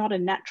not a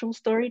natural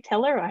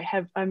storyteller.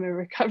 I'm a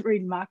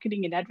recovering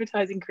marketing and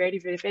advertising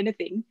creative, if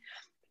anything.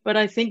 But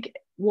I think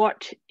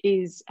what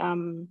is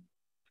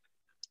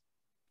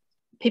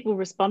people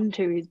respond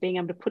to is being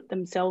able to put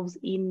themselves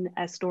in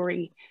a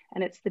story,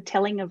 and it's the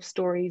telling of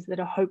stories that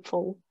are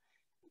hopeful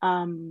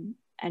and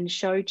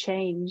show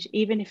change,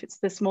 even if it's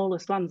the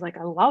smallest ones. Like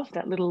I love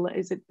that little,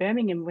 is it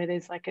Birmingham, where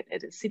there's like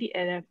at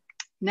a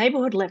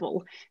neighborhood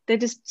level, they're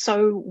just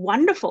so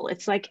wonderful.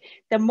 It's like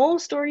the more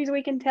stories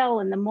we can tell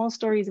and the more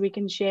stories we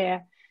can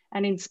share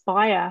and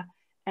inspire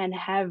and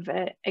have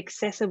an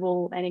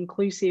accessible and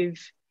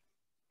inclusive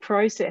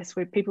process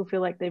where people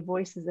feel like their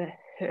voices are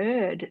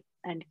heard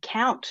and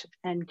count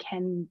and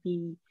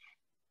you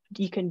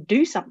can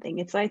do something.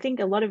 It's, I think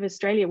a lot of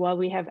Australia, while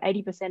we have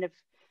 80% of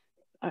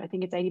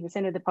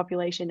the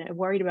population are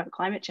worried about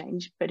climate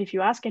change, but if you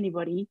ask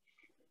anybody,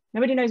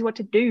 nobody knows what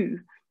to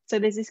do. So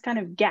there's this kind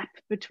of gap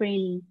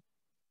between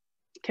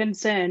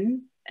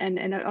concern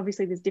and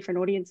obviously there's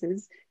different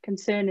audiences,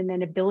 concern and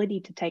then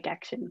ability to take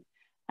action.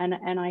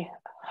 And I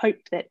hope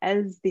that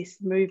as this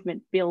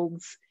movement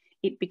builds,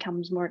 it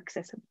becomes more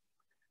accessible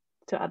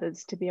to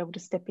others to be able to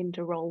step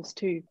into roles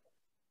too.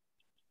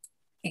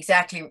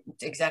 Exactly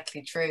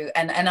true.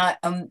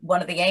 And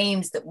one of the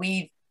aims that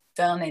we've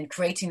done in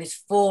creating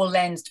this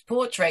 4-lensed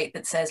portrait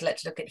that says,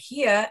 let's look at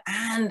here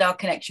and our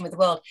connection with the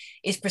world,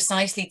 is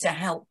precisely to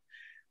help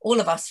all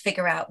of us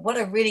figure out what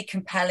are really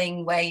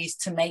compelling ways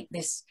to make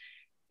this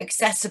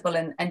accessible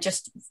and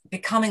just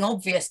becoming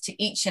obvious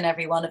to each and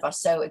every one of us.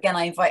 So again,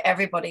 I invite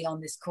everybody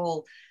on this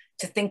call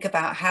to think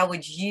about how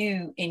would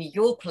you in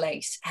your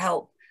place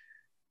help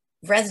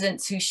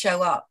residents who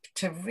show up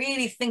to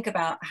really think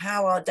about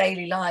how our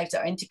daily lives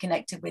are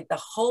interconnected with the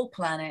whole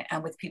planet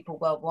and with people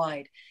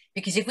worldwide.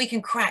 Because if we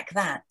can crack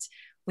that,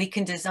 we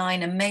can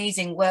design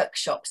amazing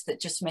workshops that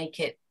just make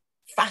it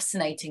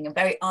fascinating and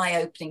very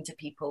eye-opening to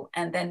people,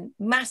 and then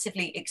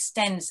massively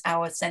extends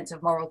our sense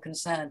of moral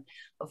concern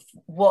of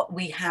what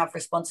we have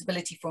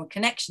responsibility for and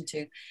connection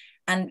to,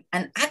 and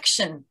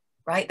action,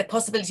 right? The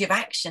possibility of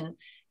action,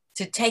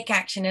 to take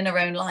action in our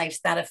own lives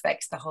that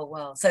affects the whole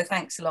world. So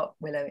thanks a lot,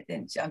 Willow.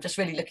 I'm just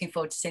really looking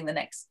forward to seeing the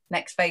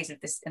next phase of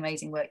this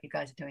amazing work you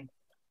guys are doing.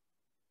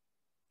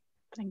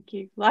 Thank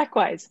you.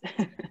 Likewise.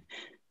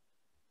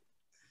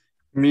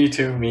 Me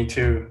too.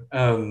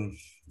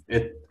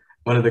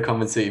 one of the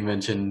comments that you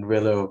mentioned,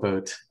 Willow,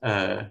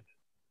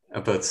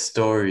 about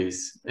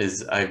stories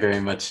is I very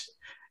much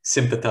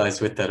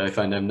sympathize with that. I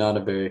find I'm not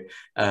a very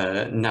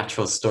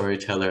natural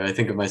storyteller. I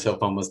think of myself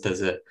almost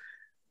as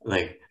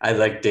I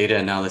like data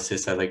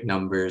analysis. I like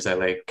numbers. I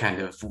like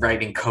kind of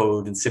writing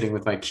code and sitting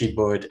with my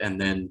keyboard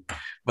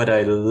but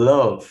I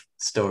love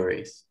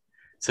stories.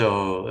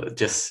 So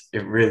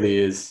it really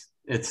is,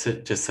 it's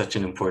just such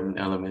an important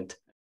element.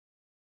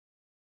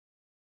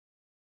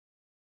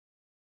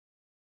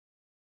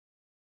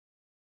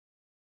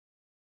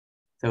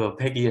 So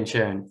Peggy and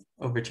Sharon,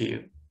 over to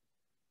you.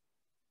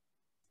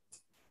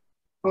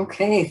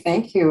 Okay,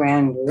 thank you,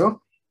 Andrew.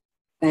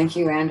 Thank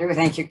you, Andrew.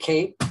 Thank you,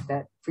 Kate, for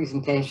that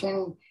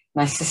presentation.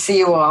 Nice to see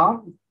you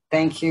all.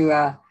 Thank you,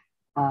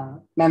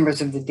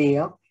 members of the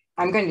deal.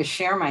 I'm going to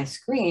share my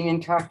screen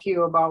and talk to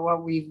you about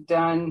what we've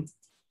done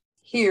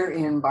here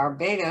in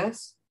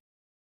Barbados.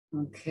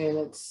 Okay,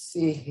 let's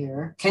see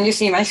here. Can you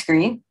see my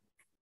screen?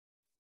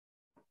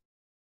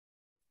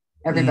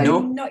 Everybody?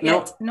 Nope, Not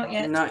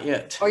yet. Not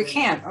yet. Oh, you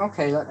can't?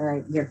 Okay, all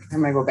right. Here,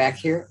 I'm gonna go back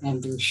here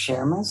and do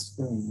share my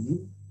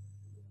screen.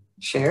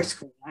 Share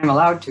screen. I'm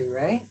allowed to,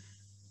 right?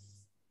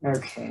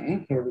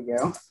 Okay, here we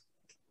go.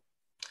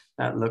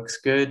 That looks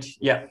good.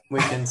 Yeah, we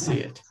can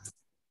see it.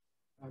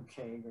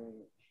 Okay,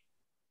 great.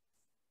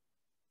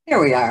 Here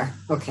we are.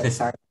 Okay,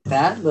 sorry about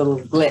that little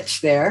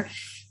glitch there.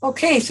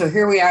 Okay, so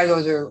here we are.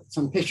 Those are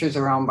some pictures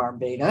around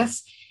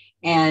Barbados.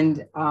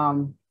 And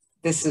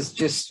this is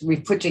just, we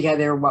put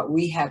together what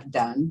we have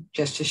done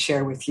just to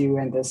share with you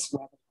in this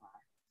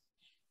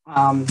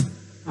webinar.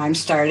 I'm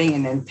starting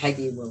and then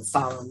Peggy will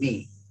follow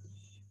me.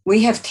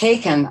 We have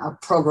taken a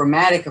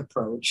programmatic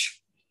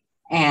approach,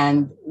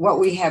 and what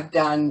we have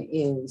done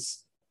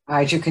is,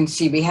 as you can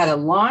see, we had a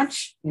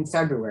launch in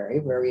February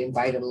where we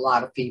invited a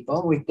lot of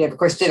people. We did, of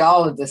course, did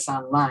all of this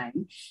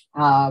online.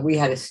 We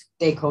had a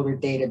stakeholder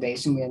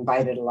database and we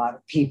invited a lot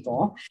of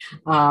people.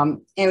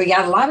 And we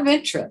got a lot of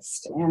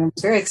interest and it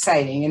was very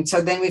exciting. And so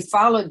then we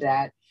followed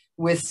that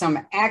with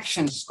some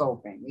action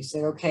scoping. We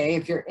said, okay,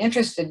 if you're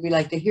interested, we'd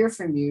like to hear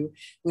from you.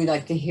 We'd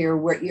like to hear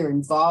what you're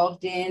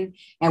involved in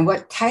and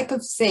what type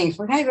of things,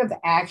 what type of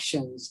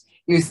actions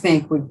you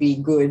think would be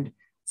good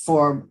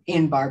for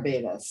in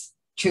Barbados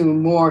to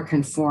more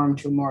conform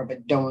to more of a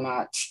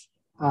donut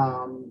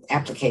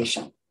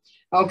application.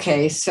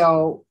 Okay,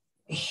 so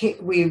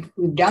we've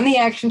done the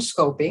action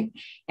scoping,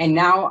 and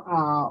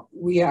now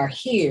we are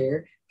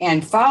here,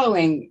 and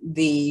following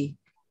the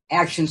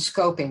action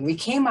scoping, we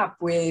came up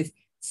with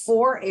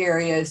 4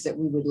 areas that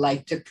we would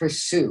like to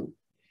pursue.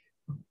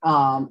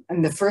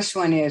 And the first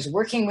one is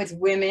working with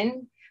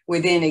women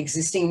within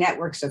existing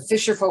networks of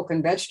fisherfolk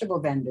and vegetable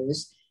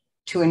vendors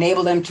to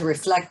enable them to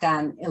reflect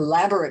on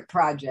elaborate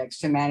projects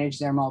to manage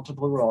their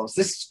multiple roles.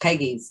 This is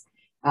Peggy's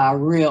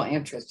real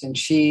interest, and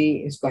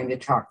she is going to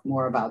talk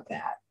more about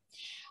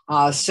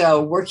that.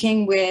 So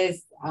working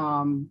with,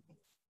 on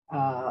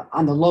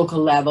the local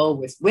level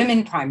with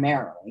women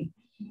primarily,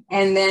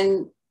 and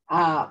then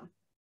the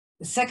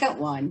second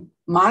one,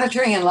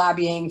 monitoring and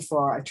lobbying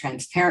for a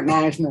transparent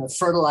management of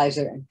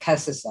fertilizer and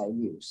pesticide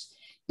use.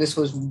 This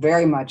was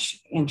very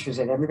much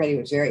interested. Everybody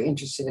was very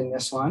interested in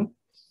this one.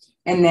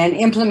 And then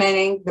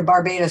implementing the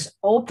Barbados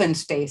open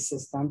space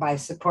system by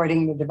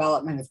supporting the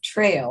development of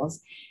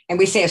trails. And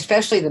we say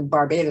especially the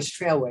Barbados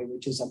Trailway,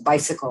 which is a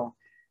bicycle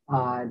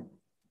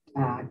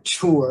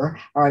tour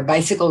or a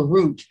bicycle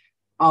route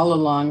all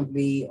along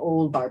the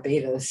old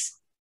Barbados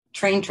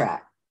train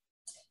track.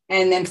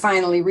 And then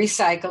finally,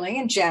 recycling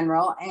in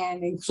general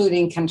and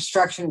including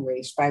construction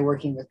waste by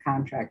working with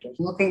contractors,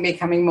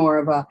 becoming more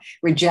of a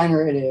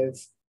regenerative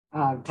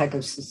type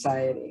of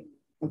society.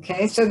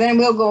 Okay, so then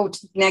we'll go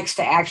next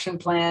to action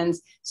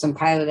plans, some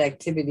pilot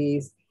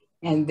activities,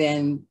 and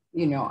then,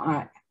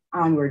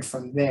 onward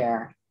from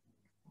there.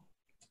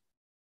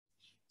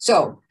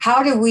 So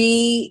how do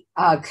we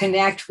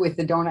connect with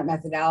the donut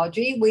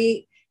methodology?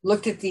 We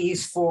looked at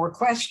these 4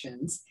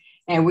 questions,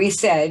 and we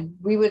said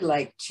we would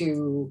like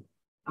to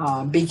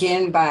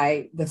begin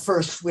by the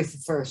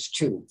first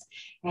 2.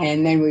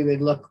 And then we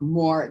would look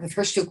more at the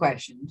first 2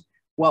 questions.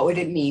 What would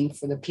it mean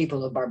for the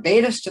people of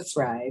Barbados to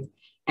thrive?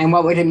 And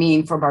what would it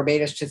mean for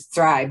Barbados to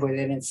thrive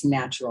within its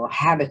natural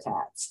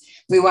habitats?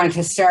 We wanted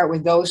to start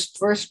with those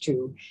first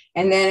 2.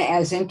 And then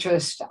as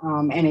interest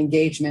and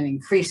engagement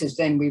increases,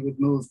 then we would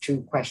move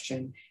to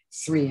question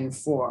 3 and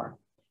 4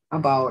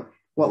 about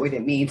what would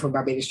it mean for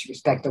Barbados to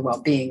respect the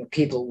well-being of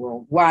people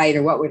worldwide,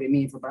 or what would it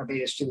mean for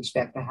Barbados to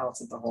respect the health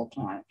of the whole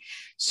planet?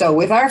 So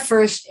with our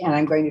first, and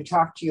I'm going to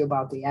talk to you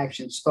about the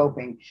action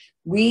scoping,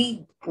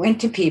 we went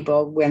to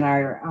people in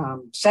our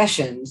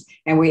sessions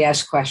and we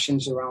asked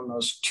questions around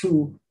those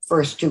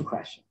first two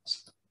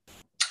questions.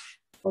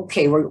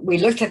 Okay, we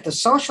looked at the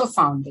social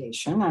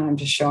foundation, and I'm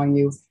just showing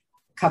you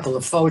a couple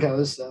of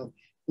photos of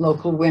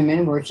local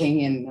women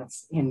working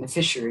in the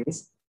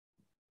fisheries,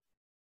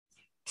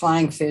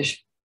 flying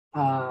fish,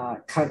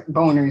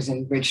 boners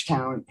in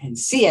Bridgetown, and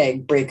sea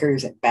egg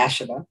breakers at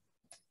Bashaba.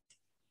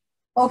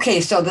 Okay,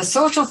 so the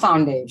social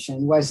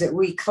foundation was that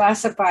we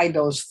classified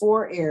those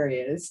 4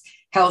 areas: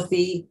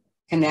 healthy,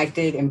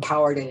 connected,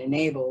 empowered, and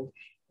enabled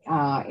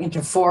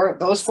into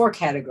those four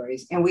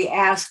categories. And we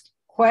asked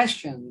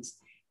questions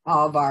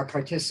of our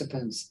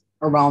participants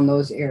around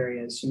those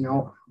areas. You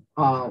know,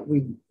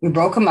 we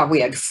broke them up.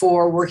 We had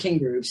 4 working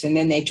groups, and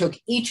then they took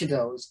each of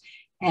those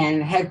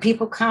and had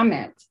people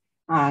comment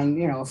on,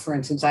 you know, for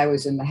instance, I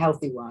was in the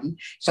healthy one.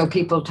 So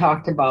people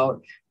talked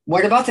about,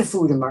 what about the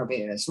food in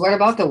Barbados? What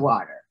about the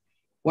water?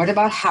 What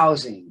about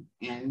housing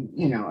and,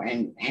 you know,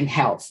 and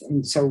health?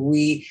 And so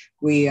we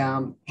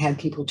had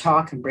people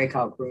talk in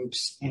breakout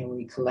groups, and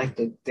we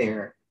collected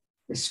their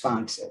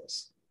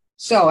responses.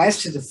 So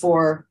as to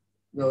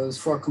those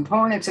 4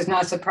 components, it's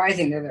not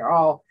surprising that they're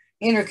all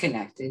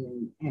interconnected,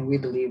 and we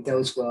believe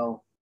those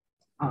will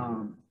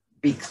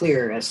be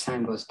clear as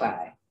time goes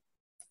by.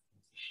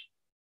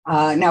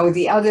 Now, with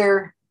the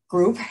other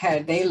group,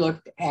 they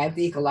looked at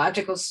the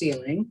ecological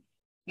ceiling,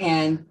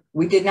 and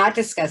we did not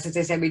discuss, as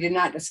I said, we did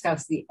not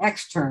discuss the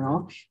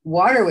external.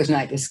 Water was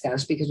not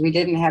discussed because we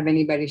didn't have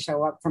anybody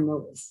show up from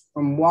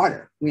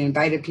water. We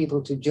invited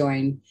people to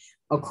join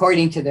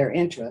according to their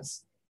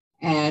interests.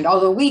 And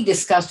although we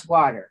discussed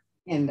water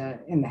in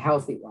the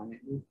healthy one,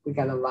 we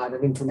got a lot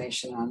of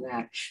information on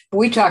that. But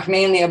we talked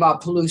mainly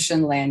about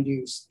pollution, land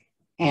use,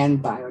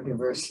 and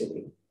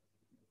biodiversity.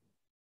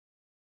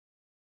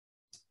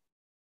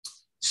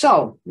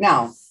 So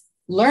now,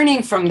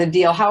 learning from the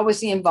deal, how was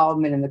the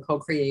involvement in the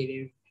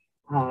co-creative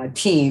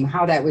team,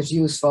 how that was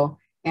useful,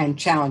 and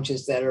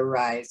challenges that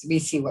arise. We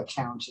see what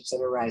challenges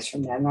that arise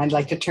from that. And I'd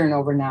like to turn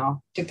over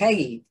now to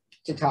Peggy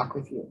to talk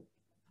with you.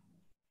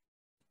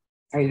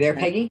 Are you there,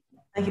 Peggy?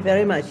 Thank you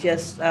very much.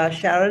 Yes,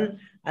 Sharon,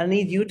 I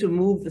need you to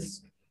move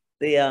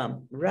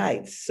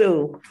right.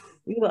 So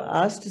we were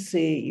asked to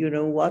say, you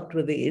know, what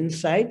were the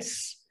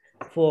insights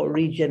for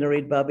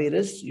Regenerate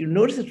Barbados? You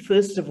notice that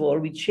first of all,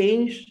 we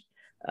changed,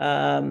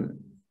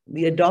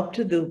 we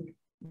adopted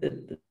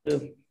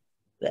the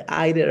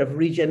idea of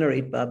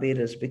Regenerate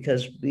Barbados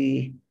because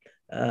we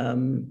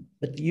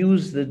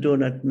use the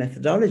Doughnut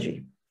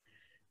methodology.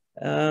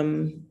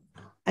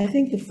 I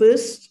think the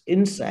first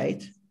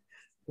insight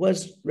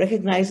was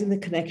recognizing the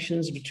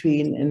connections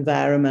between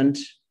environment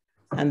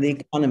and the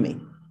economy.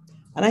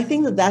 And I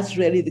think that that's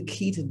really the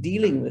key to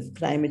dealing with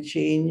climate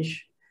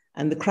change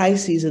and the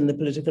crises in the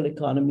political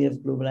economy of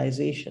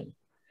globalization.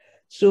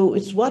 So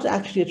it's what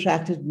actually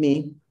attracted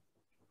me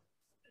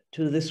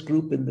to this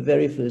group in the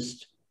very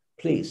first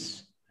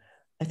place.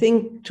 I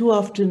think too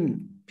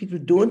often people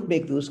don't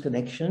make those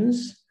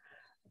connections.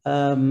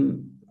 A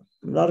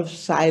lot of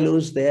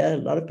silos there, a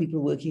lot of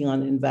people working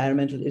on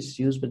environmental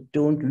issues, but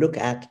don't look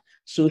at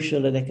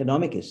social and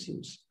economic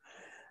issues.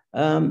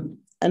 And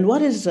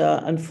what is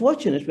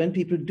unfortunate when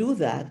people do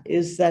that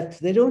is that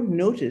they don't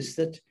notice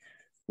that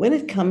when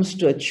it comes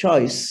to a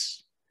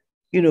choice,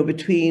 you know,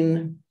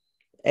 between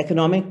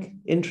economic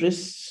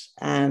interests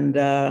and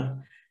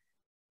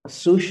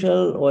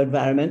social or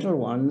environmental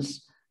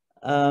ones,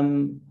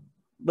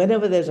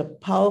 whenever there's a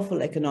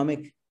powerful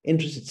economic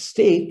interest at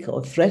stake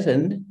or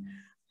threatened,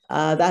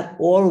 that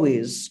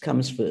always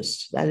comes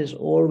first.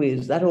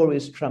 That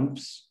always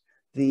trumps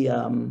the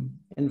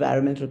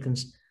environmental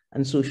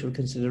and social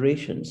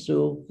considerations.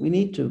 So we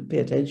need to pay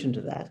attention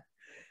to that.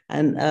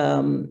 And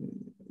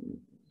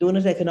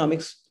Doughnut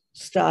economics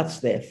starts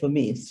there, for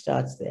me, it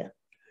starts there.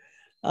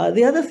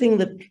 The other thing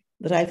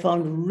that I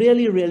found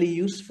really, really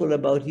useful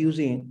about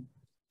using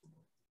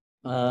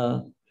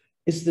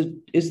is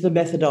the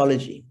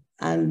methodology.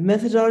 And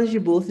methodology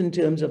both in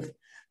terms of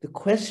the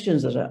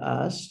questions that are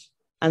asked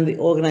and the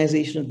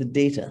organization of the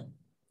data.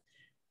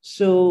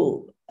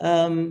 So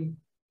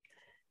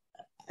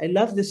I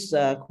love this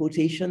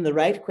quotation, the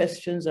right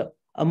questions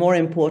are more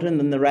important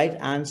than the right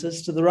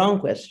answers to the wrong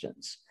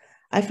questions.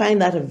 I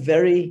find that a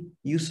very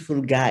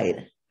useful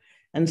guide.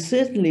 And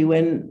certainly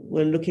when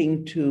we're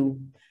looking to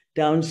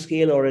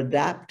downscale or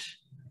adapt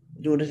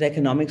Doughnut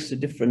economics to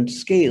different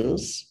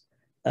scales,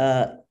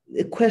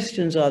 the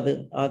questions are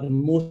the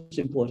most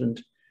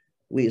important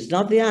ways,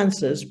 not the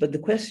answers, but the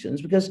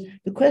questions, because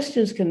the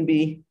questions can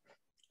be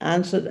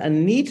answered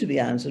and need to be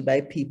answered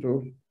by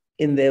people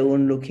in their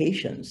own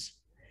locations.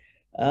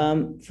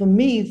 For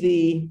me,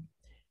 the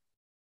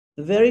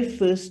very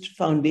first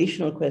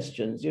foundational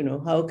questions, you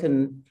know, how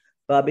can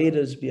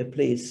Barbados be a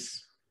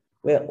place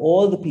where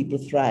all the people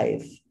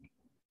thrive?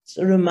 It's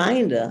a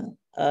reminder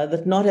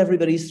that not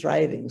everybody's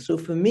thriving. So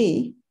for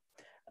me,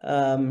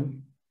 a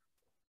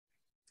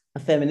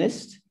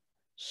feminist,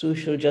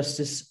 social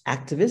justice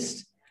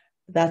activist,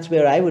 that's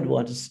where I would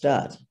want to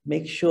start.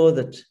 Make sure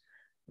that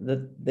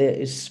there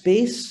is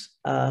space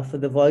for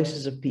the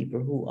voices of people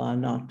who are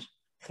not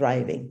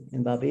thriving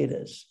in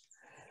Barbados.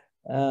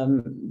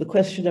 The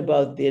question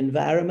about the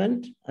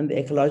environment and the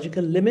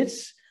ecological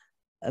limits,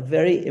 a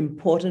very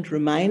important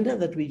reminder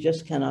that we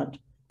just cannot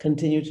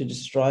continue to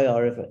destroy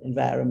our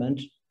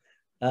environment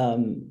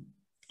and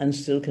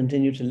still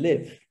continue to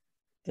live.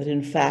 That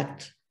in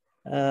fact,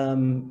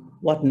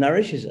 what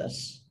nourishes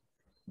us,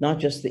 not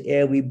just the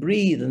air we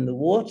breathe and the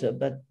water,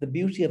 but the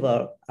beauty of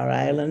our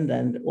island,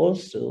 and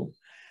also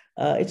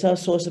it's our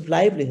source of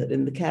livelihood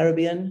in the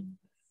Caribbean.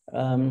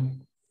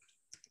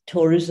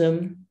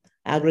 tourism,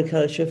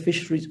 agriculture,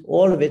 fisheries,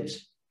 all of it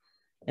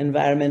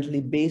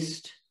environmentally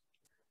based.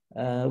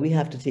 We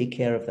have to take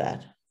care of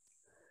that.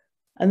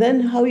 And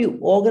then how you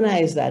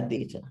organize that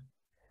data,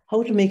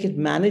 how to make it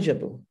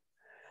manageable.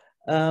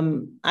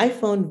 I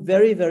found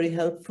very, very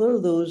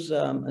helpful those,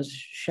 as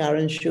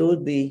Sharon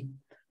showed, the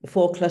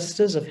 4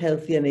 clusters of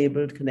healthy,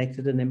 enabled,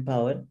 connected, and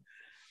empowered.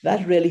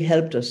 That really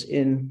helped us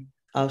in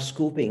our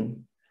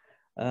scoping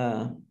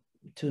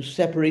to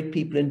separate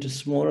people into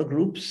smaller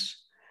groups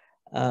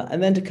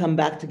and then to come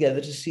back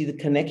together to see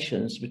the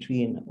connections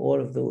between all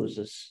of those,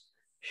 as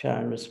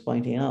Sharon was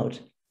pointing out.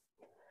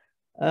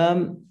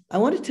 I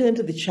want to turn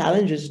to the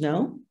challenges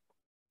now.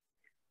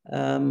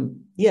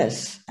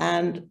 Yes,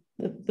 and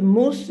the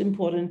most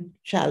important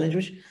challenge,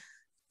 which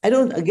I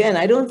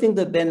don't think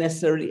that they're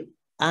necessarily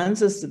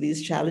answers to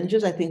these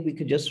challenges. I think we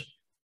could just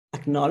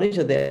acknowledge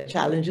that they're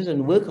challenges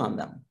and work on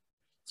them.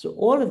 So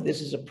all of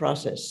this is a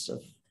process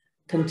of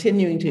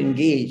continuing to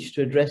engage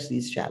to address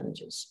these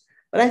challenges.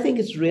 But I think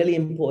it's really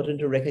important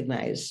to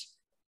recognize,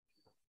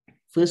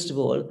 first of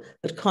all,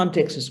 that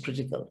context is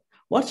critical.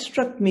 What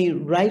struck me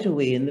right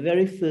away in the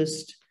very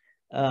first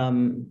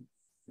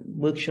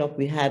workshop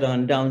we had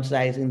on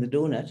downsizing the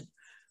donut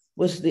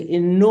was the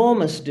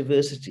enormous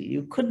diversity.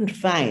 You couldn't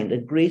find a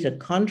greater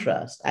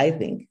contrast, I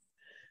think,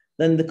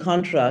 than the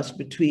contrast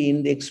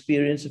between the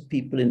experience of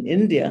people in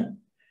India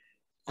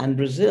and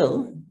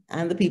Brazil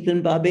and the people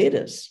in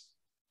Barbados.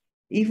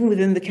 Even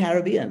within the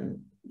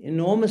Caribbean,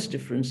 enormous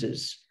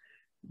differences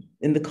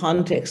in the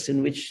context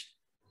in which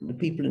the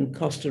people in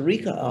Costa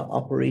Rica are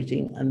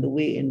operating and the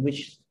way in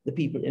which the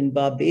people in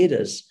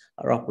Barbados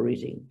are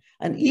operating.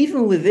 And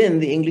even within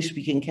the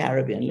English-speaking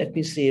Caribbean, let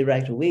me say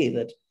right away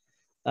that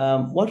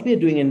what we're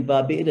doing in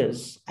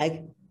Barbados,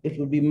 it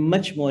would be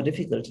much more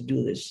difficult to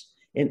do this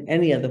in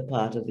any other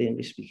part of the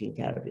English-speaking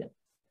Caribbean.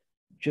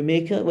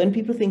 Jamaica, when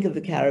people think of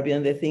the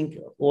Caribbean, they think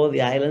all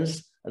the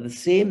islands are the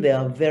same. They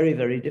are very,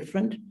 very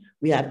different.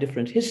 We have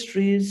different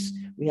histories.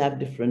 We have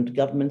different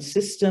government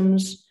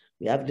systems.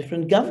 We have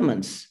different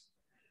governments.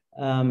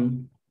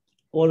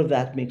 All of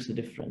that makes a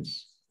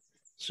difference.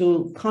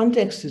 So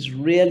context is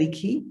really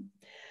key.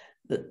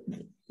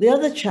 The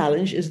other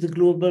challenge is the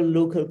global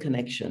local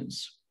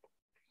connections.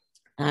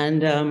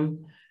 And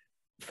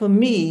for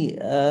me,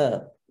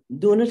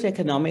 donut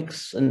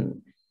economics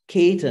and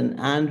Kate and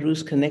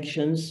Andrew's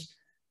connections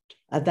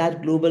at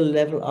that global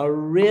level are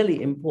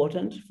really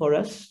important for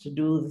us to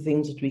do the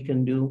things that we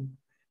can do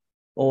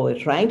or we're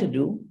trying to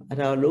do at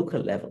our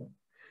local level.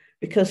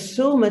 Because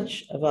so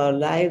much of our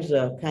lives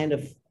are kind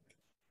of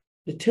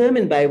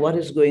determined by what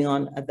is going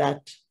on at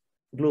that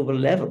global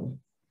level.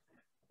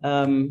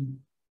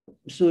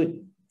 So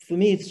for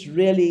me, it's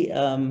really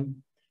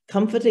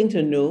comforting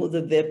to know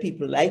that there are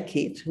people like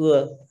Kate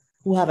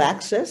who have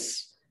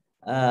access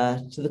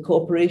to the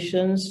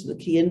corporations, the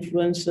key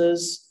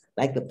influencers,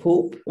 like the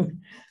Pope,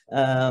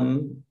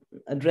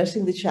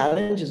 addressing the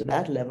challenges at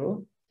that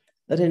level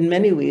that in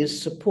many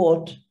ways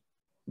support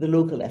the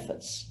local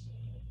efforts.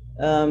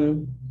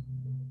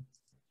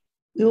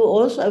 We were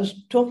also, I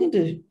was talking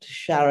to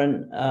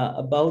Sharon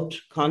about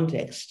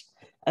context,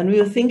 and we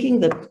were thinking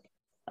that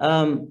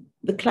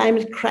the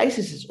climate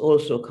crisis is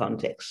also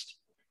context,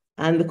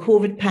 and the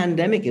COVID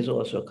pandemic is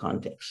also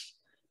context.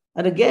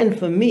 And again,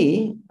 for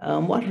me,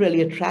 what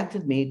really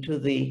attracted me to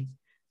the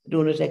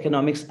donut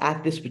economics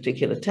at this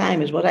particular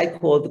time is what I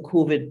call the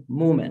COVID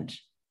moment.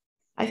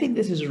 I think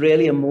this is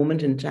really a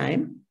moment in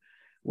time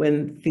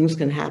when things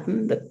can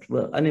happen that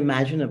were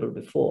unimaginable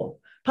before,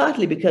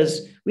 partly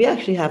because we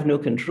actually have no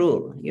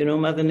control. You know,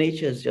 Mother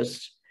Nature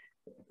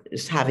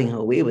is having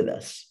her way with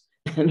us,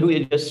 and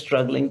we're just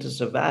struggling to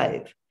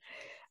survive.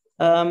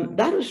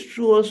 That was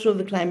true also of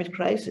the climate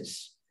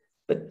crisis.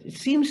 But it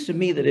seems to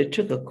me that it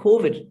took a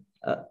COVID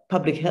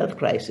public health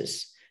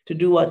crisis to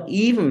do what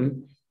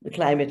even the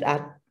climate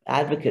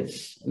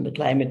advocates and the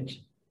climate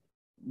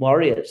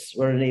warriors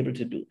were unable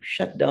to do: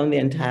 shut down the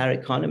entire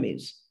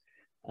economies,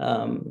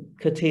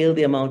 curtail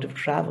the amount of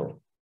travel.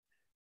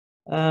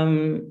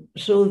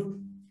 So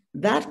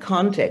that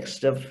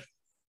context of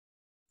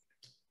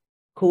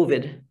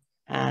COVID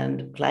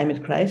and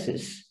climate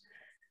crisis,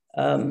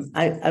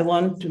 I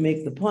want to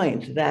make the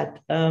point that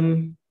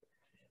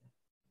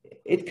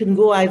it can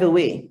go either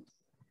way.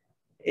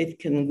 It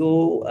can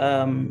go,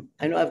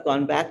 I know I've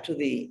gone back to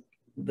the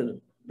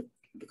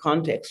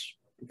context,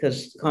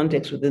 because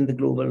context within the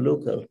global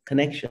local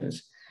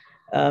connections,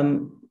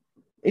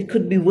 it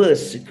could be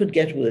worse. It could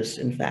get worse,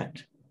 in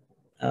fact,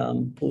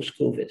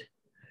 post-COVID.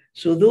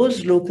 So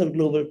those local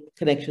global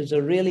connections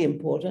are really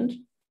important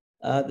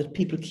that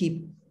people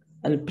keep,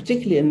 and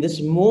particularly in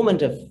this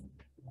moment of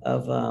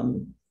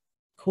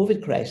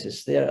COVID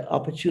crisis, there are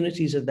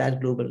opportunities at that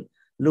global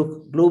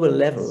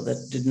level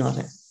that did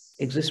not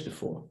exist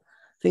before.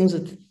 Things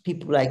that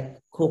people like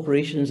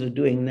corporations are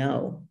doing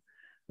now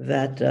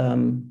that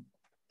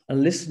are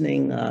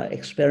listening,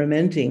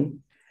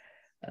 experimenting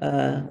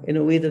in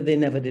a way that they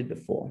never did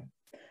before.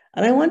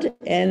 And I want to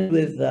end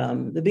with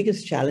the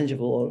biggest challenge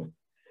of all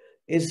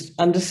is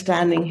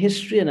understanding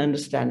history and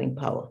understanding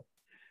power.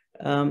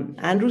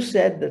 Andrew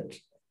said that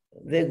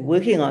they're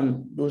working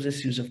on those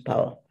issues of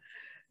power.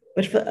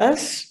 But for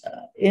us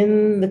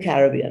in the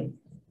Caribbean,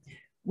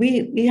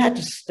 we had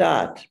to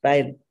start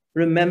by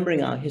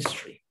remembering our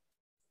history,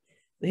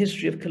 the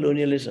history of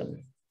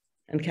colonialism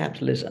and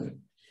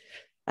capitalism.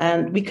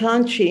 And we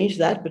can't change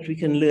that, but we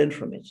can learn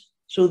from it.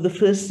 So the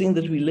first thing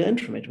that we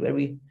learned from it, where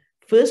we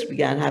first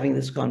began having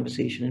this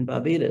conversation in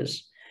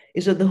Barbados,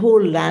 is that the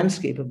whole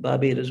landscape of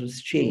Barbados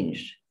was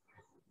changed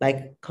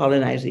by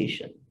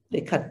colonization.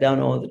 They cut down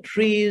all the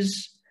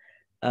trees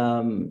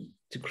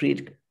to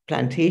create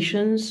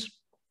plantations.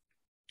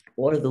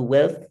 All of the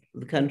wealth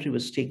of the country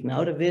was taken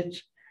out of it.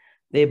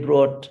 They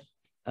brought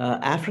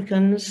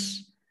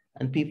Africans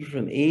and people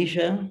from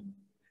Asia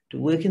to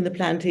work in the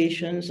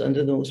plantations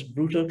under the most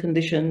brutal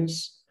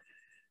conditions.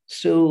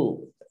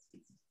 So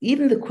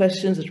even the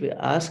questions that we're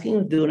asking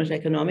of doughnut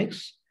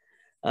economics,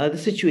 the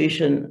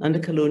situation under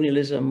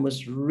colonialism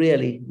was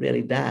really,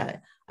 really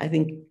dire. I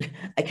think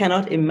I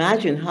cannot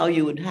imagine how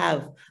you would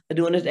have a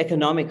doughnut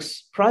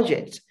economics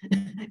project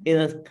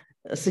in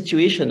a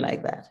situation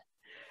like that.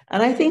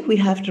 And I think we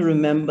have to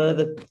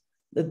remember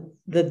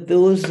that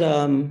those,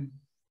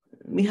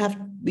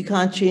 we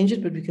can't change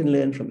it, but we can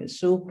learn from it.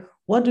 So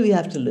what do we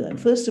have to learn?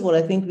 First of all,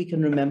 I think we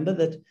can remember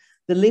that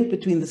the link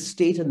between the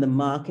state and the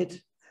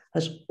market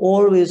has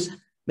always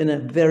been a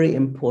very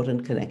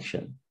important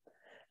connection.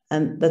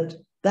 And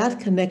that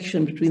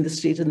connection between the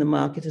state and the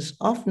market has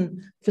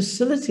often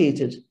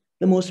facilitated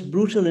the most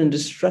brutal and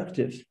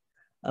destructive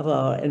of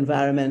our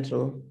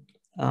environmental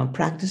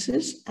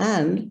practices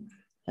and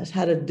has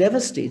had a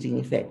devastating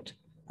effect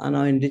on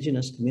our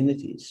indigenous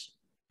communities.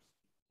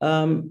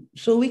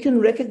 So we can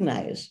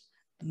recognize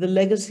the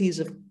legacies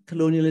of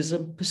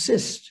colonialism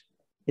persist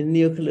in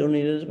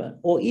neocolonialism,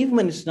 or even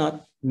when it's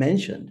not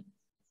mentioned,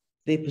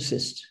 they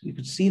persist. You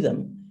could see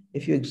them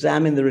if you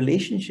examine the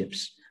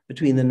relationships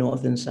between the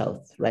North and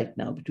South right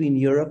now, between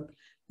Europe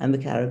and the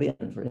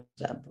Caribbean, for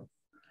example.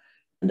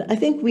 And I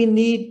think we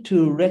need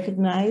to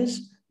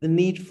recognize the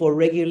need for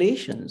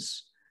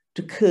regulations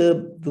to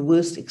curb the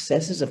worst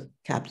excesses of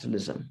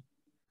capitalism.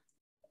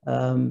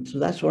 So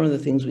that's one of the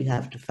things we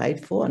have to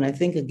fight for. And I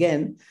think,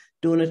 again,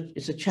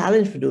 it's a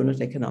challenge for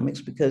doughnut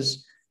economics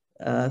because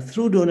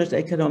through doughnut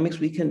economics,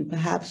 we can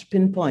perhaps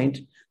pinpoint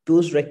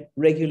those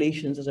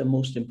regulations that are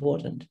most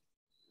important.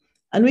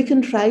 And we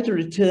can try to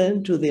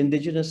return to the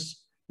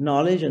indigenous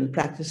knowledge and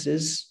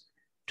practices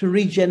to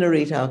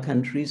regenerate our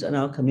countries and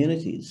our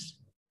communities,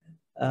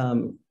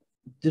 to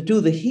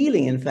do the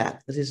healing, in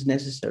fact, that is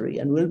necessary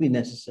and will be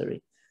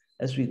necessary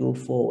as we go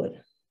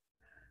forward.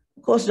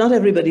 Of course, not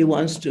everybody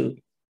wants to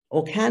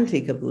or can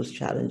take up those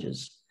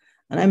challenges.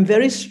 And I'm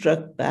very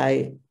struck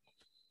by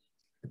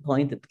the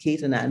point that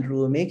Kate and Andrew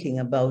were making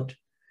about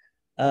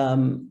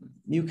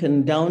you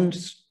can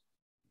downsize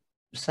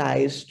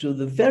to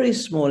the very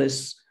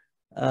smallest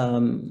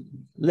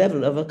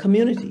level of a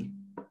community,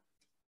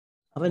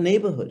 of a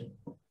neighborhood.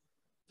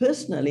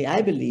 Personally,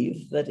 I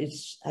believe that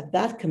it's at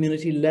that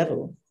community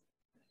level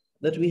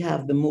that we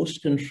have the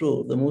most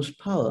control, the most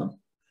power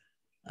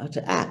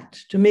to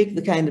act, to make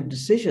the kind of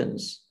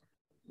decisions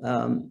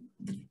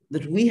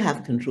that we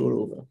have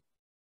control over.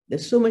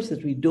 There's so much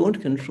that we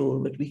don't control,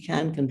 but we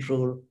can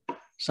control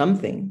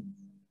something,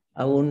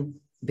 our own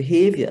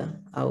behavior,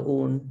 our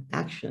own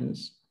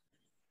actions.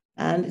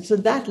 And it's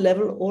at that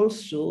level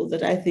also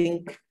that I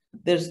think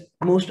there's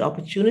most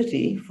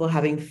opportunity for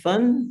having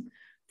fun,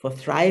 for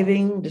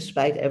thriving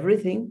despite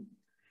everything.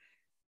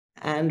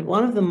 And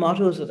one of the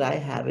mottos that I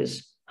have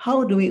is,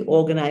 how do we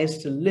organize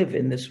to live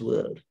in this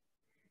world?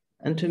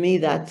 And to me,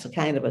 that's a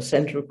kind of a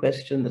central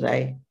question that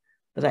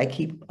I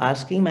keep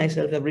asking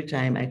myself every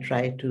time I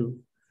try to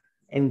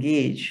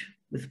engage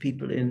with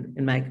people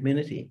in my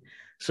community.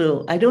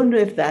 So I don't know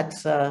if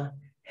that's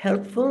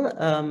helpful.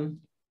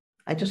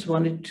 I just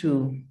wanted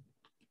to,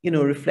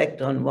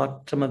 reflect on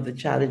what some of the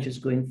challenges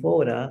going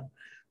forward are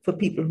for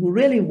people who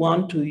really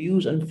want to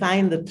use and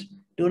find that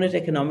doughnut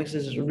economics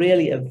is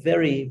really a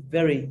very,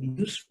 very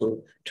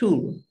useful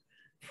tool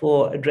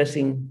for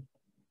addressing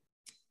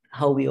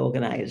how we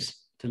organize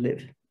to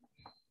live.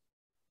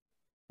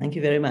 Thank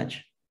you very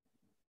much.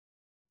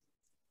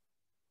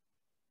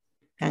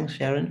 Thanks,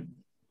 Sharon.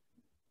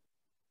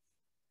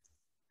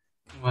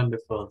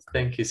 Wonderful.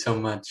 Thank you so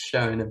much,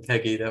 Sharon and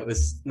Peggy. That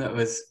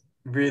was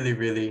really,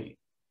 really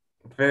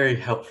very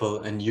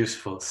helpful and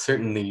useful,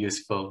 certainly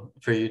useful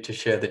for you to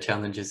share the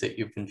challenges that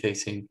you've been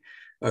facing,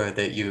 or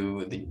that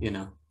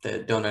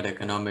that doughnut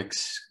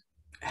economics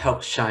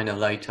helps shine a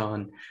light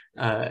on,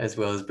 as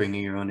well as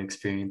bringing your own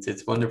experience.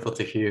 It's wonderful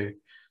to hear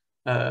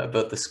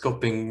about the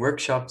scoping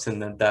workshops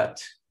and that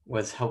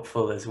was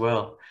helpful as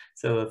well.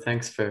 So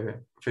thanks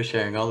for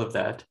sharing all of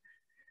that.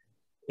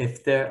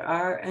 If there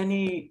are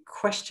any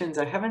questions,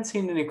 I haven't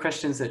seen any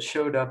questions that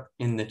showed up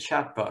in the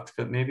chat box,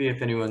 but maybe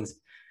if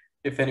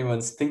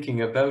anyone's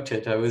thinking about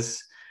it, I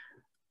was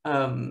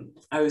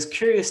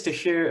curious to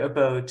hear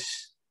about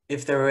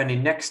if there were any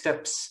next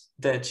steps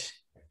that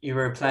you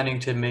were planning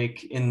to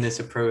make in this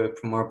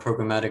more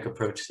programmatic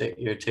approach that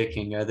you're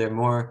taking. Are there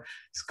more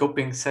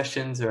scoping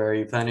sessions, or are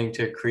you planning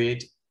to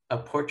create a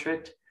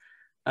portrait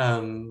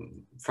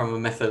from a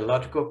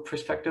methodological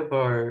perspective,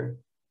 or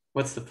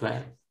what's the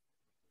plan?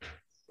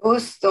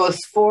 Those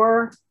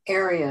 4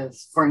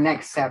 areas for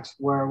next steps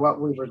were what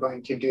we were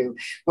going to do.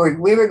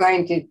 We were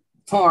going to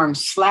form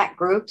Slack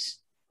groups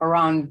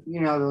around,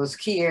 you know, those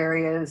key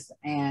areas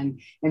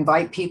and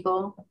invite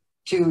people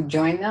to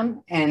join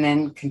them, and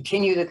then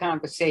continue the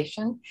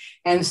conversation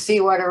and see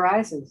what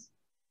arises.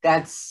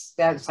 That's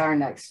our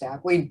next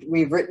step.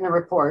 We've written a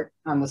report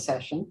on the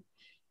session,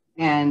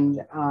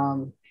 and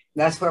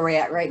that's where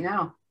we're at right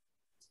now.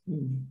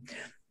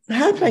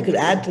 Perhaps I could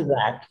add to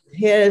that.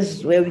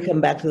 Here's where we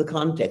come back to the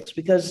context,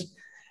 because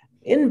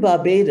in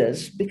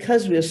Barbados,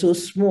 because we are so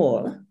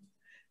small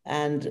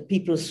and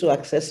people are so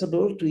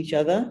accessible to each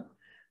other,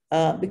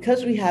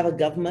 because we have a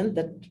government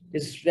that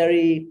is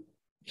very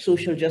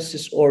social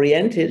justice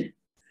oriented,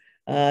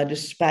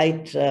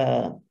 despite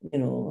you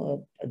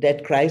know, a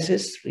debt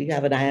crisis, we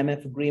have an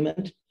IMF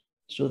agreement,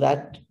 so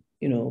that,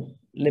 you know,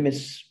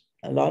 limits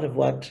a lot of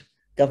what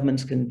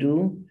governments can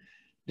do.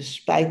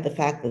 Despite the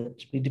fact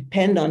that we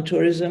depend on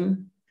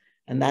tourism,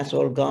 and that's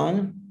all gone,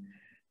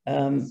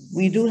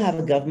 we do have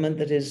a government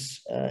that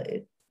is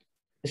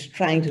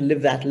trying to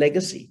live that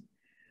legacy,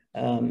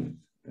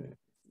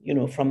 you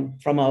know,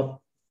 from our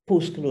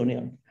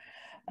post-colonial.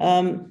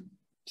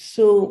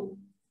 So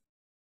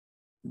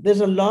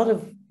there's a lot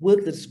of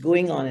work that's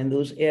going on in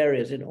those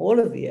areas, in all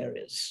of the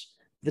areas.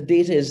 The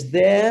data is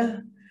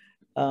there.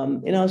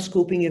 In our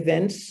scoping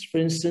events, for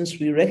instance,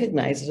 we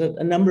recognize that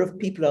a number of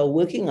people are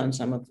working on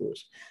some of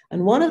those.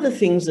 And one of the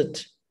things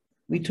that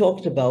we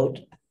talked about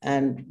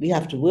and we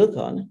have to work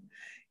on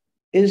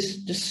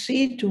is to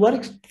see to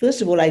what,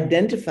 first of all,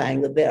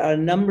 identifying that there are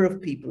a number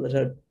of people that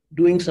are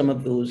doing some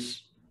of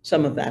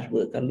that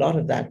work, a lot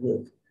of that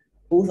work,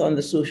 both on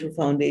the social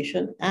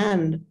foundation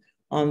and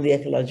on the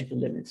ecological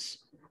limits.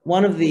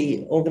 One of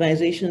the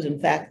organizations, in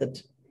fact,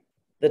 that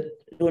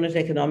Doughnut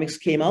Economics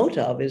came out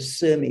of is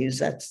CERMES.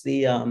 That's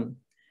the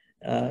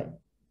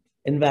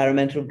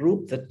environmental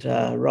group that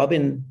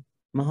Robin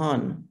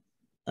Mahan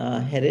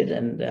headed,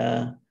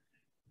 and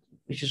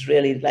which is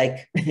really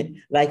like,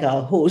 like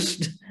our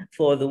host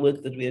for the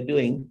work that we are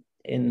doing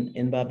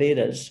in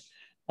Barbados.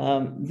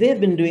 They've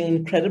been doing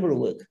incredible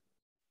work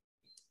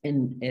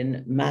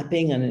in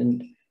mapping and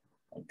in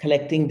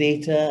collecting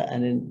data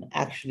and in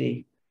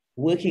actually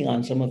working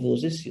on some of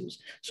those issues.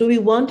 So we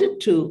wanted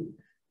to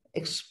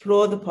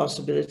explore the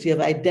possibility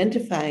of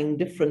identifying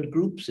different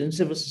groups in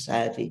civil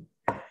society,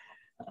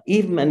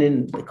 even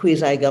in the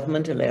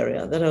quasi-governmental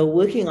area, that are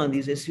working on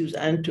these issues,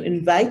 and to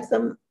invite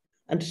them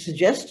and to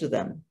suggest to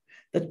them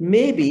that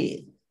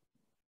maybe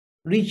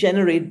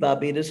Regenerate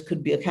Barbados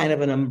could be a kind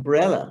of an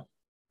umbrella,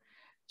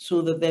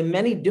 so that there are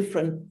many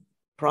different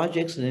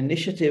projects and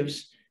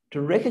initiatives,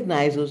 to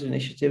recognize those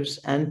initiatives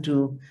and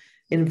to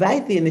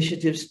invite the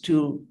initiatives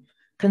to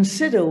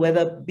consider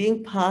whether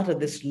being part of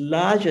this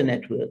larger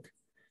network,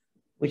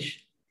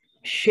 which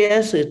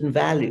share certain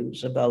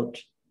values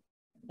about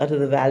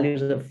the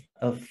values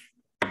of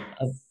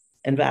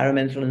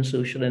environmental and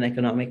social and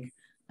economic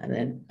and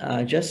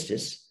then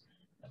justice,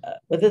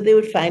 whether they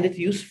would find it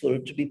useful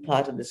to be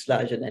part of this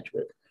larger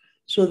network.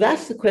 So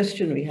that's the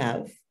question we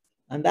have,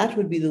 and that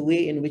would be the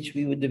way in which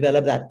we would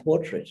develop that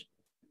portrait,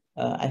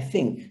 I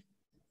think.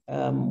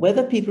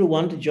 Whether people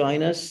want to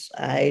join us,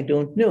 I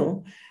don't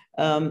know.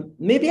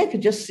 Maybe I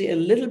could just say a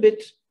little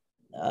bit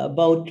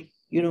about,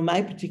 you know,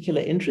 my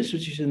particular interest,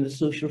 which is in the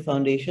social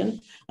foundation,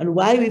 and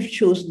why we've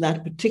chosen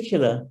that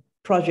particular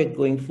project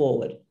going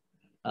forward.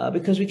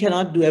 Because we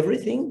cannot do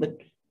everything, but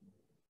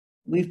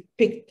we've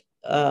picked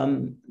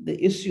the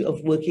issue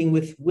of working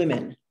with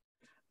women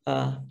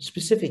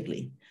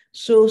specifically.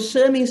 So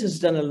CERMES has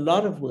done a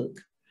lot of work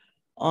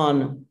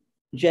on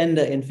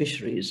gender in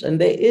fisheries, and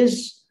there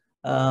is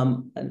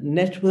a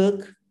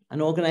network,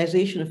 an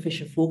organization of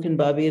fisher folk in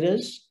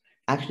Barbados,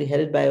 actually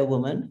headed by a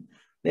woman.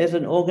 There's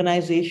an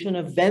organization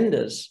of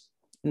vendors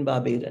in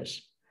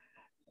Barbados.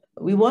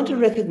 We want to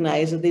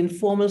recognize that the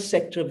informal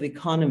sector of the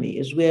economy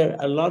is where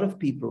a lot of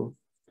people,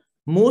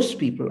 most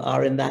people,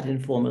 are in that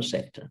informal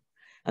sector.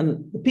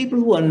 And the people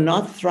who are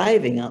not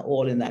thriving are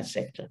all in that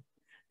sector.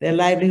 Their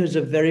livelihoods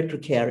are very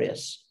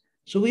precarious.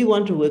 So we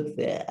want to work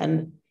there.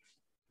 And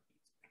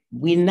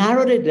we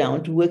narrowed it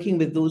down to working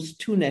with those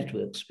 2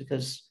 networks,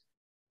 because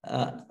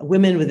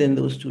women within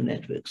those 2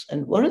 networks.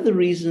 And one of the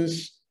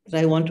reasons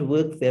that I want to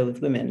work there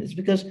with women is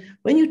because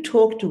when you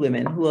talk to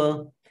women who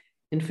are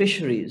in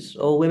fisheries,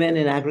 or women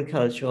in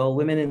agriculture, or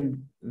women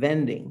in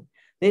vending,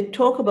 they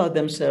talk about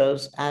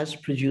themselves as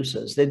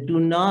producers. They do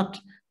not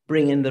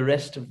bring in the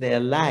rest of their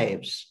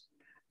lives.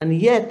 And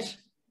yet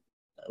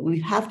we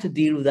have to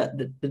deal with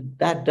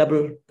that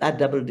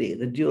double day,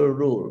 the dual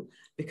role,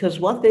 because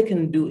what they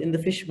can do in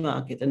the fish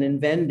market and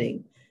in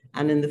vending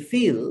and in the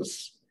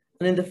fields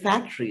and in the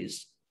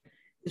factories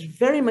is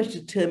very much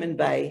determined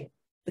by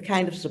the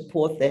kind of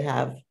support they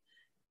have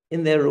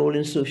in their role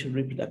in social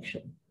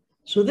reproduction.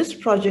 So this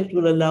project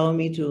will allow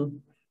me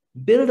to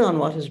build on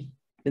what has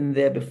been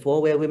there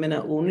before, where women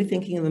are only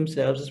thinking of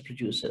themselves as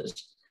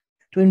producers,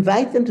 to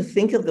invite them to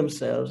think of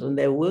themselves and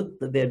their work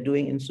that they're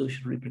doing in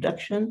social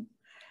reproduction,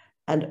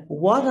 and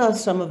what are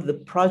some of the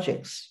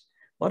projects,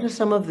 what are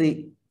some of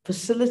the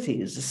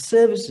facilities, the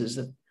services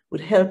that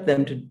would help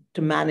them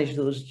to manage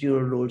those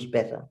dual roles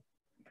better.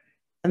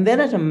 And then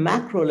at a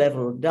macro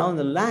level down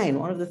the line,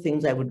 one of the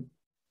things I would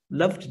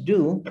love to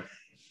do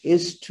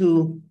is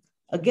to,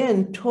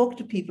 again, talk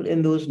to people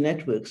in those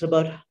networks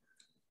about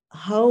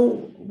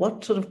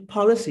what sort of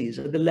policies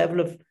at the level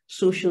of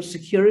social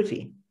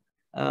security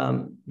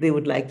they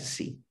would like to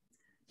see.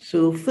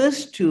 So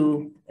first,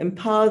 to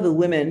empower the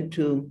women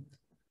to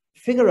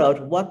figure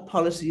out what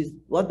policies,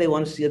 what they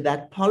want to see at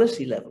that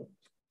policy level.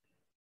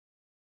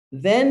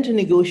 Then to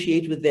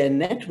negotiate with their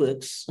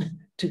networks,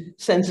 to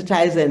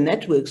sensitize their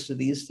networks to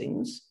these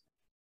things.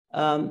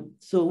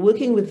 So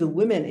working with the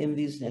women in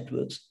these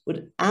networks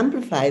would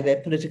amplify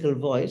their political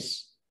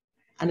voice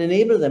and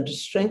enable them to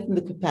strengthen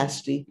the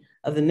capacity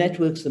of the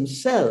networks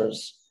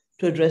themselves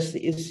to address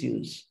the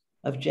issues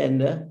of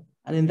gender,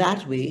 and in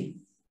that way,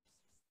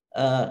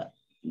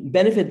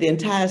 benefit the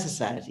entire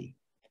society.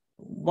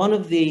 One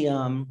of the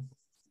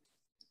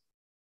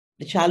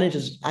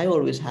challenges I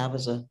always have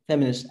as a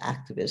feminist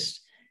activist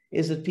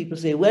is that people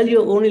say, well,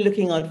 you're only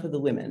looking out for the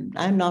women.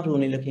 I'm not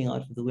only looking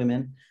out for the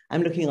women,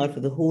 I'm looking out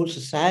for the whole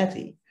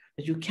society.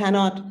 But you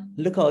cannot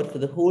look out for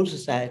the whole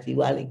society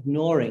while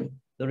ignoring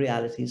the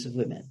realities of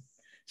women.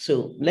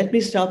 So let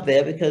me stop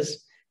there,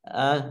 because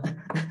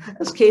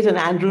as Kate and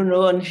Andrew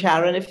know, and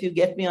Sharon, if you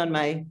get me on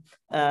my,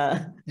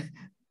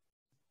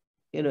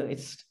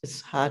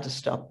 it's hard to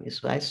stop me.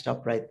 So I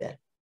stop right there.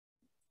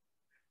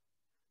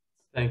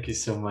 Thank you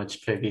so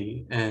much,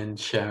 Peggy and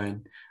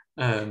Sharon.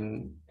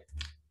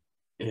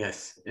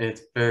 Yes,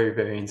 it's very,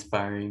 very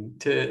inspiring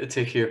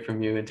to hear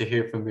from you and to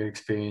hear from your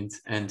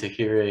experience, and to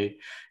hear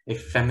a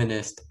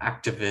feminist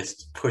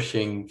activist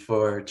pushing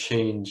for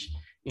change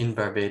in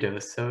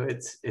Barbados. So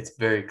it's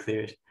very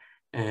clear,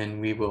 and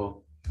we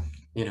will,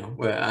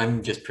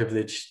 I'm just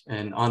privileged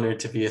and honored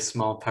to be a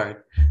small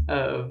part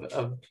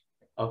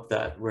of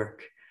that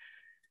work.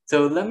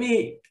 So let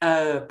me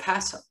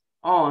pass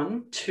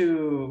on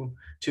to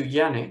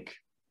Yannick,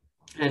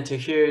 and to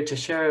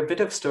share a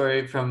bit of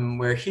story from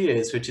where he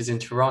is, which is in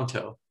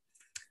Toronto,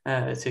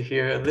 to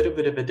hear a little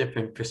bit of a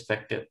different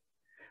perspective.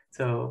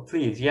 So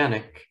please,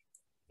 Yannick.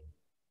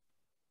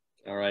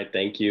 All right,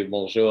 thank you,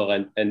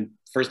 bonjour. And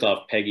first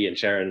off, Peggy and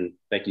Sharon,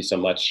 thank you so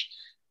much.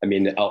 I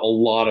mean,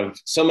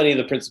 so many of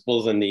the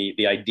principles and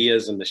the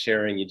ideas and the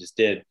sharing you just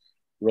did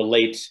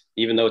relate,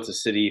 even though it's a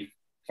city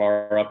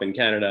far up in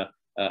Canada.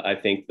 I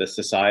think the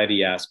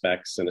society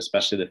aspects, and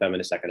especially the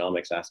feminist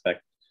economics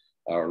aspect,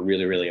 are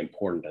really, really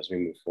important as we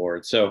move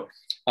forward. So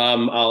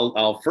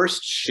I'll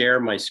first share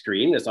my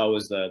screen. It's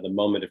always the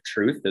moment of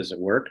truth. Does it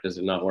work? Does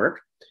it not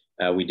work?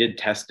 We did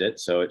test it,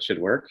 so it should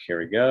work. Here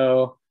we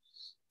go.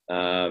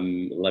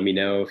 Let me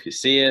know if you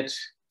see it.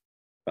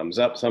 Thumbs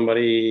up,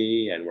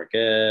 somebody, and we're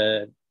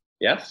good.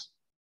 Yes?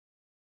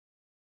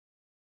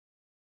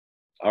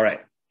 All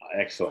right,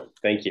 excellent,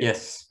 thank you.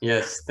 Yes,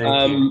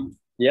 thank you.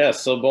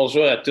 Yes, so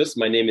bonjour à tous.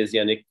 My name is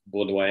Yannick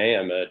Beaudoin.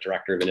 I'm a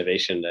Director of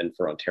Innovation then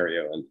for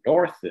Ontario and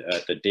North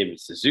at the David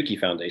Suzuki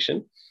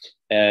Foundation.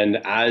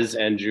 And as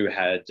Andrew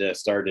had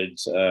started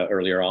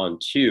earlier on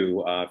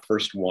too,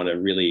 first want to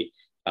really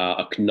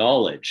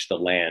acknowledge the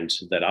land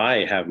that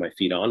I have my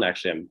feet on.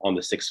 Actually, I'm on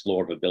the 6th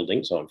floor of a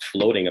building, so I'm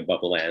floating above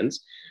the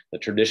lands, the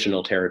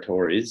traditional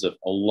territories of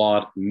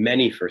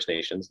many First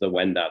Nations, the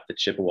Wendat, the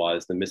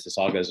Chippewas, the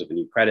Mississaugas of the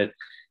New Credit,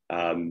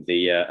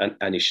 the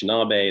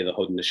Anishinaabe, the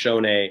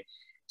Haudenosaunee.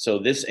 So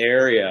this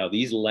area,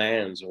 these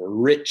lands were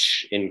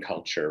rich in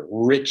culture,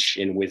 rich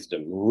in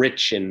wisdom,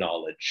 rich in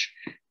knowledge.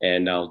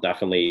 And I'll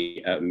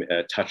definitely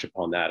touch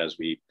upon that as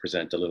we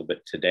present a little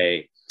bit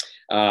today.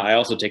 I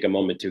also take a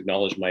moment to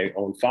acknowledge my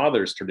own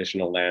father's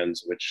traditional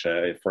lands, which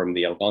from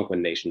the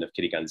Algonquin Nation of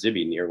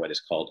Kitigan-Zibi, near what is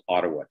called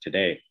Ottawa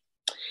today.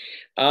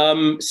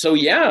 I'm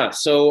taking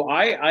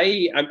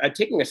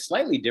a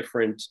slightly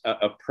different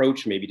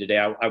approach maybe today.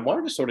 I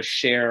wanted to sort of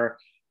share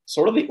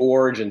sort of the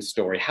origin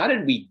story. How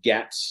did we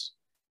get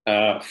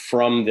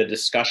from the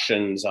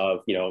discussions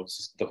of,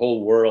 the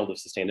whole world of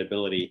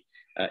sustainability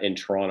in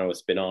Toronto?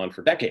 It's been on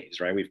for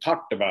decades, right? We've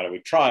talked about it, we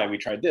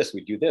tried this,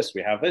 we do this,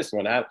 we have this,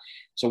 we have.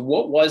 So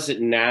what was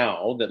it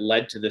now that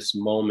led to this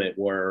moment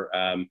where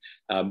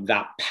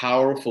that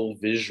powerful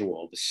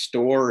visual, the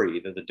story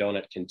that the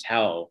donut can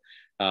tell,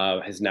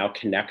 has now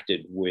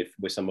connected with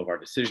some of our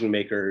decision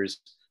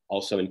makers,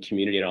 also in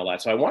community and all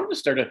that. So I wanted to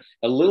start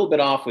a little bit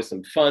off with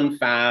some fun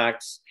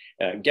facts,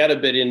 get a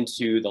bit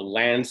into the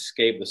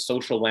landscape, the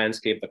social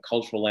landscape, the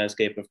cultural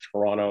landscape of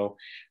Toronto,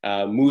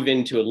 move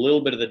into a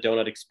little bit of the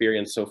donut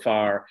experience so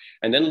far,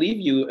 and then leave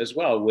you as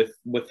well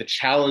with the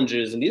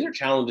challenges. And these are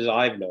challenges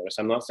I've noticed.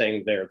 I'm not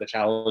saying they're the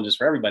challenges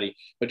for everybody,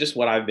 but just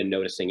what I've been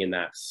noticing in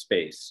that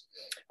space.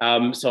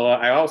 So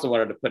I also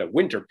wanted to put a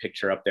winter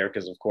picture up there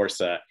because, of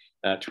course,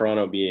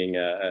 Toronto being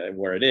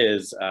where it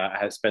is,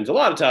 spends a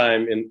lot of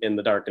time in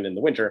the dark and in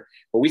the winter,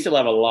 but we still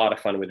have a lot of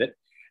fun with it.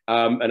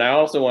 And I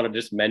also want to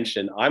just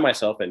mention, I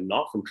myself am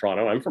not from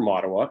Toronto, I'm from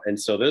Ottawa. And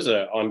so there's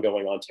an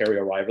ongoing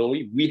Ontario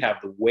rivalry. We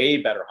have the way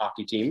better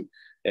hockey team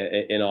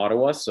in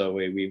Ottawa, so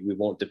we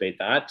won't debate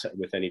that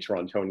with any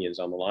Torontonians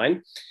on the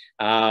line.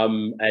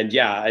 And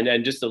yeah,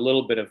 and just a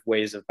little bit of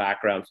ways of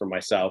background for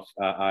myself.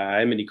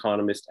 I'm an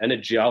economist and a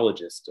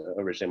geologist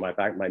originally.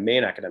 My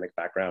main academic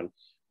background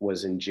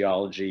was in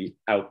geology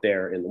out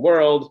there in the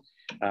world.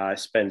 I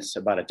spent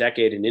about a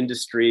decade in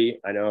industry.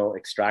 I know,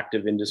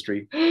 extractive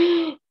industry.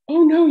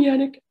 Oh no,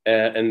 Yannick.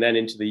 And then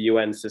into the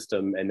UN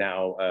system. And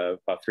now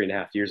about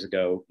 3.5 years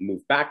ago,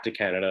 moved back to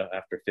Canada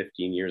after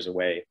 15 years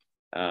away.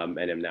 And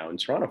am now in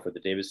Toronto for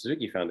the David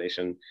Suzuki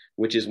Foundation,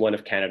 which is one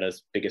of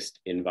Canada's biggest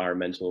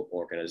environmental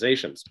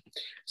organizations.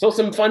 So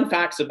some fun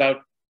facts about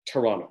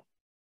Toronto.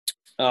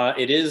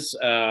 It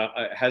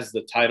has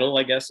the title,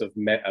 I guess, of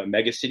a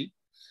megacity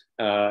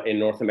in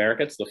North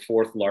America. It's the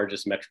 4th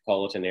largest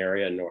metropolitan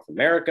area in North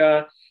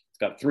America. It's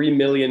got 3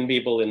 million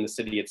people in the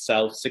city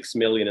itself, 6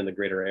 million in the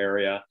greater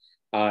area.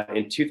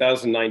 In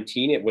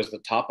 2019, it was the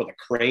top of the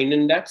crane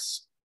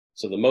index.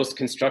 So the most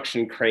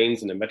construction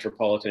cranes in the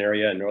metropolitan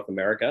area in North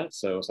America.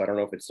 So I don't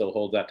know if it still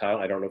holds that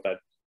title. I don't know if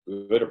that's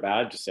good or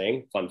bad, just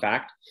saying, fun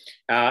fact.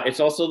 It's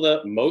also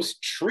the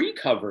most tree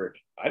covered.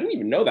 I didn't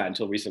even know that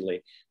until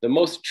recently. The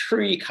most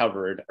tree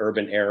covered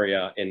urban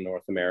area in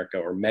North America,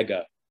 or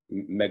mega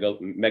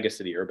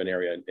city urban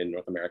area in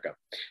North America.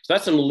 So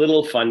that's some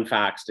little fun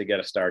facts to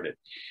get us started.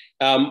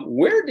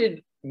 Where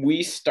did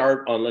we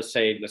start on, let's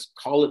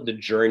call it the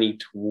journey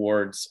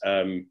towards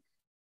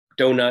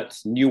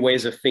donuts, new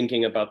ways of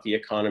thinking about the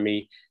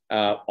economy,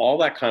 all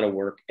that kind of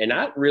work. And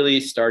that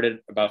really started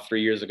about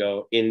 3 years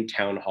ago in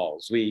town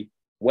halls. We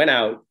went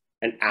out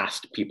and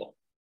asked people.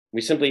 We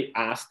simply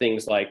asked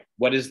things like,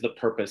 what is the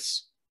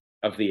purpose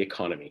of the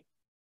economy?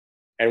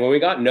 And when we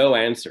got no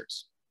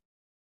answers,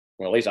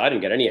 well, at least I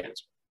didn't get any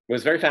answer. It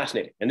was very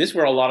fascinating. And these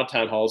were a lot of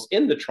town halls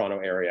in the Toronto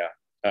area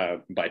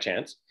by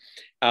chance.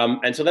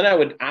 And so then I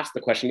would ask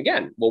the question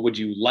again, what would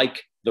you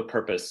like the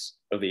purpose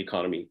of the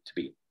economy to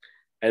be?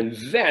 And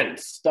then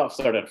stuff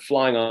started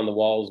flying on the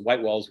walls,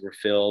 white walls were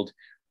filled,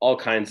 all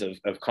kinds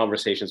of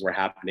conversations were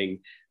happening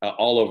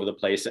all over the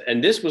place.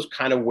 And this was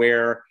kind of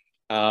where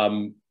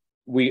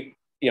we,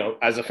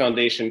 as a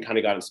foundation, kind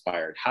of got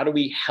inspired. How do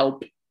we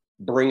help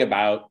bring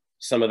about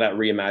some of that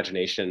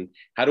reimagination?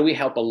 How do we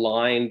help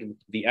align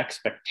the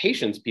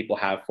expectations people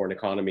have for an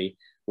economy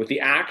with the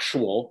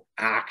actual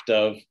act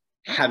of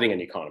having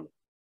an economy?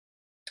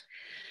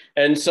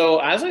 And so,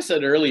 as I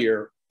said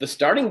earlier, the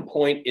starting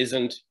point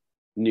isn't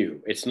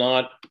new. It's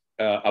not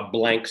a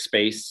blank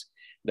space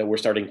that we're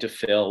starting to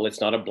fill.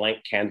 It's not a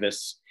blank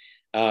canvas.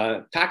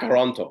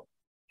 Takaranto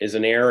is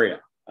an area,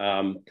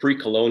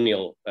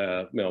 pre-colonialism,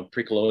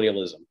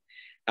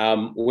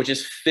 which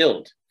is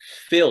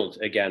filled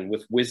again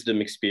with wisdom,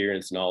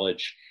 experience,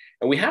 knowledge.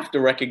 And we have to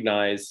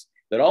recognize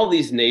that all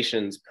these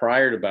nations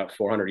prior to about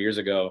 400 years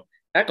ago,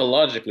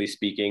 ecologically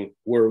speaking,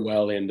 were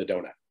well in the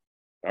donut.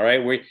 All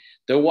right,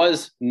 there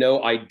was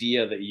no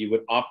idea that you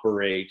would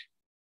operate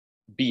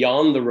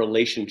beyond the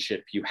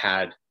relationship you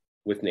had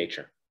with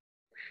nature.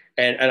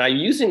 And I'm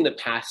using the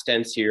past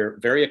tense here,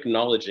 very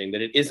acknowledging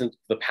that it isn't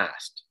the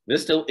past.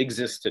 This still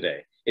exists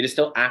today. It is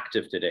still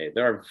active today.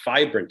 There are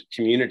vibrant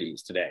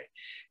communities today.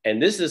 And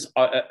this is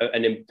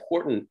an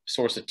important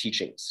source of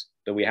teachings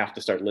that we have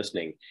to start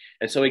listening.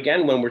 And so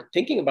again, when we're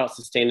thinking about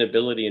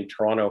sustainability in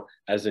Toronto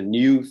as a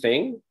new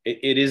thing,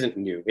 it isn't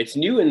new. It's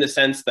new in the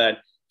sense that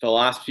for the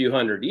last few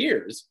hundred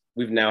years,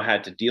 we've now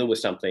had to deal with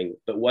something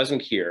that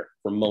wasn't here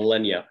for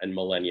millennia and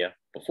millennia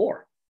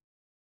before.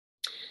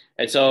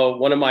 And so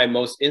one of my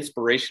most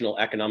inspirational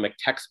economic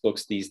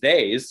textbooks these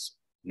days,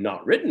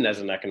 not written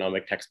as an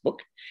economic textbook,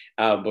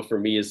 but for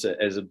me is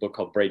a book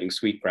called Braiding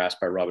Sweetgrass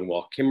by Robin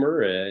Wall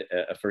Kimmerer,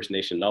 a First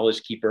Nation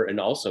knowledge keeper and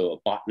also a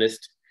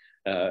botanist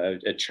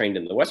trained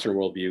in the Western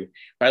worldview.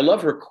 But I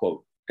love her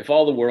quote, "If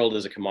all the world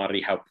is a commodity,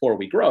 how poor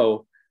we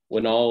grow.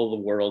 When all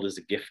the world is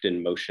a gift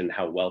in motion,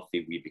 how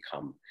wealthy we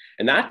become."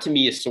 And that to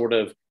me is sort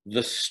of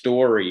the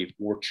story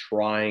we're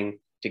trying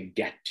to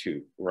get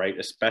to, right?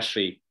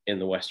 Especially in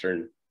the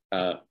Western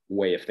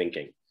way of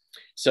thinking.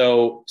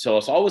 So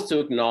it's always to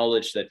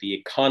acknowledge that the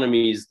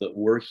economies that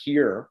were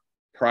here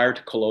prior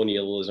to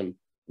colonialism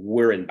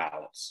were in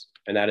balance.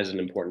 And that is an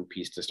important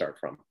piece to start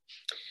from.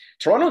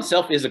 Toronto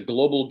itself is a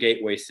global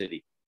gateway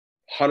city,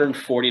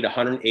 140 to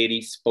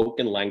 180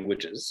 spoken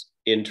languages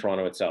in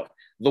Toronto itself.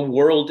 The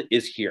world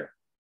is here.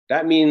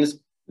 That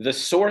means the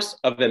source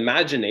of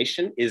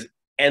imagination is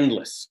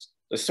endless.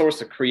 The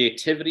source of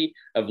creativity,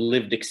 of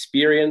lived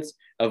experience,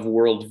 of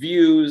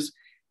worldviews,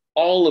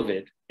 all of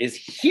it is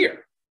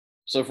here.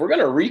 So if we're going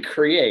to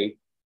recreate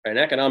an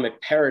economic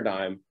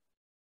paradigm,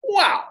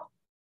 wow,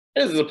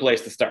 this is a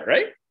place to start,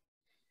 right?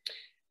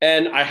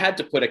 And I had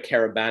to put a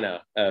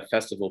Caravana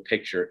festival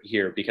picture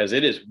here because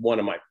it is one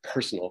of my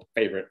personal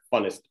favorite,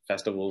 funnest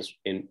festivals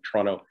in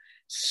Toronto,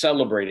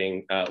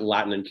 celebrating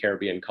Latin and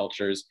Caribbean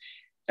cultures.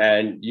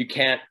 And you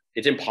can't,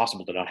 it's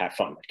impossible to not have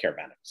fun at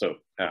Caravana. So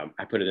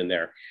I put it in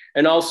there.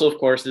 And also, of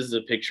course, this is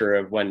a picture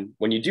of when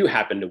you do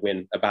happen to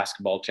win a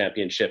basketball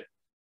championship,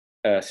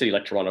 a city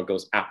like Toronto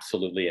goes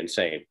absolutely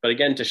insane. But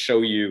again, to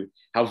show you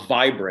how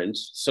vibrant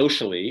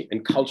socially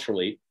and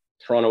culturally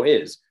Toronto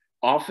is,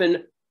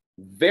 often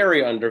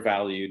very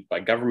undervalued by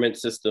government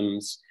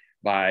systems,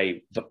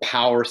 by the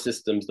power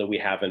systems that we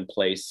have in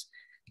place,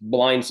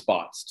 blind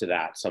spots to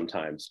that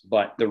sometimes.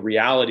 But the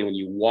reality when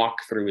you walk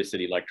through a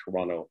city like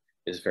Toronto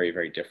is very,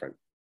 very different.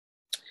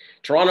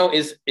 Toronto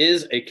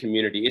is a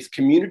community. It's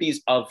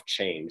communities of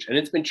change. And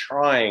it's been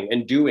trying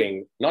and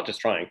doing, not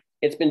just trying,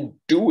 it's been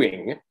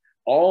doing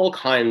all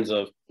kinds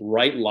of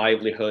right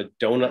livelihood,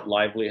 donut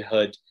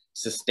livelihood,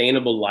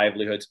 sustainable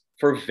livelihoods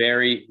for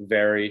very,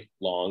 very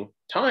long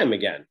time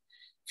again.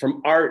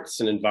 From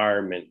arts and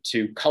environment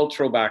to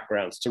cultural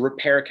backgrounds, to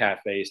repair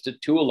cafes, to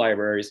tool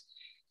libraries.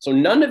 So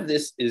none of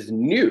this is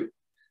new.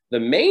 The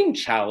main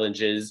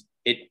challenge is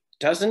it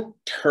doesn't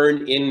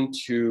turn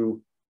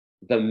into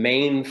the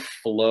main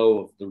flow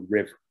of the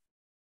river.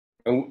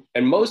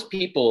 And most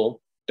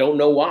people don't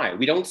know why.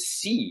 We don't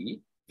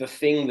see the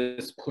thing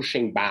that's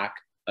pushing back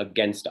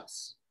against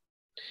us.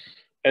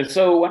 And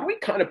so when we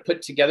kind of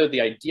put together the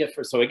idea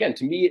for, so again,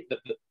 to me,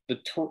 the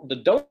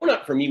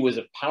donut for me was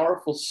a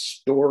powerful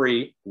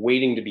story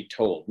waiting to be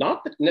told,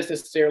 not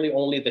necessarily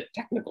only the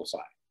technical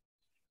side,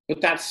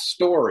 but that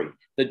story,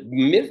 the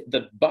myth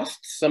that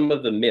busts some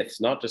of the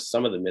myths, not just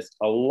some of the myths,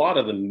 a lot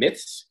of the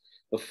myths,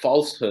 the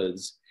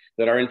falsehoods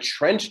that are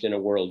entrenched in a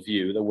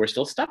worldview that we're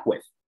still stuck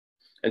with.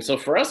 And so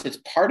for us, it's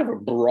part of a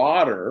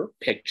broader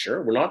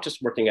picture. We're not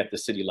just working at the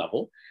city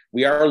level.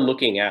 We are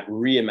looking at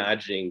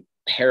reimagining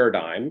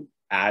paradigm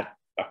at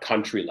a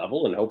country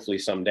level and hopefully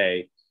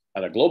someday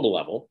at a global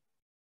level.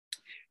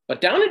 But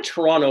down in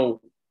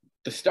Toronto,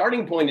 the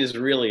starting point is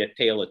really a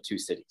tale of two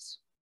cities.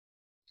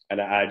 And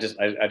I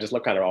just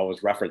look kind of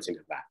always referencing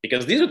to that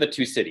because these are the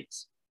two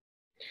cities.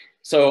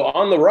 So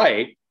on the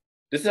right,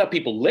 this is how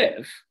people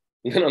live.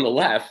 And then on the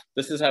left,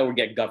 this is how we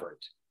get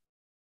governed.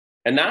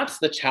 And that's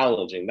the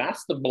challenging,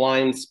 that's the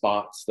blind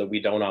spots that we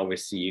don't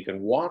always see. You can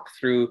walk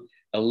through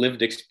a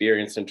lived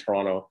experience in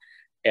Toronto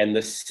and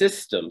the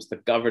systems, the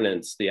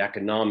governance, the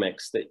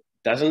economics that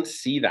doesn't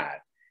see that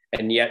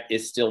and yet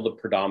is still the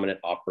predominant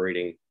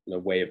operating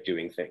way of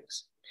doing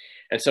things.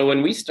 And so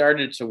when we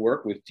started to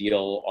work with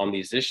Deal on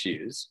these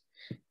issues,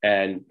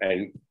 and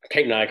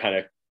Kate and I kind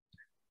of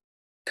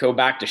go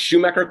back to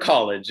Shoemaker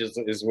College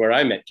is where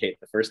I met Kate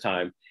the first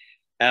time.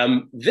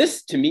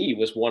 This to me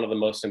was one of the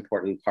most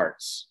important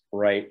parts,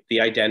 right? The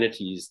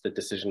identities that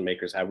decision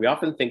makers have. We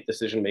often think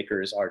decision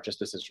makers are just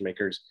decision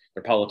makers,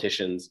 they're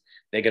politicians,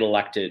 they get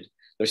elected,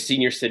 they're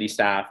senior city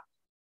staff,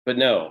 but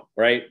no,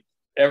 right?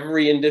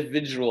 Every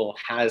individual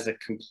has a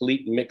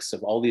complete mix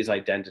of all these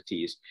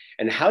identities.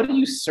 And how do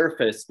you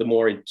surface the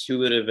more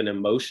intuitive and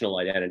emotional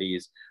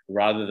identities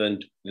rather than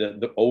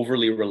the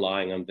overly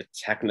relying on the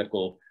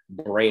technical,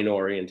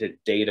 brain-oriented,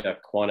 data,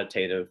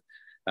 quantitative,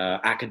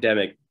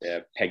 academic?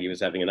 Peggy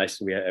was having a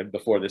nice,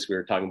 before this we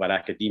were talking about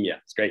academia,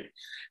 it's great.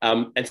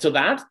 And so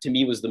that to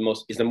me was the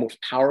most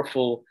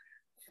powerful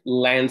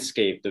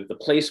landscape, the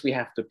place we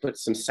have to put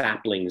some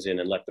saplings in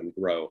and let them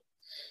grow.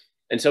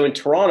 And so in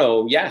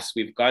Toronto, yes,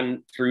 we've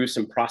gone through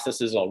some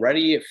processes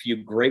already, a few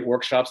great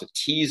workshops, a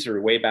teaser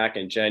way back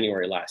in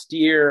January last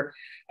year,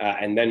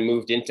 and then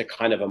moved into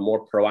kind of a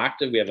more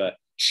proactive. We have a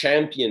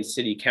champion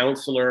city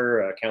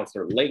councillor,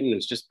 Councillor Layton,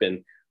 who's just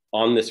been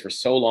on this for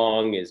so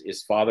long.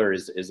 His father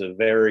is a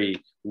very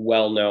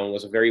well-known,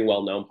 was a very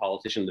well-known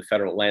politician in the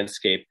federal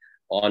landscape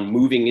on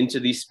moving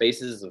into these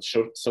spaces of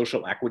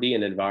social equity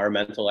and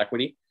environmental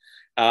equity.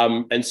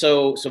 And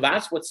so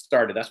that's what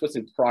started, that's what's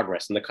in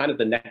progress. And the kind of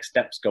the next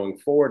steps going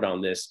forward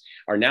on this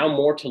are now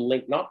more to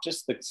link not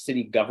just the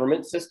city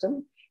government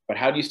system, but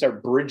how do you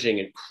start bridging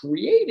and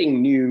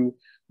creating new,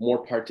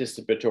 more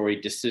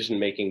participatory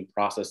decision-making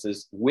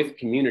processes with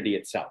community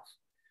itself.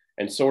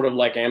 And sort of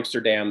like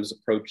Amsterdam's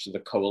approach to the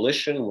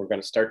coalition, we're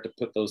going to start to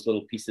put those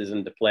little pieces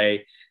into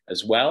play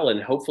as well,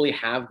 and hopefully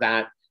have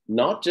that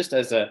not just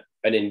as an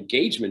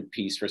engagement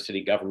piece for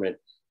city government,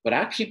 but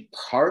actually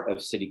part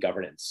of city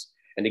governance.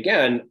 And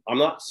again, I'm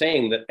not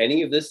saying that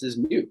any of this is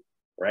new,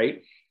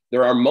 right?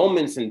 There are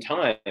moments in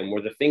time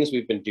where the things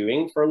we've been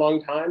doing for a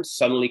long time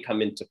suddenly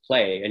come into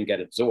play and get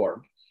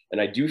absorbed.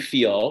 And I do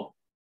feel,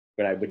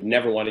 but I would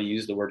never want to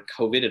use the word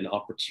COVID and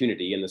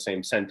opportunity in the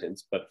same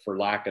sentence, but for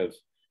lack of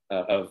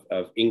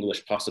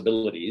English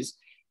possibilities,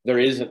 there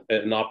is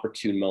an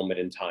opportune moment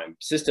in time.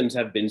 Systems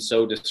have been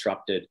so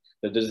disrupted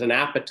that there's an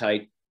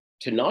appetite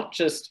to not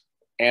just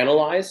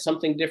analyze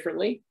something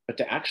differently, but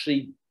to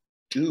actually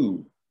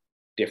do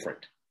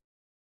different.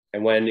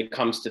 And when it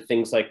comes to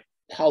things like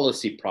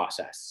policy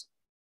process,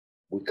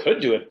 we could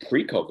do it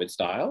pre-COVID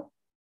style,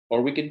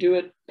 or we could do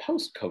it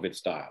post-COVID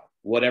style,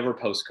 whatever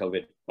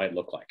post-COVID might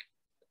look like.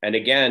 And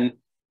again,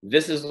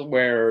 this is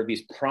where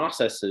these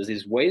processes,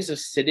 these ways of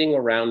sitting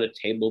around a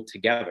table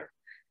together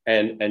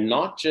and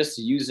not just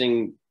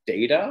using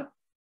data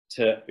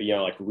to,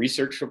 like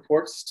research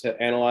reports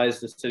to analyze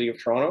the city of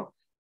Toronto,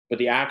 but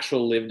the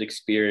actual lived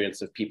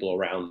experience of people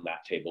around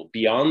that table,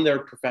 beyond their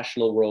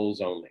professional roles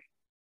only,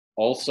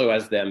 also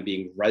as them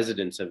being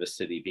residents of a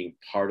city, being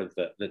part of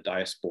the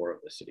diaspora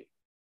of the city.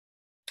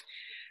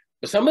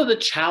 But some of the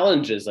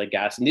challenges, I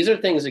guess, and these are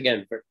things,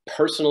 again,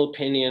 personal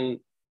opinion,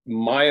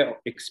 my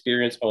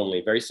experience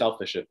only, very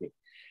selfish of me,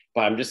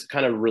 but I'm just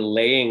kind of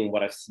relaying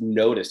what I've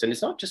noticed. And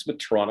it's not just with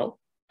Toronto.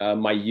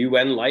 My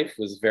UN life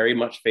was very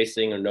much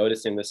facing or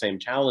noticing the same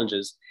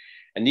challenges.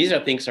 And these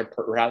are things that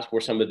perhaps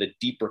where some of the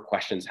deeper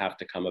questions have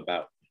to come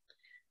about.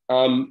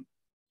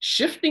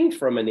 Shifting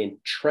from an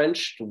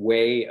entrenched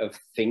way of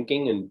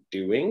thinking and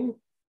doing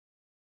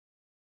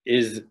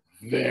is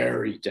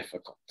very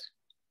difficult.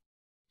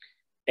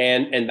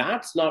 And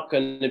that's not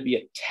going to be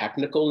a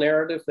technical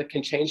narrative that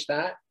can change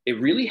that.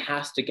 It really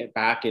has to get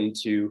back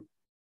into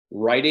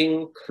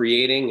writing,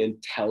 creating,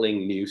 and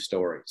telling new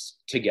stories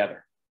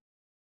together.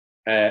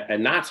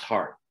 And that's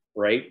hard,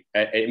 right?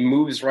 It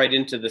moves right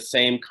into the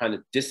same kind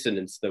of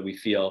dissonance that we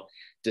feel.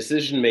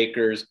 Decision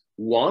makers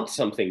want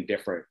something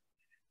different,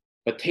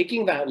 but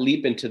taking that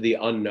leap into the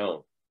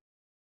unknown,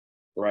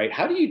 right?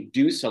 How do you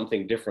do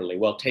something differently?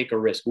 Well, take a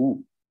risk.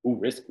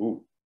 Risk.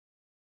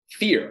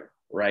 Fear,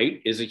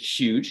 right, is a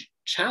huge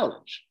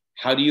challenge.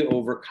 How do you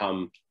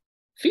overcome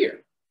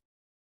fear?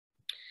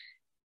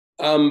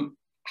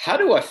 How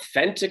to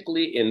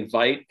authentically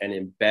invite and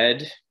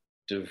embed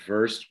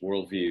diverse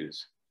worldviews.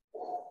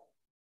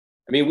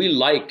 I mean, we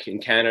like in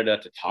Canada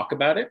to talk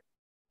about it.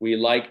 We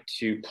like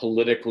to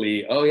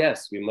politically, oh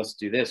yes, we must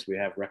do this. We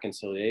have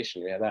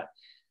reconciliation, we have that.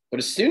 But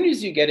as soon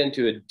as you get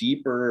into a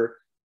deeper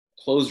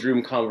closed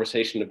room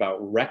conversation about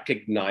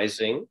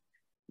recognizing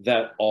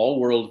that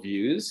all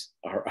worldviews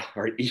are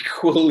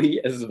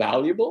equally as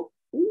valuable,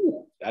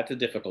 that's a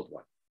difficult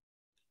one.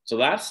 So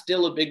that's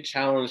still a big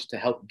challenge to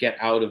help get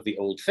out of the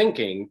old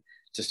thinking,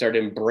 to start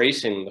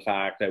embracing the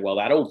fact that, well,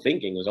 that old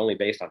thinking was only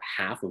based on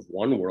half of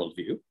one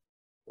worldview,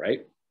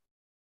 right?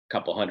 A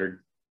couple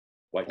hundred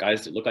white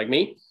guys that look like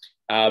me.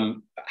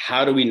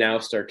 How do we now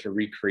start to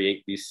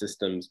recreate these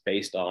systems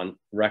based on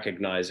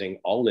recognizing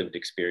all lived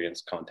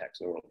experience,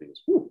 context, and worldviews?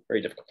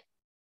 Very difficult.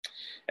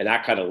 And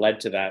that kind of led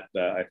to that,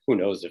 who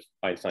knows if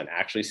Einstein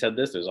actually said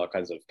this, there's all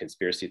kinds of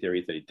conspiracy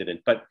theories that he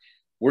didn't, but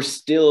we're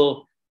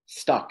still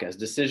stuck as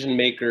decision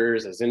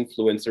makers, as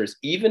influencers,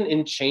 even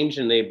in change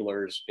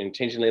enablers, in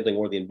change enabling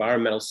or the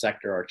environmental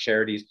sector, our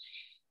charities.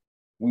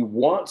 We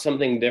want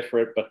something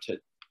different, but to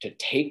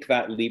take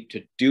that leap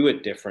to do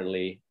it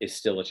differently is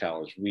still a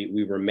challenge.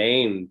 We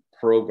remain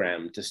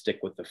programmed to stick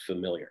with the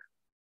familiar.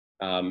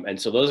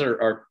 And so those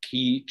are our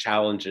key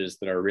challenges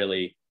that are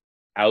really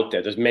out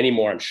there. There's many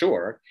more, I'm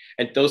sure.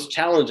 And those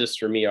challenges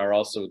for me are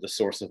also the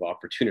source of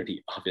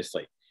opportunity,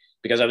 obviously,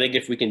 because I think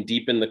if we can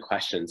deepen the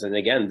questions, and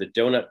again, the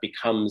donut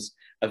becomes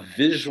a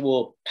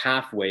visual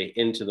pathway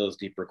into those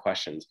deeper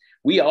questions.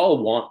 We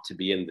all want to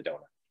be in the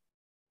donut.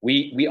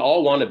 We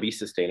all want to be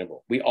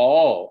sustainable.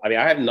 I mean,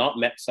 I have not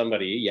met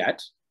somebody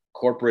yet,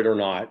 corporate or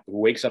not, who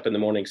wakes up in the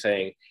morning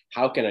saying,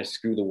 how can I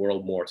screw the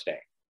world more today?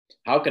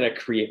 How can I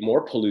create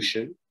more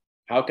pollution?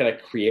 How can I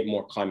create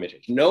more climate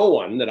change? No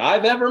one that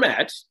I've ever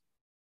met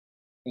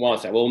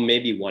wants that. Well,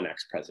 maybe one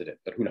ex-president,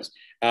 but who knows?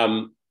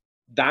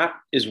 That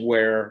is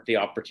where the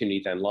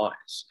opportunity then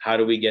lies. How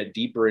do we get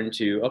deeper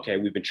into, okay,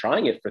 we've been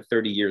trying it for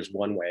 30 years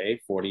one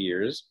way, 40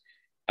 years.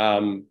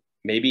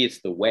 Maybe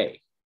it's the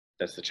way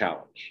that's the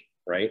challenge,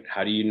 right?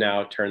 How do you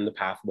now turn the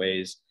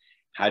pathways?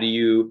 How do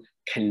you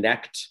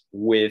connect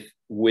with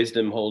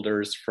wisdom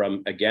holders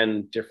from,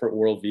 again, different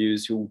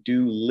worldviews who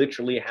do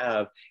literally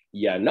have,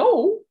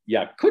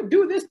 could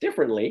do this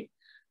differently.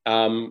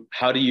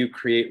 How do you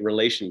create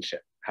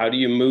relationship? How do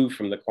you move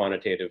from the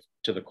quantitative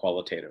to the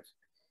qualitative?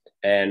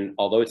 And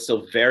although it's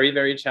still very,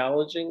 very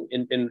challenging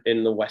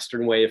in the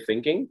Western way of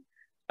thinking,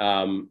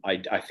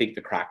 I think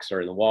the cracks are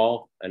in the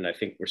wall. And I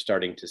think we're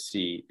starting to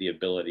see the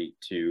ability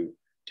to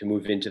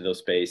move into those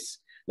space,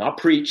 not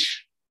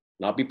preach,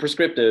 not be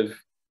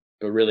prescriptive,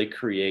 but really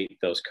create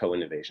those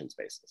co-innovation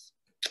spaces.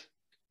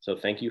 So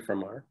thank you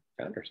from our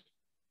founders.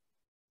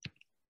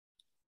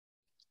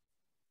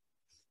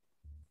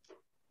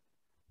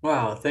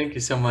 Wow, thank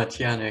you so much,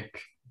 Yannick.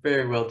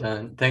 Very well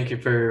done. Thank you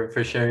for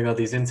sharing all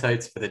these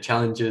insights, for the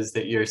challenges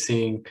that you're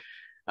seeing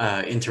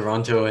in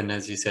Toronto. And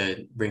as you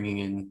said, bringing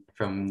in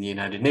from the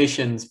United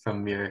Nations,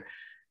 from your,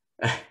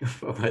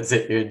 what was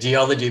it, your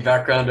geology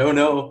background, oh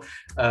no,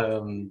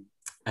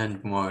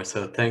 and more.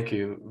 So thank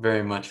you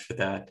very much for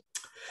that.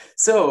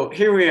 So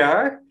here we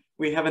are.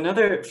 We have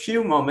another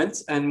few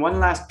moments and one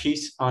last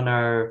piece on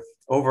our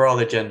overall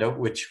agenda,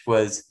 which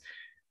was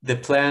the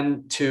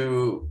plan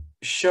to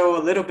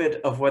show a little bit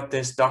of what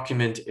this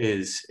document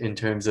is in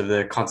terms of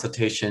the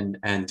consultation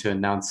and to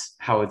announce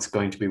how it's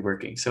going to be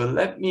working. So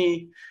let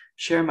me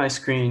share my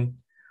screen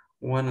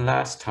one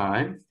last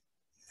time.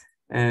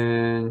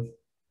 And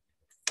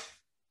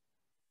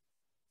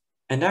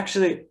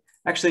actually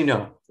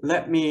no,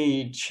 let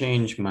me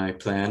change my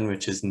plan,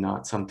 which is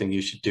not something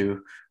you should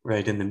do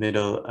right in the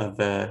middle of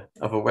a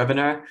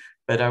webinar.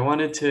 But I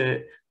wanted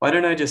to, why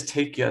don't I just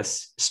take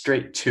us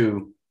straight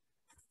to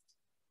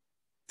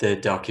the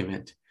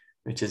document?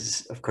 which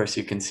is, of course,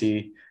 you can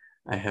see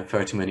I have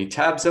far too many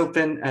tabs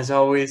open as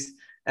always.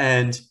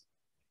 And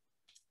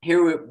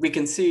here we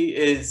can see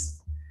is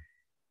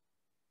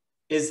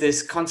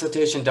this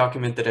consultation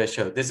document that I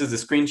showed. This is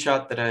a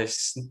screenshot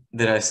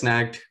that I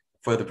snagged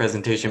for the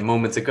presentation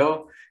moments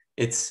ago.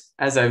 It's,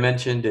 as I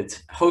mentioned,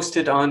 it's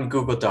hosted on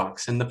Google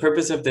Docs. And the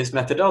purpose of this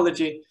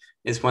methodology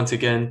is, once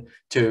again,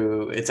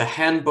 it's a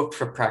handbook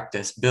for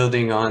practice,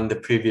 building on the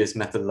previous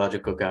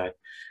methodological guide.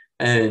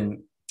 And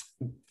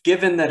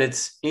given that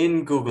it's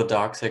in Google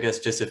Docs, I guess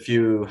just a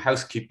few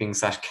housekeeping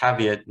 /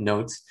 caveat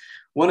notes.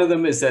 One of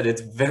them is that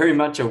it's very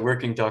much a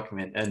working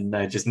document, and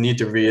I just need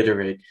to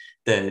reiterate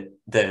the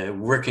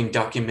working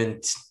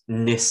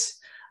document-ness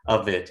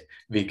of it,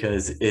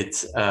 because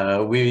it's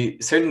we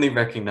certainly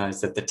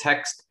recognize that the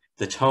text,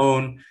 the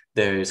tone,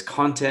 there's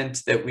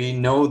content that we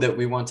know that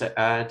we want to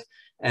add,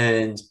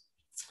 and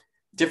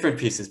different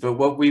pieces. But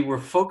what we were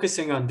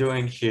focusing on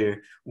doing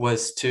here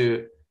was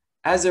to,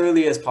 as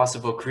early as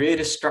possible,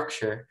 create a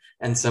structure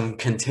and some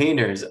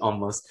containers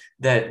almost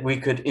that we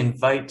could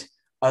invite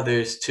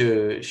others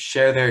to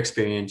share their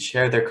experience,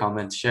 share their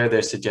comments, share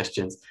their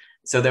suggestions,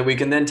 so that we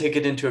can then take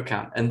it into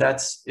account. And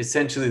that's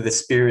essentially the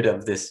spirit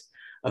of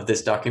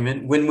this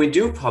document. When we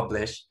do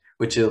publish,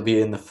 which will be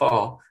in the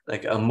fall,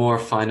 like a more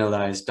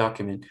finalized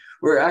document,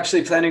 we're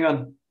actually planning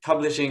on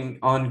publishing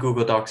on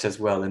Google Docs as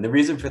well. And the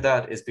reason for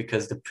that is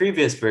because the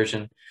previous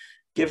version,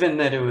 given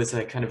that it was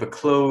a kind of a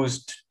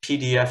closed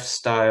PDF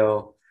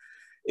style,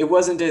 it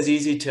wasn't as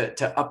easy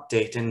to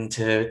update and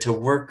to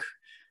work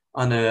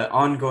on an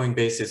ongoing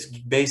basis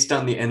based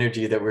on the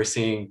energy that we're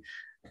seeing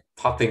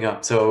popping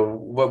up. So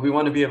what we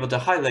want to be able to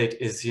highlight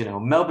is, you know,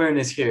 Melbourne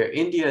is here,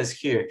 India is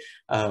here,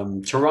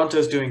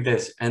 Toronto's doing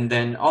this, and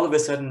then all of a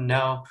sudden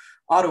now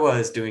Ottawa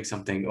is doing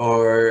something,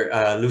 or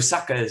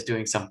Lusaka is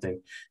doing something.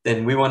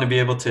 Then we want to be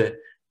able to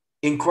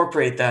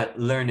incorporate that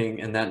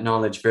learning and that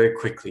knowledge very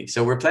quickly.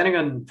 So we're planning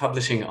on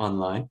publishing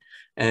online,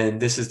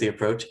 and this is the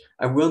approach.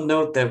 I will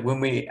note that when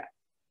we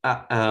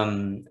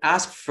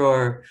ask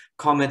for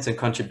comments and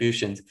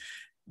contributions,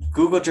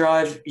 Google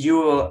Drive,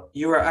 you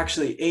are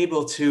actually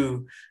able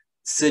to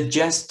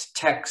suggest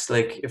text.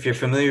 Like if you're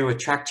familiar with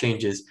track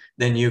changes,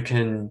 then you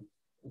can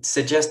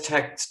suggest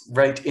text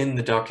right in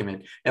the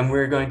document. And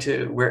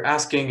we're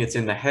asking, it's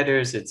in the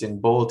headers, it's in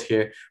bold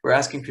here, we're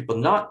asking people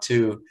not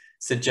to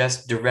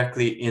suggest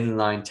directly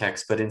inline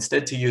text, but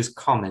instead to use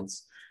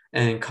comments.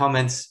 And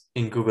comments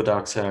in Google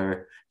Docs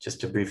are,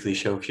 just to briefly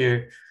show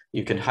here,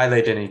 you can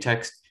highlight any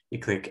text, you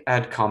click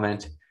add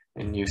comment,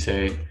 and you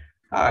say,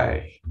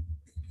 hi,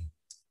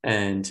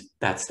 and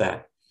that's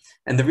that.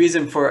 And the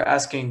reason for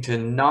asking to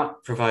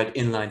not provide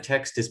inline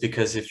text is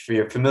because if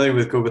you're familiar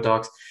with Google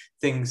Docs,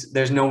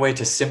 there's no way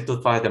to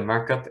simplify the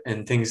markup,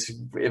 and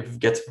it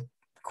gets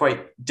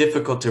quite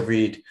difficult to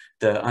read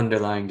the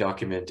underlying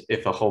document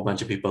if a whole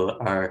bunch of people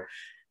are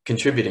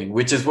contributing,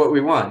 which is what we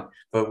want,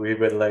 but we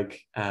would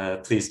like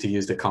please to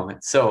use the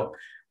comments. So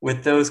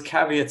with those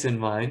caveats in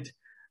mind,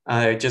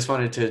 I just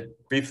wanted to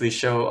briefly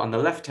show on the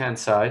left-hand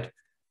side,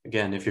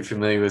 again, if you're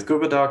familiar with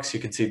Google Docs,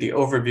 you can see the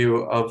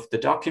overview of the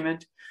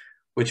document,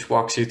 which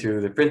walks you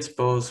through the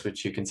principles,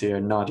 which you can see are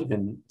not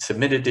even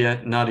submitted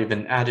yet, not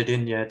even added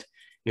in yet.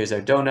 Here's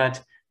our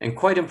donut. And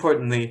quite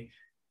importantly,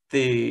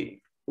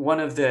 one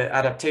of the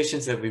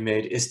adaptations that we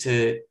made is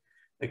to,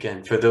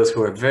 again, for those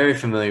who are very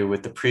familiar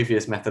with the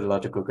previous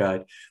methodological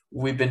guide,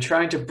 we've been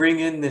trying to bring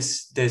in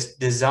this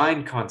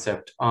design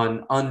concept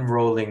on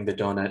unrolling the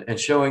donut and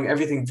showing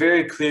everything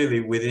very clearly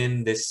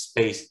within this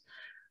space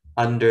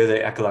under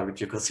the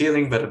ecological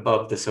ceiling, but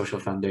above the social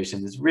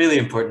foundation. Is really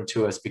important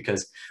to us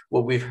because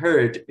what we've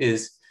heard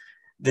is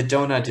the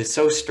donut is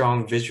so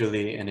strong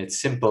visually, and it's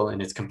simple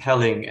and it's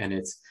compelling and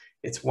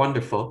it's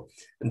wonderful.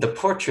 And the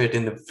portrait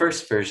in the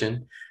first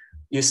version,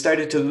 you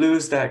started to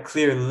lose that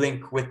clear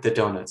link with the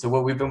donut. So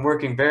what we've been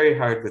working very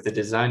hard with the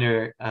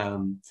designer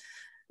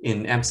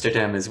in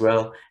Amsterdam as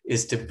well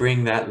is to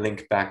bring that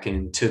link back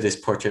into this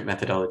portrait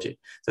methodology.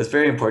 So it's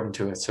very important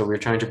to us. So we're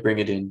trying to bring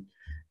it in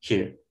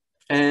here.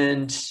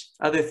 And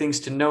other things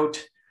to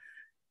note,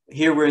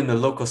 here we're in the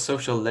local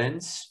social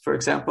lens, for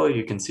example.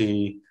 You can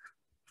see,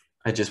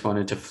 I just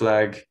wanted to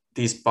flag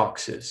these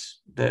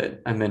boxes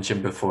that I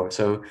mentioned before.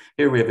 So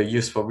here we have a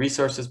useful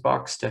resources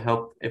box to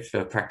help if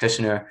a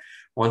practitioner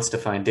wants to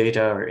find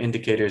data or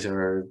indicators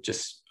or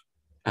just,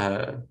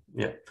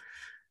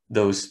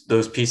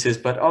 those pieces,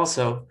 but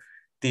also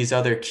these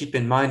other keep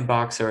in mind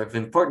box are of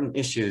important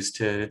issues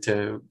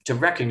to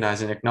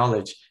recognize and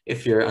acknowledge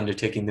if you're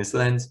undertaking this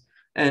lens.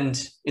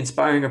 And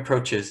inspiring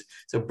approaches.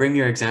 So bring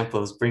your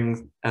examples,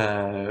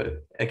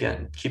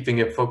 again, keeping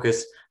it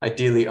focused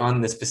ideally on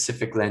the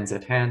specific lens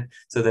at hand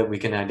so that we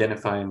can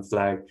identify and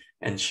flag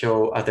and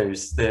show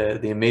others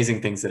the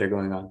amazing things that are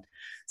going on.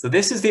 So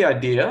this is the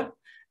idea.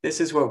 This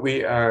is what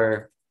we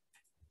are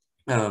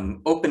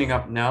opening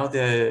up now.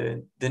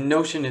 The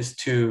notion is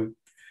to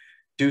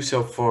do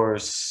so for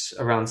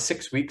around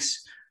 6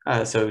 weeks.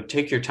 So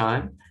take your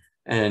time,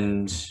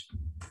 and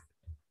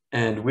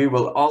we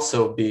will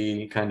also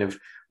be kind of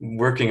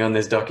working on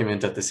this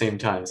document at the same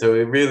time. So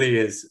it really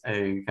is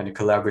a kind of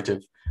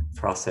collaborative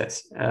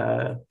process.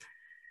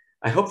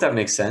 I hope that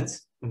makes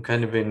sense. I'm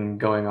kind of been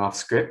going off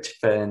script,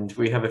 and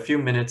we have a few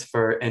minutes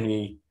for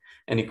any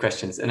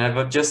questions. And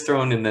I've just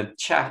thrown in the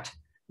chat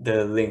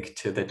the link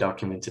to the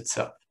document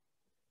itself.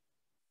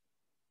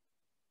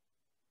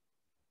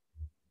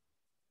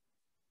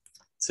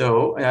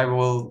 So I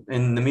will,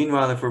 in the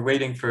meanwhile, if we're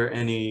waiting for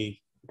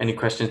any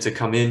questions to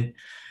come in,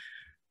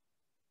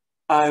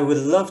 I would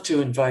love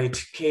to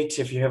invite Kate,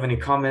 if you have any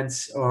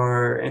comments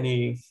or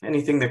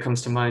anything that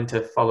comes to mind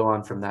to follow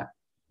on from that.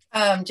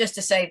 Just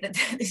to say that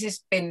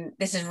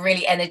this has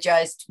really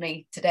energized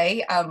me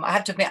today. I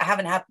have to admit, I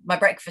haven't had my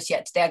breakfast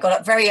yet today. I got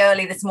up very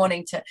early this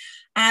morning to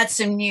add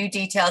some new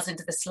details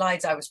into the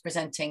slides I was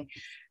presenting.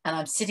 And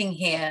I'm sitting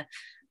here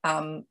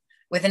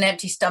with an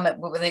empty stomach,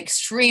 but with an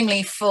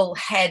extremely full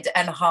head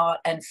and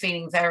heart, and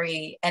feeling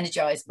very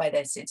energized by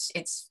this.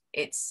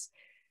 It's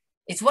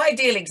why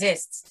Deal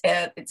exists.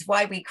 It's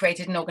why we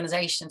created an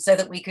organization, so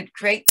that we could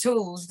create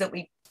tools that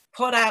we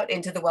put out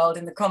into the world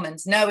in the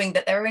commons, knowing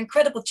that there are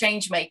incredible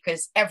change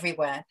makers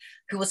everywhere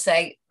who will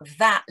say,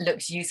 that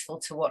looks useful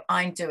to what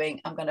I'm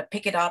doing. I'm going to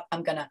pick it up.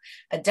 I'm going to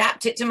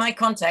adapt it to my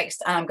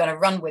context, and I'm going to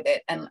run with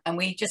it. And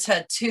we just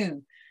heard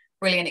two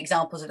brilliant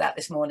examples of that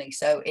this morning.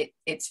 So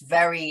it's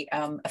very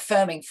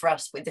affirming for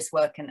us with this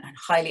work, and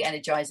highly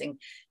energizing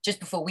just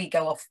before we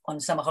go off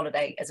on summer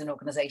holiday as an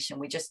organization.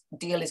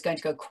 Deal is going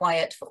to go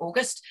quiet for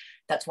August.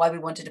 That's why we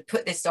wanted to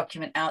put this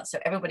document out so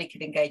everybody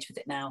could engage with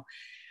it now.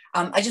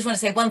 I just want to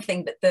say one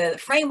thing, that the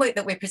framework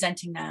that we're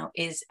presenting now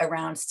is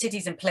around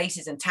cities and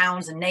places and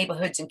towns and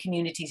neighborhoods and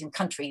communities and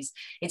countries.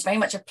 It's very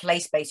much a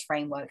place-based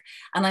framework.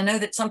 And I know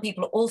that some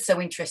people are also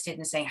interested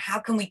in saying, how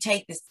can we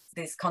take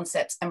these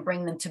concepts and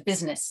bring them to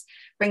business,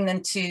 bring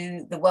them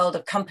to the world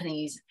of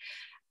companies?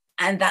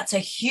 And that's a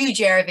huge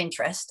area of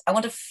interest. I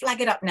want to flag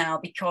it up now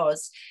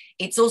because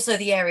it's also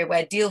the area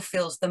where Deal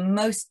feels the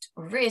most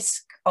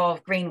risk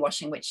of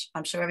greenwashing, which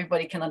I'm sure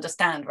everybody can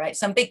understand, right?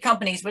 Some big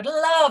companies would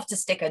love to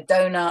stick a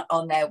donut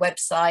on their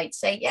website,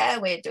 say, yeah,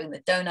 we're doing the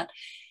donut,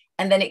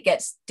 and then it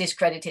gets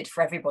discredited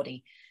for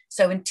everybody.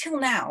 So until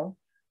now,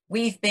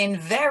 we've been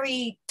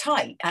very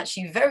tight,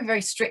 actually very,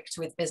 very strict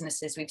with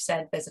businesses. We've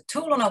said there's a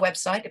tool on our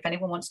website, if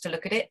anyone wants to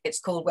look at it. It's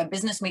called When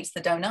Business Meets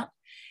the Donut.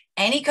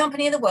 Any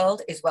company in the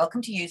world is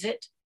welcome to use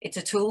it. It's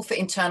a tool for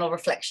internal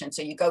reflection.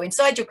 So you go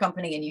inside your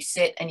company and you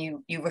sit and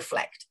you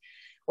reflect.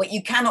 What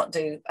you cannot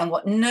do, and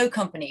what no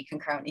company can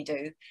currently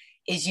do,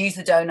 is use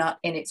the donut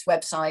in its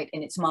website,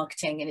 in its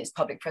marketing, in its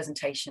public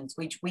presentations.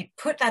 We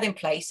put that in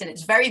place, and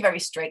it's very, very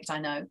strict, I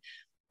know.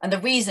 And the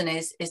reason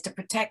is to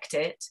protect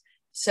it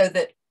so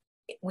that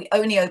we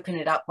only open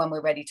it up when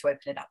we're ready to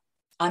open it up.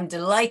 I'm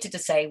delighted to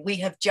say we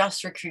have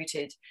just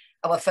recruited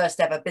our first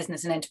ever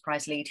business and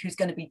enterprise lead, who's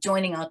going to be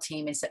joining our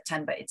team in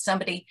September. It's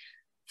somebody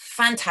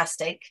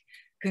fantastic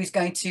who's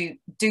going to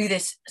do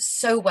this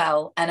so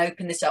well and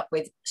open this up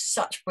with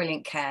such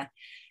brilliant care.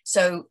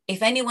 So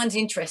if anyone's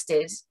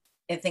interested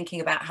in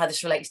thinking about how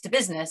this relates to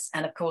business,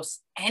 and of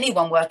course,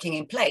 anyone working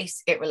in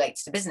place, it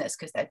relates to business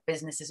because there's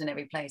businesses in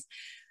every place,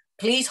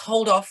 please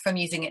hold off from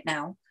using it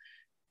now.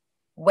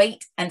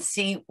 Wait and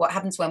see what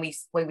happens when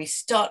we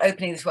start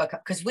opening this work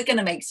up, because we're going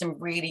to make some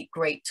really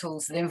great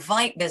tools that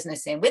invite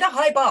business in with a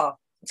high bar.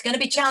 It's going to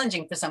be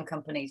challenging for some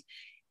companies.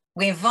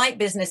 We invite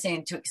business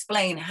in to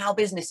explain how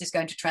business is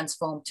going to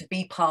transform to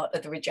be part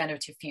of the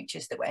regenerative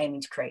futures that we're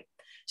aiming to create.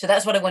 So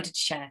that's what I wanted to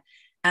share.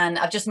 And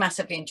I've just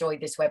massively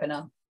enjoyed this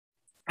webinar,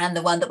 and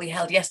the one that we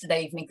held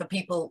yesterday evening for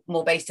people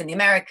more based in the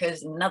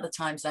Americas in another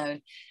time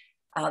zone.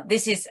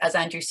 This is, as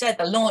Andrew said,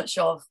 the launch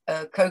of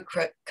a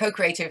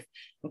co-creative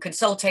and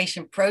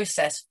consultation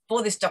process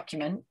for this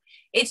document.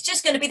 It's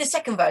just going to be the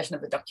second version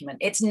of the document.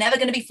 It's never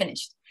going to be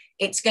finished.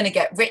 It's going to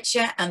get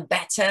richer and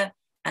better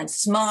and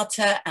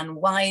smarter and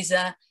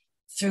wiser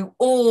through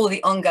all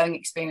the ongoing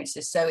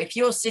experiences. So if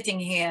you're sitting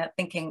here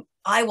thinking,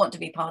 I want to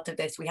be part of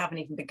this, we haven't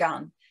even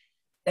begun,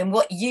 then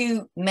what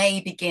you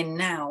may begin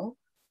now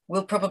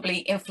will probably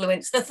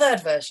influence the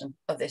third version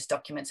of this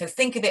document. So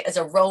think of it as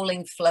a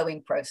rolling,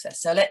 flowing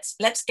process. So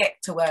let's get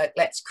to work.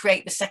 Let's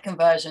create the second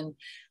version.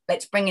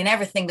 Let's bring in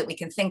everything that we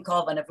can think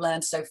of and have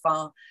learned so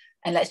far.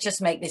 And let's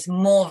just make this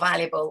more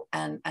valuable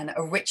and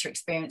a richer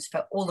experience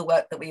for all the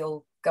work that we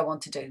all go on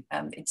to do.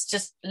 It's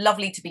just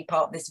lovely to be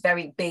part of this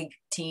very big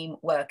team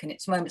work. And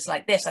it's moments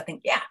like this, I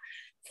think, yeah,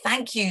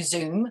 thank you,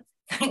 Zoom.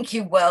 Thank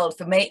you, world,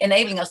 for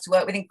enabling us to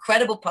work with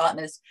incredible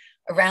partners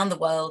around the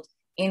world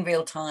in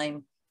real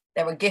time.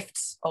 There are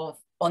gifts of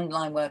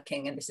online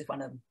working, and this is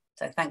one of them.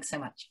 So thanks so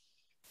much.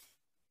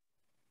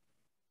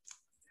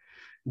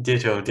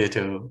 Ditto,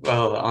 ditto.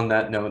 Well, on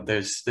that note,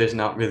 there's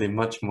not really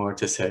much more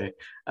to say.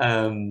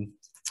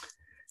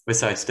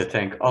 Besides to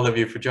thank all of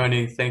you for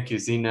joining. Thank you,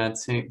 Zeenat.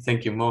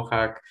 Thank you,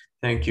 Mohak.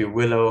 Thank you,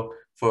 Willow,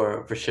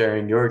 for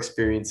sharing your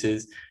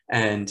experiences.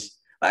 And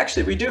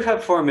actually, we do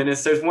have 4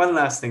 minutes. There's one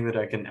last thing that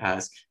I can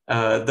ask.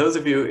 Those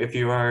of you, if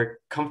you are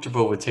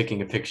comfortable with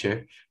taking a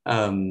picture,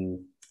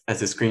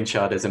 as a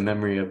screenshot, as a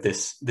memory of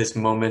this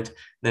moment,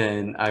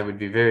 then I would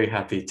be very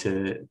happy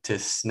to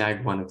snag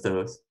one of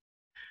those.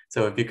 So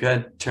if you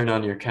could turn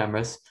on your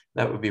cameras,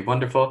 that would be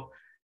wonderful,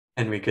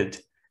 and we could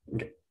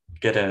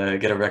get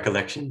a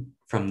recollection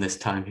from this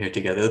time here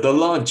together. The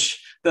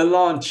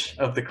launch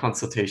of the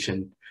consultation,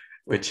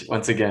 which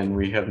once again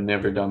we have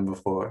never done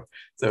before.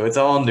 So it's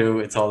all new,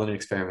 it's all an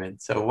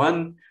experiment. So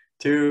 1,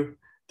 2,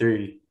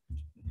 3.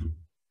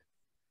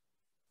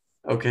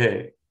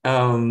 Okay.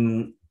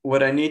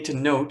 What I need to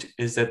note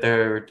is that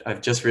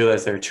I've just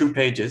realized there are 2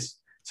 pages.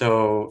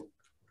 So,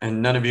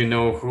 and none of you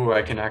know who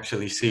I can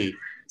actually see.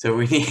 So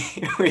we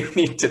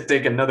need to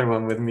take another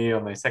one with me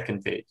on my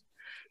second page,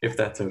 if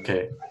that's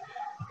okay.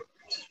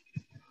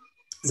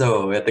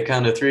 So at the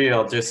count of 3,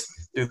 I'll just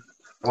do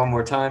one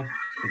more time.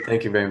 And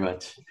thank you very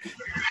much.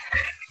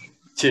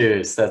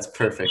 Cheers, that's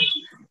perfect.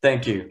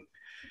 Thank you.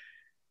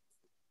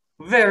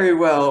 Very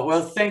well.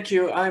 Well, thank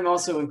you. I'm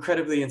also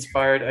incredibly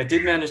inspired. I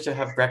did manage to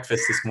have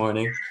breakfast this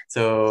morning.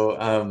 So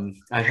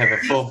I have a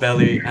full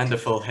belly and a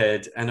full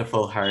head and a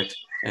full heart,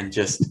 and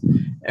just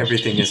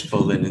everything is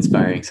full and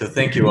inspiring. So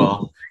thank you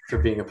all for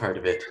being a part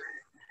of it.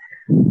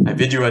 I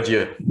bid you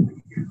adieu.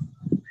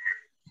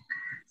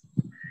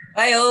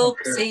 Bye all.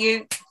 See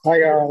you. Bye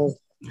guys.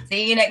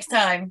 See you next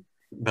time.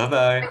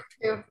 Bye-bye.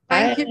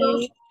 Thank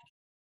you.